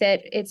think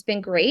that it's been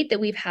great that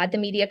we've had the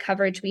media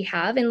coverage we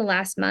have in the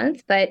last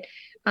month, but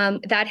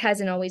that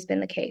hasn't always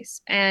been the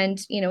case. And,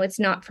 it's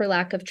not for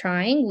lack of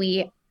trying.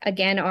 We,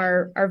 again,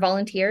 are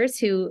volunteers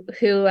who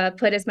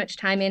put as much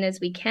time in as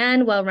we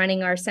can while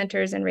running our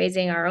centers and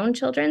raising our own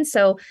children.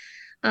 So,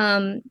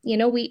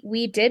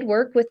 we did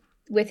work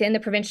within the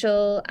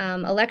provincial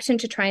election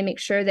to try and make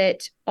sure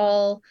that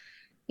all,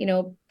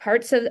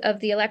 parts of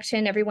the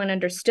election, everyone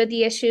understood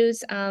the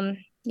issues.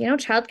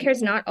 Childcare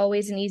is not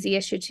always an easy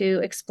issue to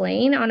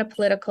explain on a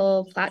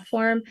political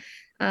platform.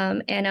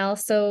 And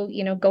also,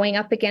 going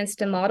up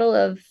against a model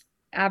of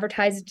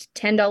advertised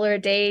 $10 a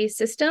day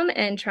system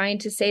and trying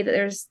to say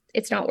that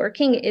it's not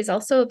working is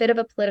also a bit of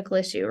a political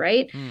issue,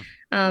 right?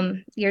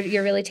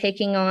 You're really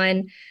taking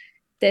on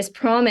this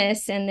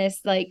promise and this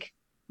like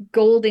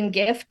golden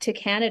gift to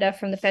Canada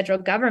from the federal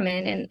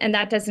government, and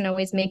that doesn't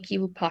always make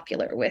you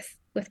popular with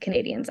with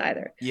Canadians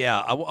either. Yeah,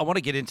 I want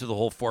to get into the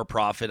whole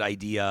for-profit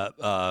idea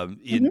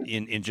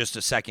in just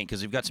a second,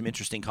 because we've got some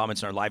interesting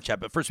comments in our live chat.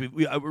 But first,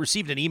 we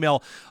received an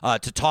email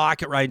to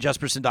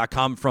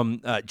talk@ryanjesperson.com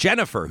from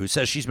Jennifer, who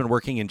says she's been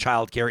working in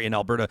childcare in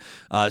Alberta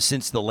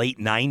since the late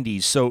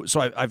 90s. So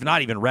I've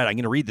not even read. I'm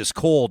going to read this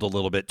cold a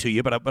little bit to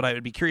you, but I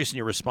would be curious in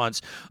your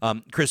response,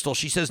 Crystal.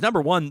 She says,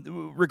 number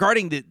one,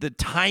 regarding the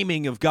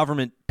timing of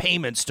government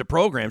payments to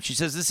programs, she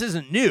says this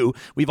isn't new.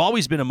 We've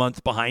always been a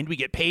month behind. We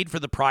get paid for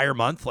the prior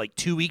month, like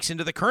 2 weeks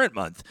into the current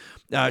month.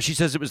 She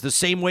says it was the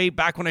same way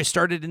back when I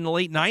started in the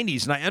late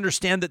 90s, and I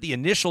understand that the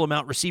initial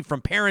amount received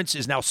from parents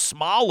is now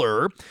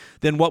smaller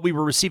than what we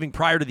were receiving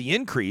prior to the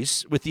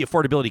increase with the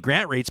affordability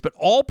grant rates, but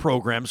all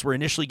programs were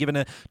initially given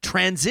a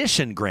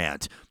transition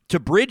grant to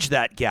bridge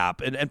that gap,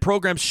 and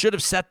programs should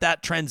have set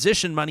that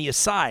transition money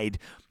aside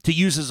to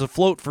use as a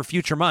float for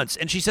future months.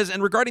 And she says,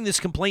 and regarding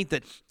this complaint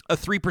that a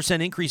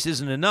 3% increase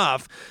isn't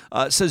enough,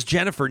 says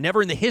Jennifer,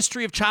 never in the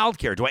history of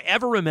childcare do I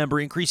ever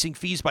remember increasing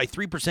fees by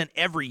 3%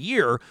 every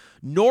year,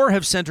 nor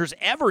have centers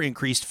ever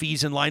increased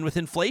fees in line with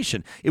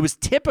inflation. It was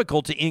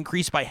typical to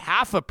increase by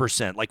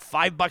 0.5%, like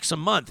 $5 a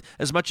month,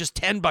 as much as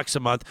 $10 a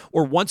month,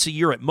 or once a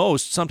year at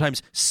most,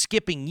 sometimes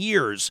skipping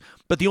years.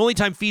 But the only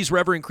time fees were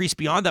ever increased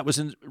beyond that was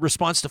in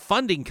response to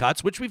funding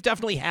cuts, which we've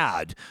definitely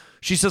had.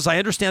 She says, I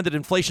understand that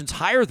inflation's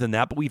higher than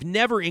that, but we've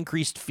never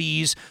increased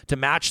fees to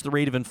match the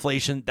rate of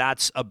inflation.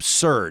 That's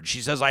absurd. She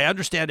says, I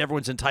understand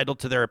everyone's entitled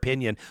to their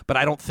opinion, but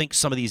I don't think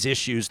some of these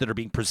issues that are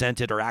being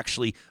presented are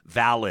actually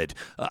valid.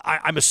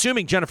 I'm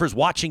assuming Jennifer's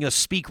watching us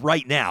speak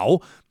right now.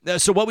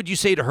 So what would you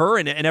say to her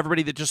and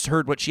everybody that just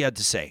heard what she had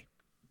to say?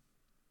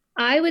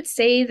 I would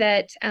say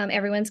that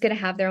everyone's going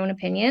to have their own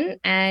opinion,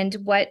 and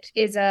what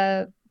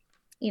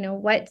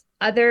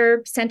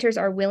other centers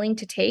are willing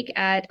to take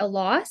at a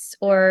loss,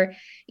 or,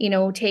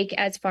 take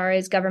as far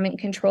as government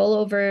control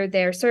over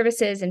their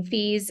services and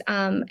fees,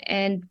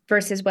 and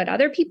versus what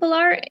other people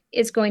are,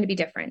 is going to be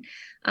different.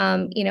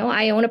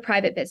 I own a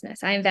private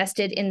business. I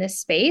invested in this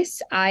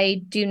space.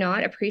 I do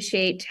not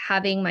appreciate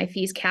having my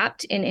fees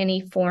capped in any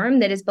form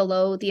that is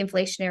below the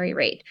inflationary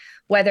rate.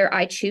 Whether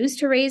I choose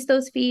to raise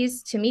those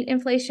fees to meet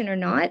inflation or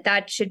not,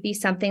 that should be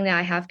something that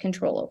I have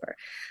control over.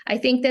 I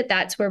think that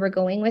that's where we're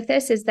going with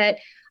this, is that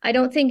I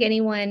don't think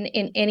anyone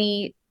in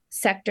any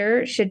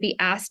sector should be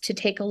asked to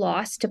take a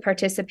loss to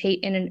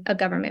participate in a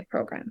government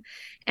program.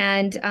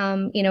 And,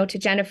 to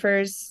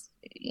Jennifer's,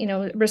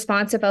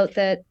 response about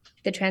the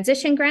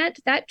transition grant,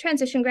 that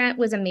transition grant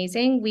was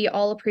amazing. We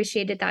all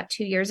appreciated that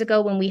 2 years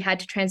ago when we had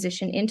to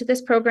transition into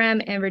this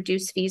program and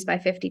reduce fees by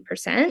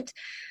 50%.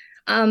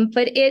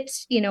 But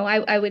it's,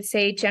 I would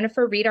say,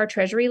 Jennifer, read our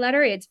Treasury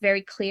letter. It's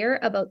very clear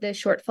about the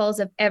shortfalls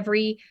of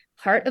every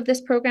part of this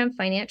program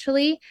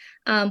financially.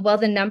 While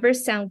the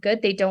numbers sound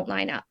good, they don't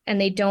line up, and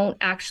they don't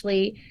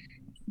actually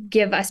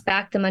give us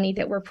back the money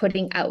that we're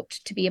putting out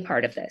to be a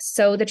part of this.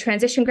 So the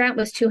transition grant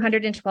was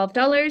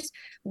 $212.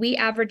 We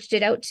averaged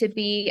it out to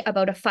be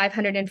about a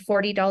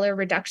 $540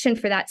 reduction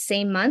for that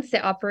same month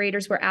that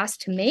operators were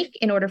asked to make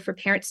in order for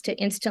parents to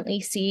instantly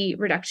see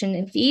reduction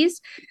in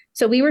fees.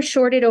 So we were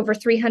shorted over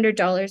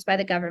 $300 by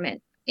the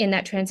government in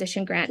that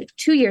transition grant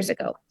 2 years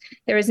ago.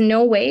 There is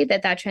no way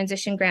that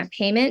transition grant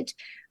payment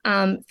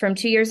from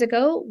 2 years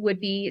ago would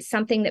be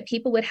something that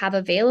people would have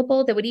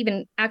available that would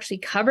even actually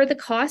cover the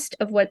cost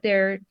of what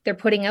they're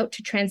putting out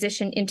to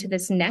transition into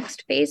this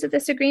next phase of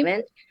this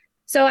agreement.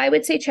 So I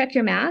would say check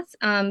your math,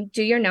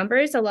 do your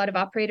numbers. A lot of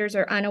operators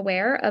are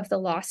unaware of the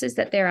losses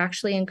that they're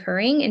actually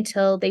incurring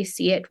until they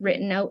see it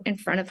written out in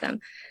front of them.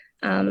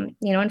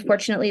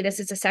 Unfortunately,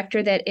 this is a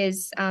sector that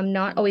is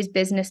not always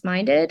business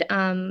minded.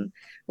 A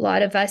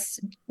lot of us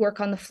work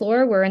on the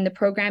floor. We're in the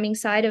programming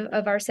side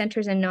of our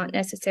centers and not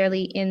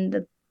necessarily in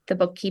the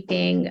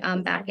bookkeeping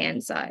back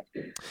end side.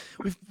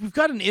 We've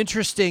got an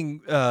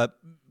interesting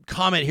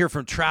comment here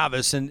from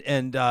Travis,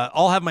 and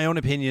I'll have my own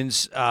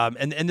opinions,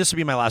 and this will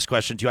be my last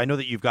question too. I know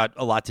that you've got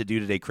a lot to do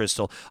today,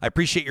 Crystal. I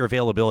appreciate your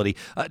availability.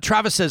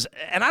 Travis says,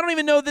 and I don't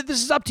even know that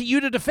this is up to you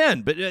to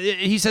defend, but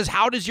he says,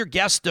 how does your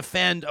guest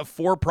defend a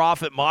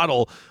for-profit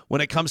model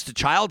when it comes to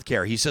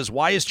childcare? He says,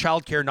 why is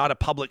childcare not a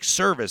public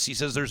service? He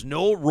says, there's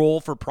no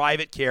role for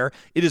private care.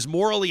 It is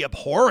morally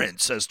abhorrent,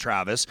 says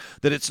Travis,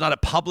 that it's not a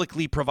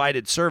publicly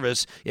provided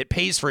service. It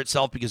pays for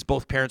itself because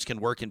both parents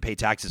can work and pay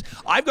taxes.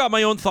 I've got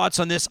my own thoughts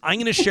on this. I'm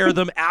going to share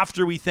them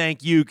after we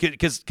thank you,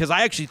 because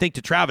I actually think,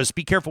 to Travis,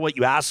 be careful what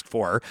you ask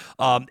for,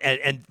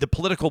 and the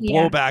political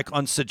blowback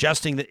on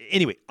suggesting that.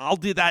 Anyway, I'll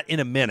do that in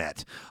a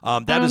minute.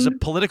 That is a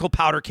political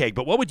powder keg.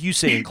 But what would you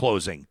say in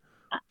closing?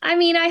 I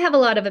mean, I have a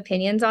lot of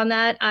opinions on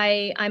that.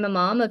 I'm a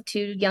mom of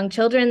 2 young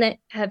children that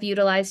have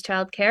utilized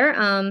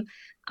childcare.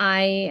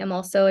 I am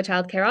also a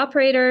childcare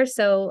operator,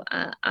 so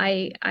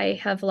I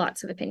have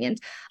lots of opinions.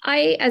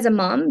 I, as a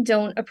mom,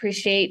 don't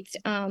appreciate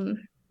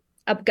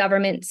a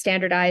government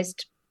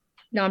standardized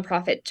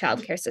nonprofit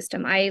childcare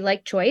system. I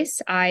like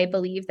choice. I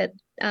believe that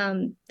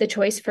the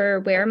choice for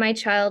where my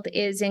child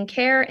is in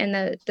care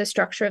and the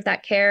structure of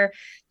that care,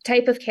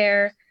 type of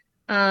care,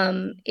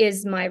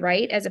 is my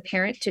right as a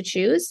parent to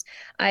choose.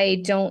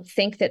 I don't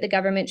think that the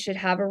government should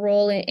have a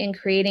role in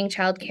creating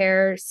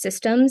childcare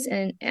systems.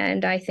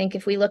 And I think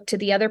if we look to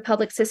the other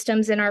public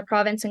systems in our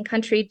province and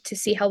country to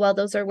see how well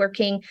those are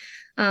working,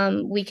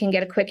 we can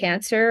get a quick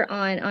answer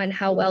on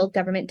how well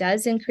government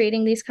does in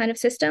creating these kind of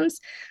systems.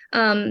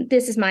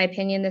 This is my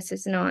opinion. This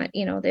is not,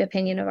 the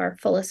opinion of our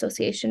full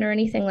association or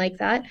anything like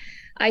that.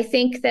 I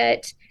think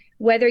that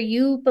whether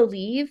you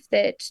believe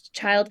that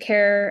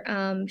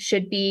childcare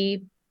should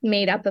be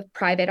made up of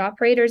private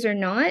operators or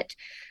not,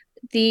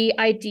 the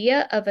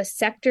idea of a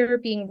sector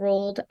being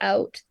rolled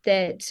out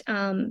that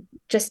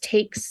just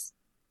takes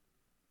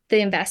the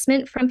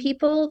investment from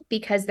people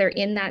because they're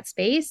in that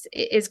space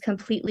is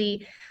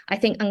completely, I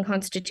think,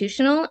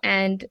 unconstitutional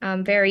and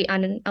very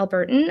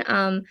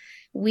un-Albertan.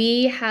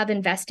 We have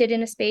invested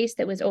in a space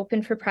that was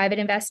open for private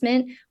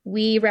investment.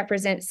 We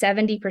represent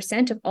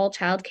 70% of all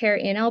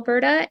childcare in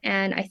Alberta.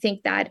 And I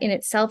think that in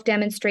itself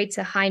demonstrates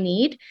a high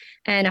need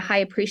and a high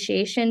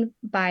appreciation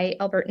by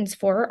Albertans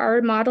for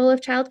our model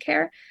of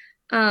childcare.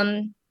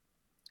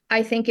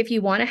 I think if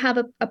you want to have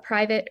a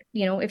private,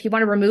 if you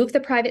want to remove the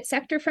private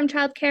sector from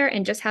childcare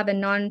and just have a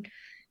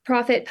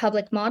non-profit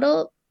public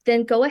model,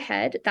 then go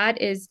ahead.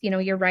 That is,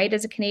 your right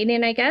as a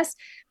Canadian, I guess,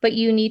 but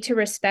you need to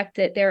respect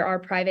that there are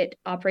private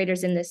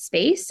operators in this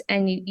space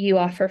and you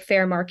offer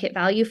fair market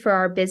value for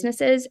our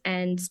businesses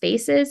and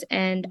spaces.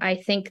 And I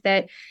think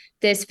that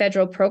this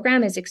federal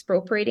program is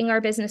expropriating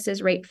our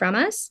businesses right from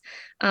us.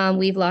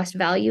 We've lost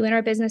value in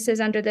our businesses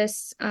under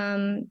this,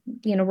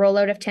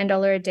 rollout of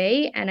 $10 a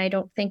day. And I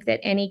don't think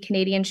that any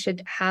Canadian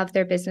should have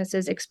their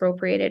businesses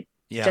expropriated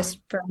just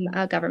from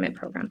a government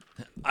program.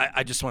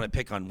 I just want to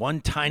pick on one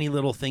tiny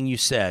little thing you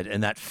said,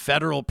 and that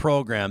federal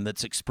program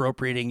that's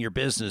expropriating your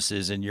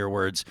businesses, in your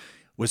words,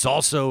 was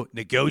also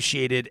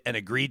negotiated and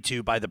agreed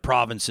to by the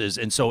provinces.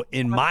 And so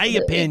in my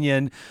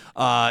opinion,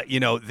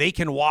 they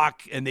can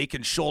walk and they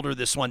can shoulder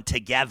this one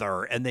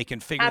together and they can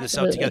figure this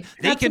out together.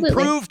 They can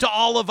prove to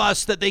all of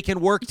us that they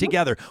can work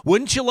together.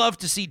 Wouldn't you love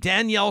to see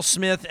Danielle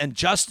Smith and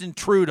Justin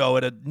Trudeau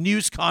at a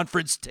news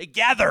conference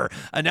together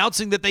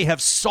announcing that they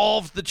have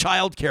solved the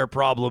childcare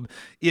problem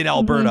in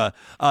Alberta?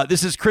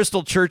 This is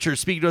Crystal Churcher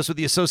speaking to us with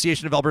the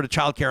Association of Alberta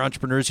Childcare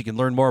Entrepreneurs. You can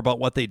learn more about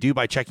what they do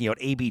by checking out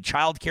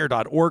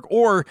abchildcare.org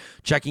or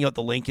checking out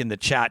the link in the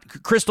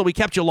chat. Crystal, we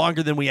kept you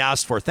longer than we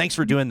asked for. Thanks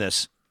for doing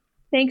this.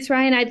 Thanks,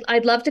 Ryan.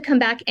 I'd love to come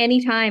back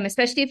anytime,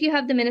 especially if you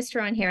have the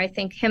minister on here. I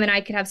think him and I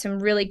could have some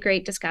really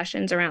great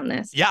discussions around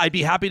this. Yeah, I'd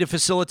be happy to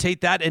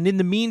facilitate that. And in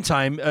the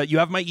meantime, you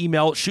have my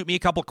email. Shoot me a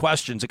couple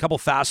questions, a couple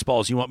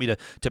fastballs you want me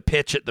to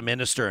pitch at the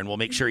minister, and we'll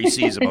make sure he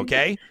sees them,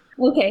 okay?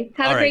 Okay.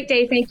 Have a great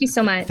day. Thank you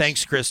so much.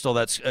 Thanks, Crystal.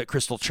 That's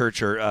Crystal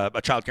Churcher,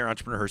 a childcare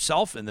entrepreneur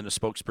herself, and then a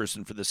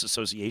spokesperson for this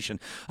association.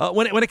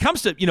 When it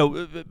comes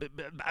to,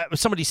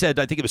 somebody said,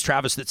 I think it was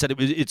Travis that said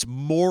it's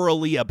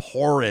morally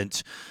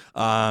abhorrent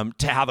to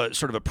have a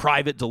sort of a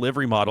private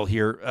delivery model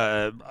here.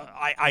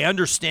 I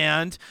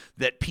understand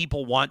that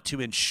people want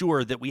to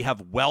ensure that we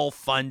have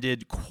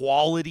well-funded,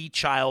 quality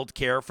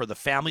childcare for the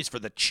families, for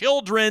the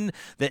children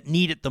that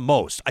need it the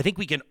most. I think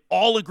we can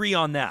all agree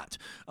on that.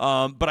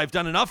 But I've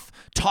done enough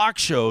talk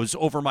shows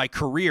over my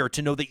career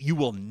to know that you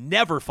will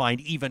never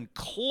find even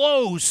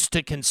close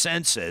to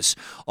consensus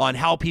on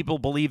how people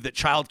believe that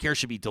childcare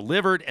should be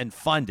delivered and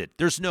funded.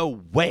 There's no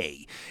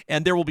way.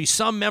 And there will be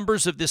some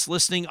members of this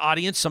listening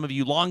audience, some of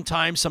you long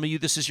time, some of you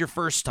this is your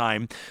first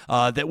time,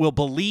 that will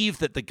believe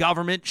that the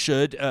government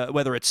should,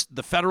 whether it's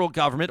the federal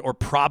government or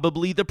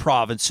probably the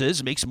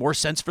provinces, it makes more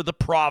sense for the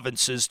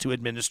provinces to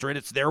administer it.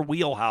 It's their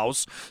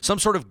wheelhouse. Some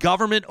sort of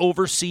government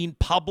overseen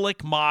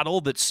public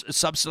model that's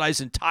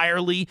subsidized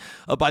entirely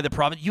by the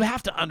province. You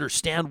have to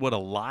understand what a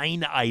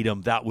line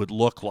item that would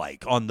look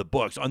like on the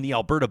books, on the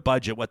Alberta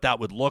budget, what that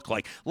would look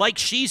like. Like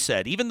she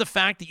said, even the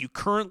fact that you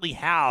currently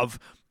have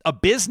a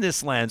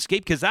business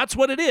landscape, because that's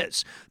what it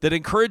is, that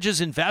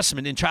encourages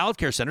investment in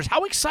childcare centers.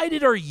 How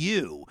excited are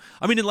you?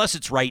 I mean, unless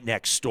it's right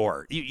next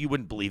door. You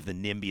wouldn't believe the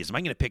NIMBYism.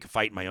 I'm going to pick a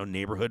fight in my own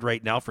neighborhood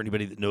right now for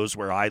anybody that knows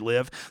where I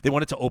live. They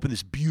wanted to open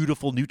this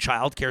beautiful new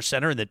childcare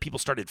center, and then people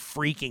started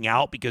freaking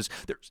out because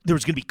there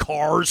was going to be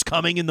cars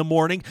coming in the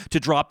morning to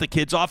drop the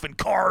kids off and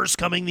cars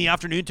coming in the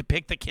afternoon to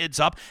pick the kids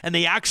up, and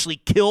they actually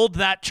killed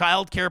that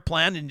childcare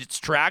plan in its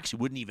tracks. You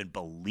wouldn't even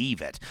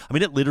believe it. I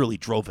mean, it literally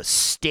drove a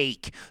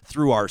stake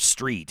through our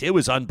street. It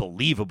was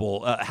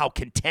unbelievable how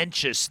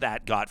contentious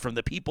that got from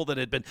the people that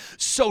had been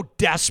so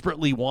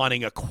desperately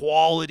wanting a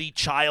quality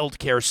child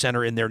care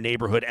center in their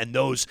neighborhood and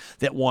those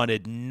that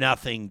wanted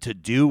nothing to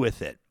do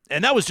with it.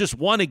 And that was just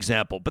one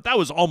example, but that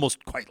was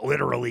almost quite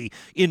literally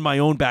in my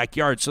own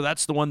backyard. So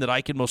that's the one that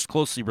I can most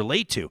closely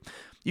relate to.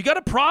 You got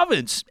a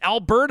province,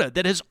 Alberta,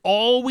 that has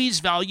always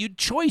valued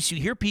choice. You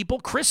hear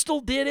people,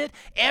 Crystal did it,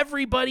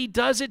 everybody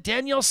does it,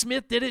 Danielle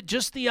Smith did it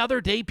just the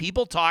other day,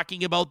 people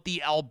talking about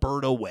the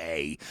Alberta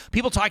way,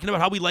 people talking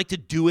about how we like to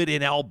do it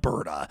in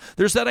Alberta.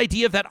 There's that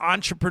idea of that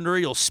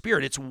entrepreneurial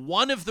spirit. It's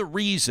one of the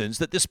reasons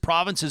that this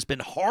province has been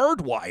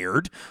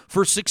hardwired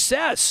for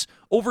success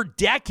over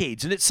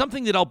decades. And it's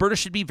something that Alberta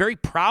should be very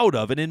proud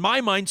of. And in my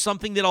mind,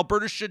 something that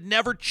Alberta should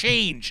never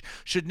change,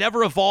 should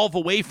never evolve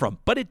away from.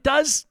 But it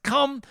does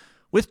come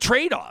with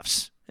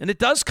trade-offs, and it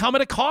does come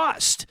at a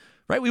cost.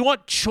 Right? We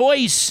want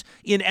choice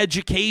in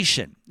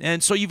education.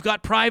 And so you've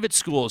got private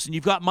schools, and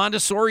you've got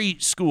Montessori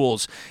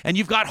schools, and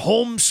you've got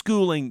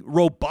homeschooling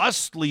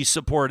robustly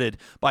supported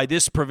by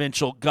this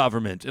provincial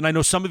government. And I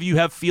know some of you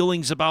have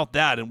feelings about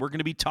that, and we're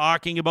going to be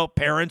talking about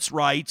parents'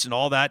 rights and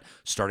all that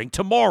starting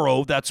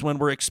tomorrow. That's when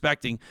we're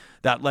expecting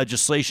that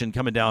legislation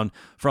coming down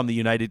from the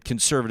United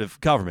Conservative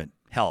government.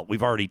 Hell,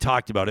 we've already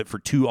talked about it for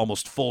 2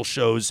 almost full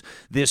shows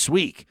this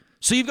week.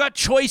 So you've got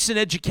choice in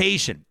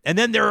education. And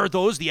then there are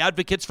those, the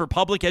advocates for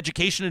public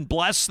education, and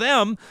bless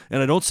them,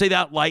 and I don't say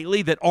that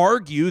lightly, that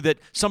argue that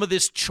some of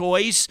this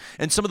choice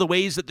and some of the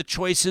ways that the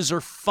choices are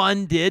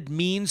funded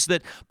means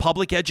that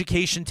public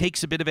education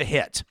takes a bit of a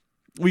hit.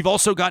 We've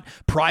also got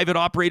private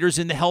operators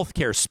in the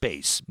healthcare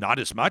space. Not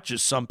as much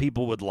as some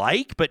people would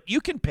like, but you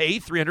can pay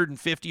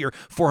 $350 or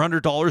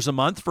 $400 a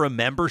month for a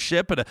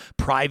membership at a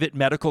private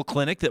medical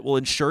clinic that will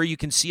ensure you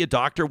can see a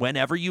doctor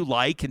whenever you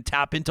like and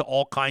tap into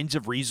all kinds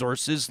of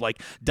resources like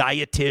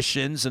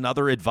dietitians and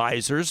other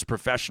advisors,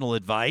 professional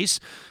advice.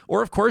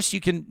 Or, of course,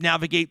 you can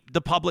navigate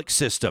the public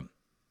system.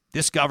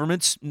 This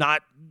government's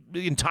not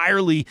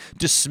entirely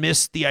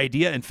dismissed the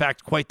idea, in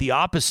fact, quite the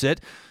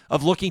opposite,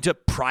 of looking to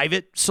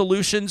private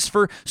solutions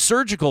for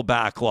surgical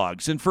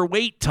backlogs and for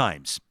wait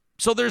times.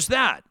 So there's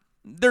that.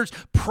 There's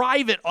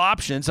private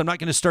options. I'm not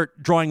going to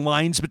start drawing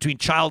lines between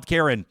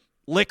childcare and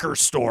liquor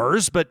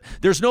stores, but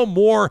there's no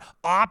more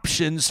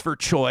options for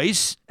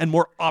choice and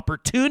more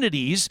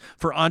opportunities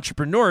for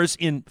entrepreneurs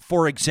in,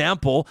 for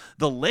example,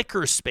 the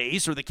liquor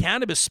space or the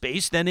cannabis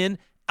space than in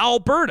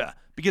Alberta,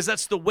 because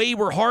that's the way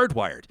we're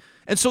hardwired.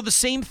 And so the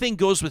same thing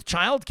goes with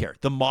childcare.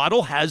 The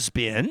model has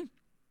been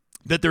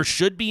that there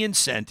should be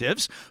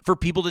incentives for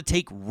people to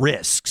take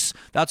risks.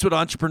 That's what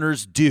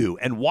entrepreneurs do.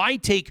 And why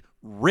take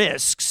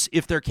risks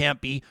if there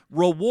can't be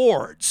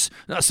rewards?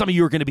 Now, some of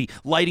you are going to be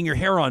lighting your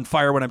hair on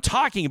fire when I'm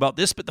talking about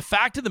this, but the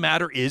fact of the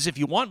matter is, if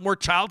you want more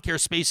childcare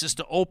spaces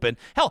to open,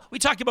 hell, we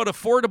talk about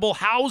affordable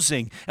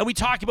housing, and we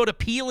talk about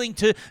appealing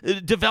to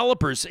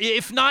developers.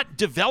 If not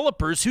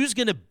developers, who's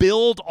going to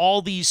build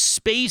all these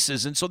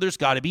spaces? And so there's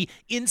got to be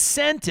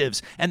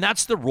incentives, and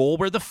that's the role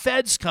where the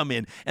feds come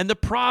in, and the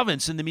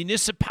province and the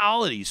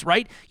municipalities,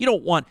 right? You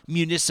don't want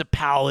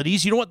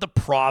municipalities, you don't want the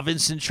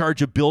province in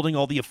charge of building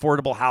all the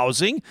affordable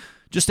housing.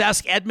 Just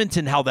ask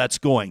Edmonton how that's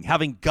going,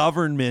 having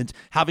government,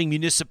 having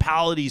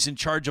municipalities in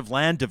charge of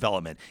land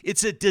development.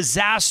 It's a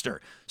disaster.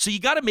 So you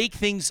got to make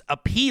things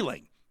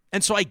appealing.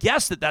 And so I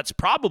guess that's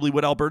probably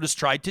what Alberta's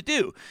tried to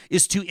do,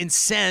 is to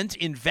incent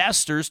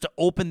investors to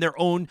open their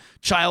own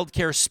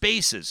childcare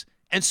spaces.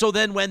 And so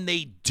then when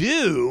they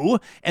do,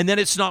 and then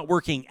it's not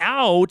working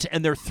out,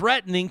 and they're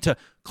threatening to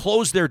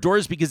close their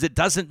doors because it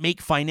doesn't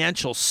make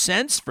financial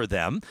sense for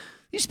them,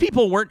 these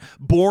people weren't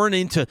born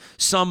into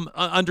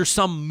under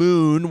some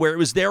moon where it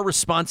was their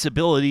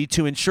responsibility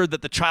to ensure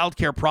that the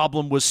childcare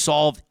problem was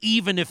solved,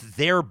 even if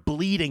they're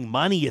bleeding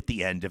money at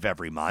the end of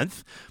every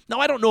month. Now,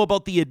 I don't know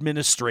about the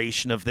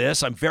administration of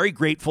this. I'm very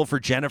grateful for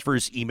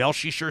Jennifer's email.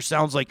 She sure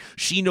sounds like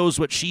she knows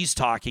what she's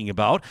talking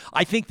about.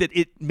 I think that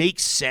it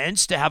makes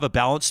sense to have a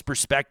balanced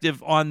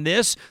perspective on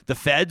this. The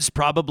feds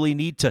probably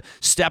need to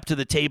step to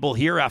the table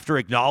here after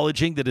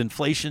acknowledging that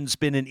inflation's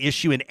been an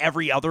issue in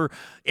every other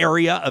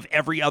area of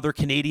every other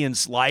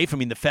Canadian's life. I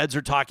mean, the feds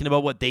are talking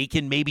about what they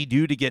can maybe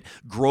do to get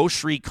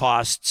grocery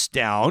costs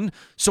down.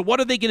 So what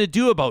are they going to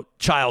do about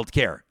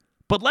childcare?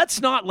 But let's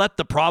not let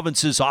the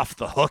provinces off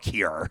the hook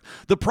here.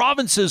 The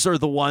provinces are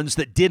the ones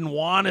that didn't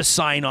want to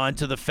sign on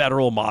to the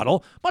federal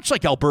model, much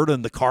like Alberta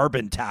and the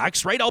carbon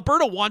tax, right?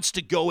 Alberta wants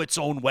to go its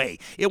own way.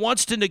 It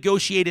wants to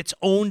negotiate its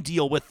own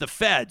deal with the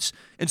feds.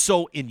 And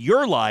so in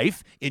your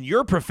life, in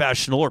your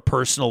professional or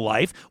personal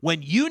life,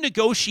 when you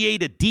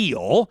negotiate a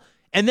deal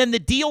and then the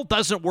deal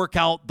doesn't work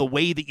out the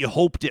way that you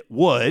hoped it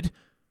would,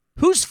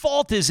 whose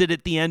fault is it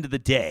at the end of the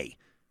day?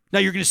 Now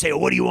you're going to say, oh,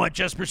 what do you want,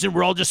 Jesperson?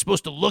 We're all just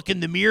supposed to look in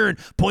the mirror and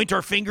point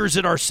our fingers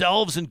at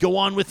ourselves and go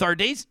on with our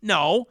days?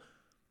 No,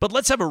 but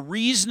let's have a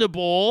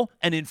reasonable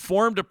and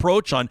informed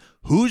approach on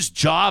whose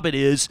job it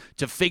is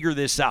to figure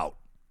this out.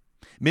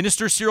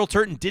 Minister Cyril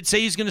Turton did say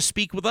he's going to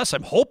speak with us.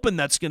 I'm hoping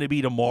that's going to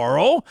be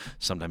tomorrow.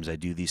 Sometimes I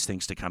do these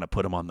things to kind of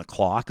put him on the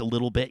clock a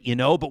little bit,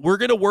 but we're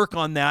going to work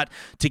on that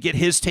to get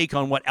his take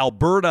on what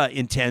Alberta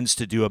intends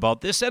to do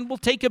about this, and we'll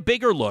take a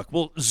bigger look.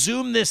 We'll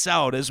zoom this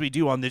out as we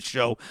do on this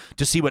show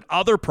to see what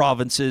other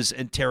provinces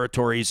and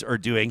territories are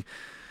doing.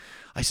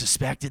 I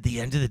suspect at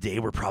the end of the day,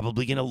 we're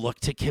probably going to look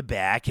to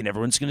Quebec, and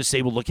everyone's going to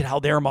say, well, look at how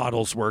their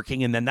model's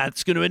working, and then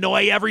that's going to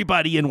annoy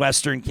everybody in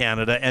Western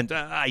Canada, and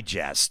I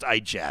jest.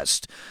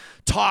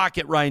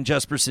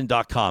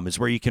 Talk@RyanJesperson.com is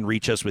where you can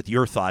reach us with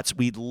your thoughts.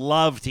 We'd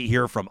love to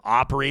hear from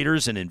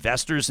operators and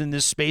investors in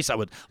this space. I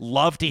would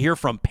love to hear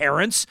from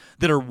parents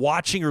that are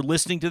watching or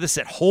listening to this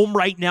at home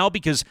right now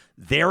because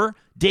their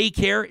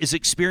daycare is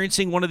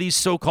experiencing one of these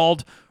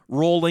so-called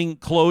rolling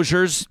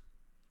closures.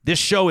 This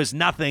show is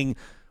nothing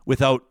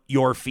without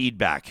your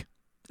feedback.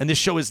 And this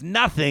show is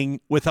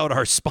nothing without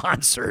our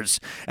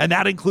sponsors. And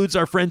that includes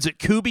our friends at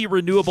Kubi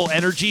Renewable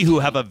Energy, who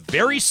have a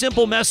very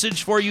simple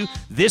message for you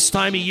this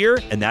time of year,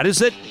 and that is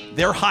that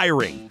they're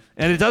hiring.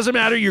 And it doesn't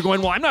matter. You're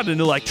going, well, I'm not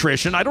an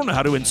electrician. I don't know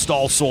how to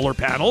install solar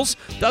panels.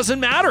 Doesn't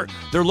matter.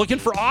 They're looking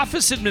for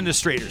office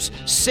administrators,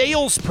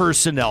 sales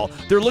personnel.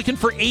 They're looking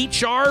for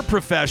HR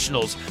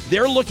professionals.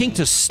 They're looking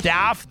to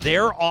staff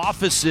their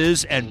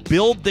offices and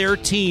build their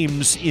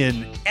teams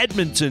in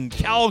Edmonton,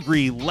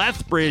 Calgary,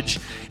 Lethbridge,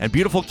 and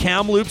beautiful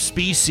Kamloops,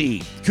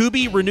 BC.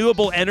 Kubi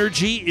Renewable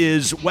Energy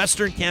is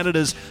Western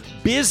Canada's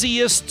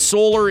busiest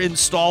solar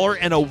installer,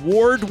 an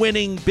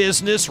award-winning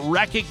business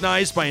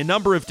recognized by a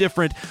number of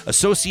different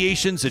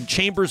associations and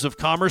chambers of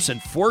commerce,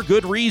 and for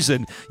good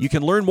reason. You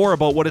can learn more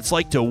about what it's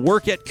like to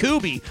work at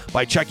Kubi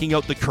by checking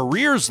out the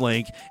careers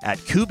link at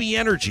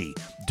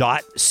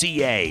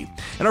kubienergy.ca.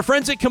 And our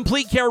friends at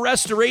Complete Care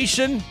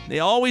Restoration,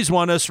 they always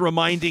want us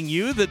reminding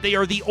you that they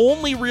are the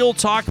only Real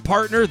Talk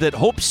partner that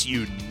hopes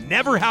you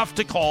never have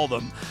to call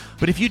them.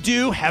 But if you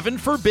do, heaven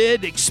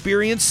forbid,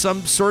 experience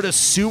some sort of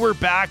sewer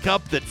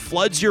backup that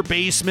floods your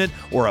basement,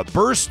 or a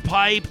burst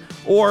pipe,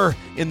 or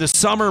in the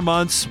summer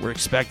months, we're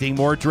expecting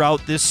more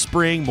drought this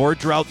spring, more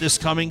drought this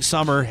coming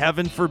summer,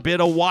 heaven forbid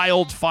a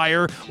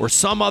wildfire or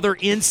some other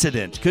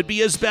incident, could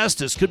be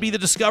asbestos, could be the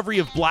discovery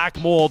of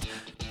black mold,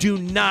 do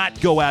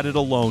not go at it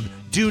alone.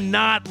 Do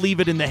not leave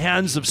it in the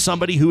hands of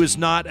somebody who is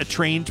not a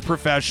trained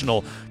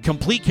professional.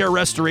 Complete Care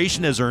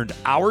Restoration has earned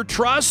our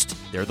trust.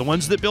 They're the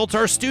ones that built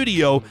our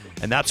studio,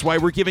 and that's why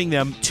we're giving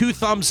them 2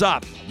 thumbs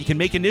up. You can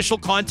make initial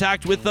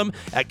contact with them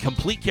at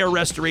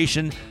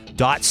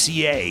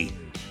completecarerestoration.ca.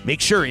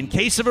 Make sure, in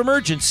case of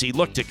emergency,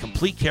 look to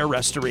Complete Care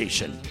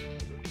Restoration.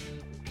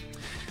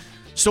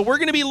 So we're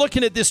going to be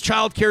looking at this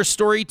childcare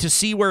story to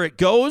see where it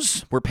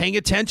goes. We're paying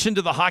attention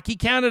to the Hockey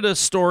Canada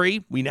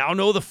story. We now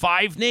know the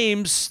 5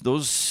 names,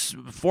 those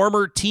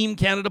former Team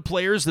Canada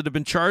players that have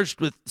been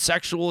charged with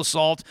sexual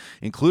assault,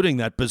 including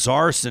that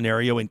bizarre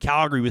scenario in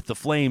Calgary with the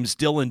Flames,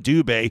 Dylan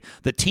Dubé.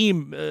 The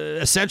team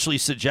essentially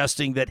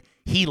suggesting that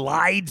he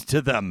lied to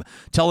them,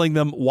 telling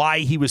them why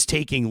he was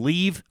taking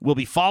leave. We'll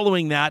be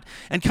following that.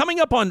 And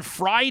coming up on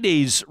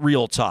Friday's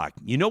Real Talk,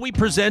 you know we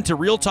present a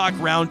Real Talk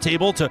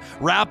Roundtable to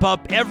wrap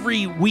up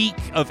every week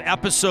of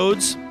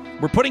episodes.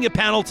 We're putting a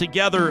panel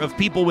together of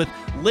people with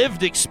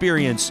lived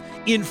experience,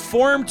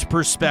 informed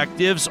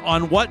perspectives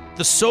on what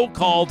the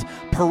so-called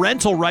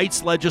parental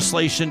rights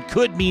legislation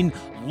could mean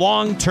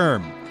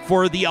long-term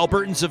for the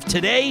Albertans of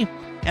today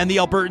and the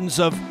Albertans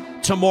of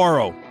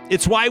tomorrow.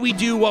 It's why we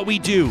do what we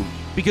do,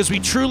 because we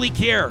truly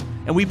care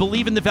and we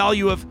believe in the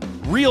value of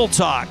Real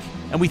Talk,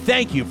 and we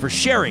thank you for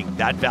sharing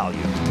that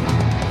value.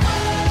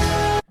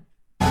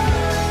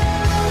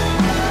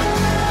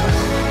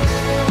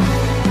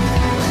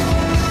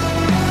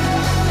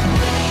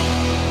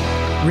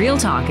 Real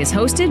Talk is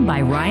hosted by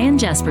Ryan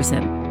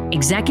Jesperson,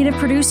 executive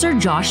producer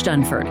Josh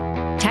Dunford,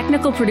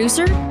 technical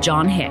producer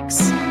John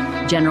Hicks,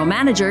 general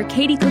manager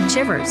Katie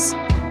Cook-Chivers,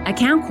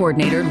 account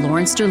coordinator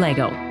Lawrence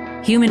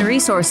Derlego, human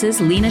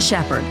resources Lena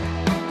Shepard,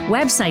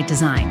 website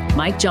design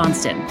Mike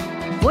Johnston,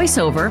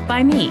 voiceover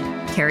by me,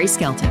 Carrie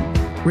Skelton.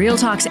 Real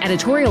Talk's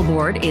editorial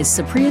board is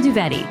Supriya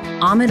Dwivedi,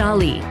 Ahmed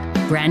Ali,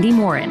 Brandy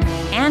Morin,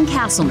 Ann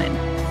Castleman,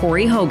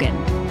 Corey Hogan,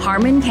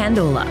 Harman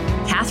Candola,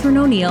 Catherine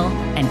O'Neill,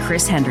 and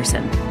Chris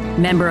Henderson.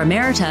 Member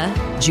Emerita,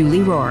 Julie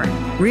Rohr.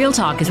 Real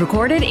Talk is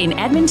recorded in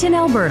Edmonton,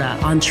 Alberta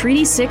on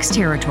Treaty 6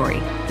 territory,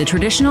 the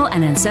traditional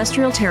and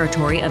ancestral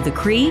territory of the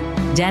Cree,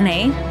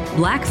 Dene,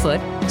 Blackfoot,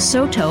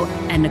 Saulteaux,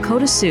 and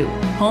Nakota Sioux,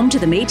 home to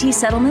the Métis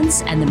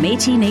settlements and the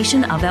Métis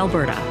Nation of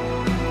Alberta.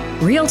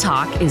 Real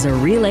Talk is a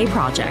relay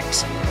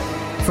project.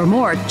 For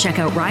more, check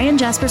out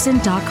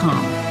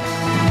ryanjesperson.com.